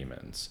with her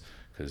demons,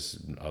 because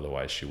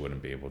otherwise she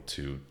wouldn't be able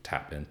to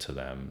tap into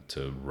them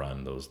to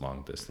run those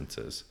long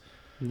distances.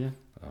 Yeah.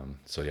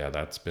 So yeah,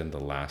 that's been the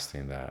last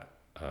thing that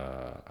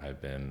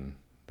I've been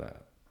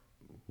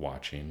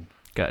watching.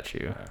 Got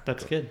you.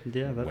 That's good.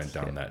 Yeah, that's Went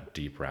down that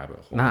deep rabbit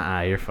hole.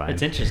 Nah, you're fine.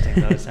 It's interesting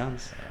though. It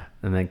sounds.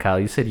 And then Kyle,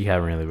 you said you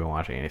haven't really been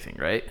watching anything,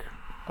 right?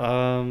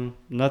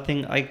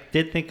 Nothing. I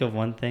did think of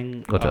one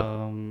thing. What's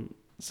up?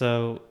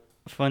 So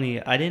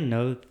funny. I didn't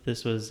know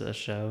this was a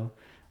show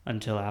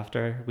until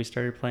after we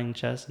started playing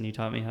chess, and you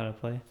taught me how to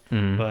play.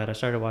 Mm. But I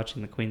started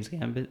watching The Queen's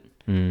Gambit,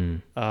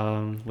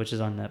 which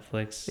is on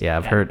Netflix. Yeah,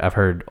 I've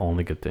heard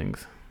only good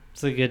things.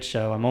 It's a good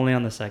show. I'm only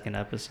on the second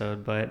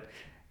episode, but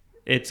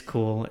it's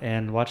cool.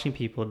 And watching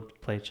people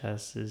play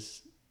chess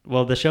is,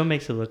 well, the show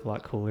makes it look a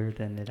lot cooler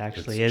than it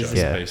actually It's is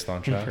just Yeah. based on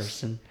in chess.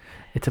 person.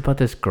 It's about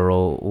this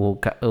girl.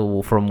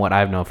 Well, from what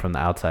I've known from the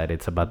outside,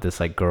 it's about this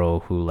like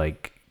girl who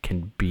like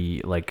can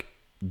be like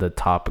the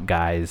top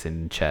guys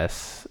in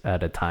chess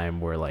at a time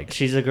where like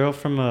She's a girl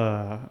from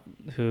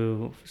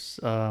who's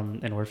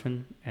an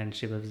orphan, and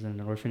she lives in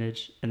an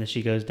orphanage, and then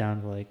she goes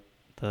down to like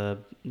the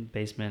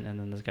basement, and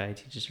then this guy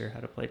teaches her how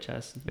to play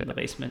chess in the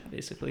basement,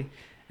 basically.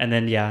 And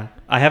then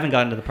I haven't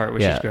gotten to the part where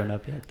she's grown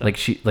up yet, though.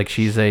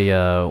 she's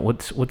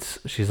a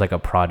she's like a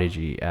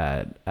prodigy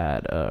at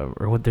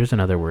or what? There's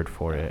another word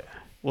for it.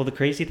 Well, the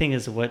crazy thing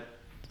is what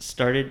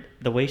started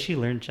the way she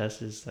learned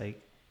chess is like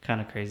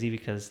kind of crazy,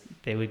 because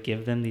they would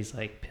give them these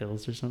like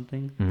pills or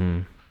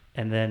something,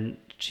 and then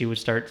she would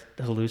start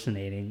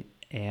hallucinating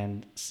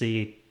and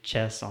see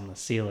chess on the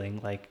ceiling,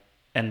 like,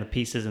 and the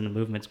pieces and the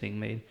movements being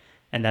made,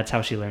 and that's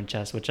how she learned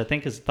chess, which I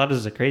think thought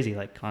was a crazy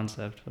like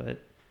concept, but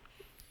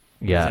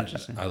Yeah, it's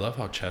interesting. I love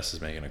how chess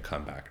is making a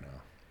comeback now.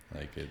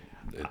 Like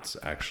it's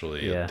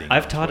actually a thing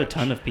I've on taught a Twitch.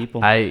 ton of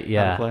people how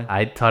to play.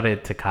 I taught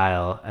it to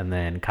Kyle, and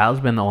then Kyle's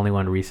been the only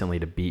one recently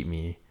to beat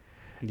me.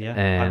 Yeah,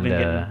 And I've been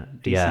getting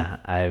decent.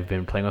 I've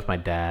been playing with my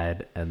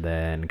dad, and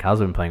then Kyle's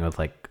been playing with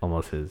like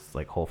almost his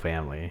like whole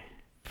family.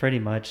 Pretty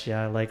much,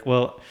 yeah. Like,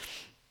 well,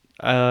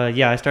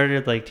 I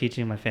started like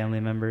teaching my family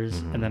members,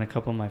 and then a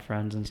couple of my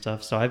friends and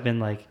stuff. So I've been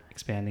like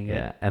expanding it.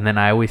 Yeah, and then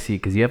I always see,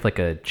 because you have like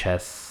a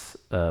chess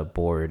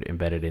board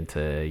embedded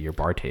into your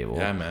bar table.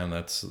 Yeah, man,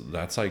 that's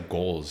like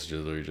goals. To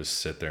literally just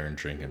sit there and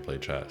drink and play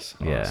chess.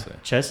 Honestly.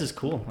 Chess is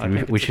cool. I Dude,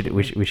 think we it's a should cool-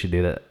 we should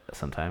do that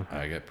sometime.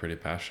 I get pretty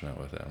passionate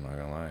with it. I'm not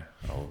gonna lie.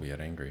 I will get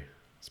angry,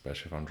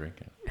 especially if I'm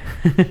drinking.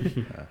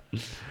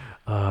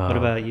 What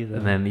about you, though?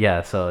 And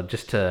then so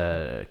just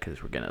to,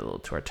 because we're getting a little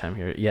to our time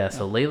here. Yeah,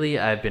 so lately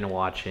I've been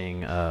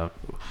watching. Let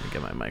me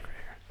get my mic right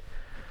here.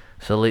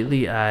 So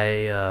lately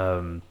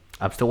I'm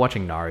still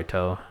watching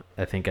Naruto.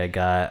 I think I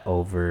got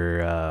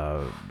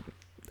over.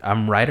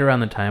 I'm right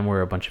around the time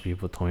where a bunch of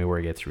people told me where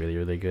it gets really,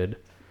 really good.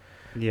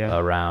 Yeah.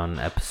 Around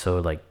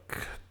episode like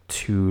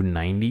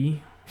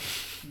 290.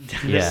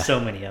 There's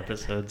so many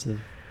episodes of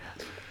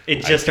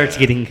it just starts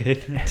getting good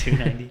at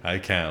 290. I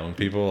can't. When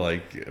people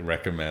like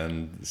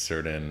recommend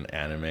certain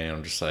anime,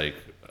 I'm just like,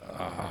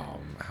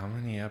 how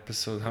many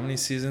episodes? How many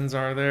seasons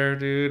are there,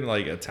 dude?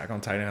 Like Attack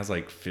on Titan has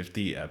like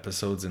 50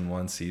 episodes in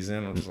one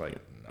season. I'm just like,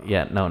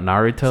 no.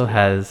 Naruto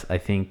has, I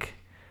think,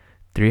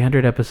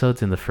 300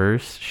 episodes in the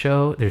first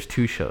show. There's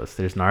two shows.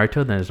 There's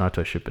Naruto, then there's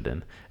Naruto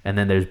Shippuden, and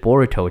then there's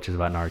Boruto, which is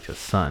about Naruto's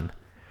son.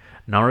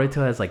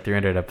 Naruto has like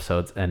 300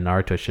 episodes, and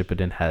Naruto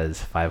Shippuden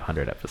has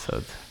 500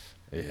 episodes.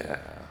 Yeah.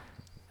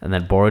 And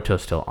then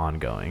Boruto's still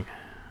ongoing.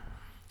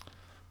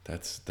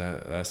 That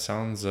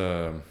sounds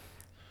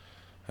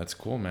that's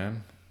cool,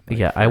 man. Like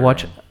Yeah,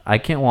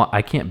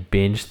 I can't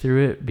binge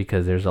through it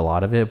because there's a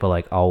lot of it, but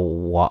like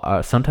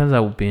sometimes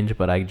I will binge,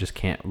 but I just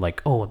can't,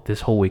 like,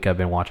 this whole week I've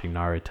been watching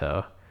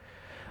Naruto.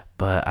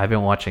 But I've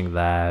been watching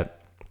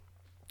that.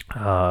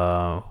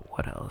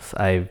 What else?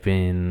 I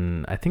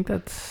think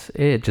that's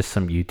it. Just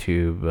some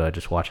YouTube,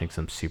 just watching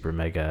some Super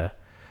Mega,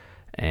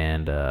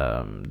 and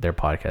their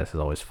podcast is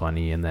always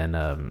funny. And then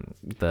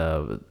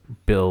the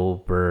Bill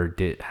Burr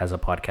has a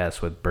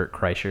podcast with Bert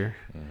Kreischer,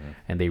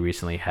 and they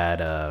recently had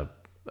Joe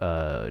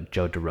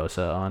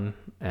DeRosa on,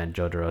 and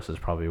Joe DeRosa is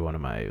probably one of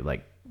my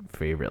like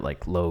favorite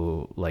like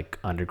low like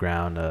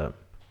underground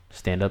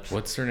stand-ups.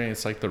 What's their name?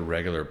 It's like the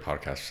regular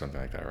podcast or something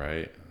like that,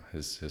 right?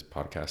 His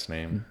podcast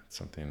name,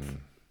 something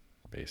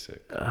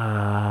basic.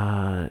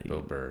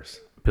 Bill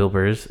Burr's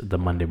the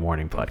Monday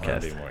Morning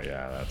Podcast. Monday morning,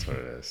 yeah, that's what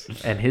it is.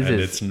 And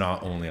it's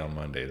not only on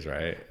Mondays,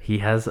 right? He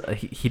has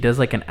he does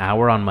like an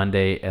hour on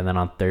Monday, and then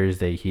on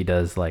Thursday he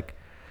does like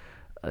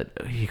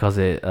he calls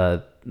it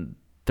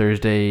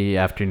Thursday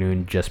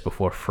afternoon just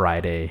before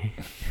Friday.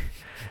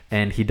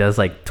 And he does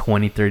like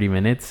 20-30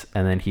 minutes,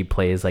 and then he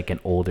plays like an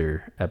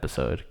older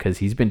episode, because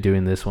he's been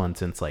doing this one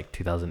since like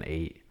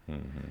 2008.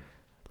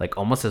 Like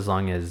almost as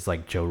long as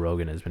like Joe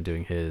Rogan has been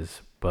doing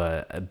his,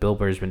 but Bill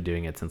Burr's been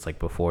doing it since like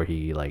before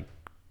he like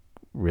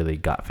really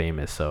got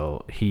famous.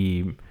 So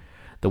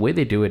the way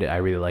they do it, I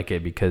really like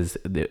it because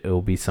it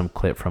will be some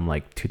clip from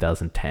like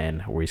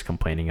 2010 where he's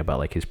complaining about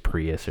like his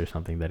Prius or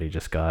something that he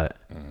just got.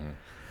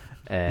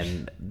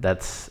 And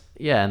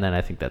and then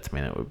I think that's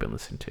mainly what we've been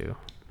listening to.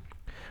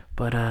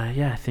 But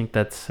I think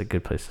that's a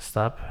good place to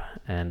stop.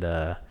 And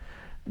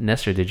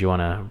Nestor, did you want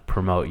to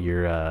promote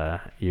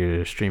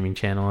your streaming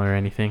channel or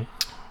anything?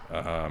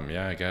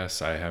 Yeah, I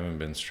guess I haven't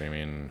been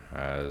streaming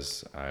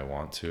as I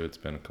want to. It's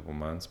been a couple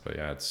months, but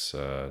yeah, it's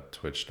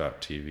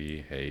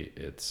twitch.tv. Hey,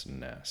 it's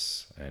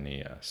Ness,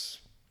 Nes.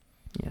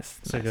 Yes.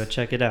 So nice. go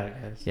check it out,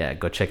 guys. Yeah,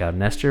 go check out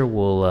Nestor.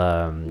 We'll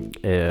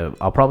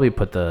I'll probably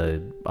put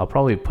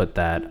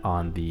that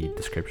on the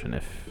description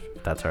if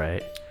that's all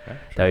right. Okay,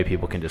 That way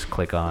people can just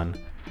click on,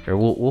 or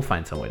we'll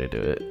find some way to do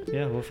it.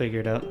 Yeah, we'll figure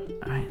it out.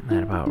 All right,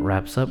 that about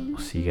wraps up. We'll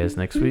see you guys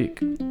next week.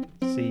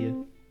 See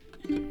you.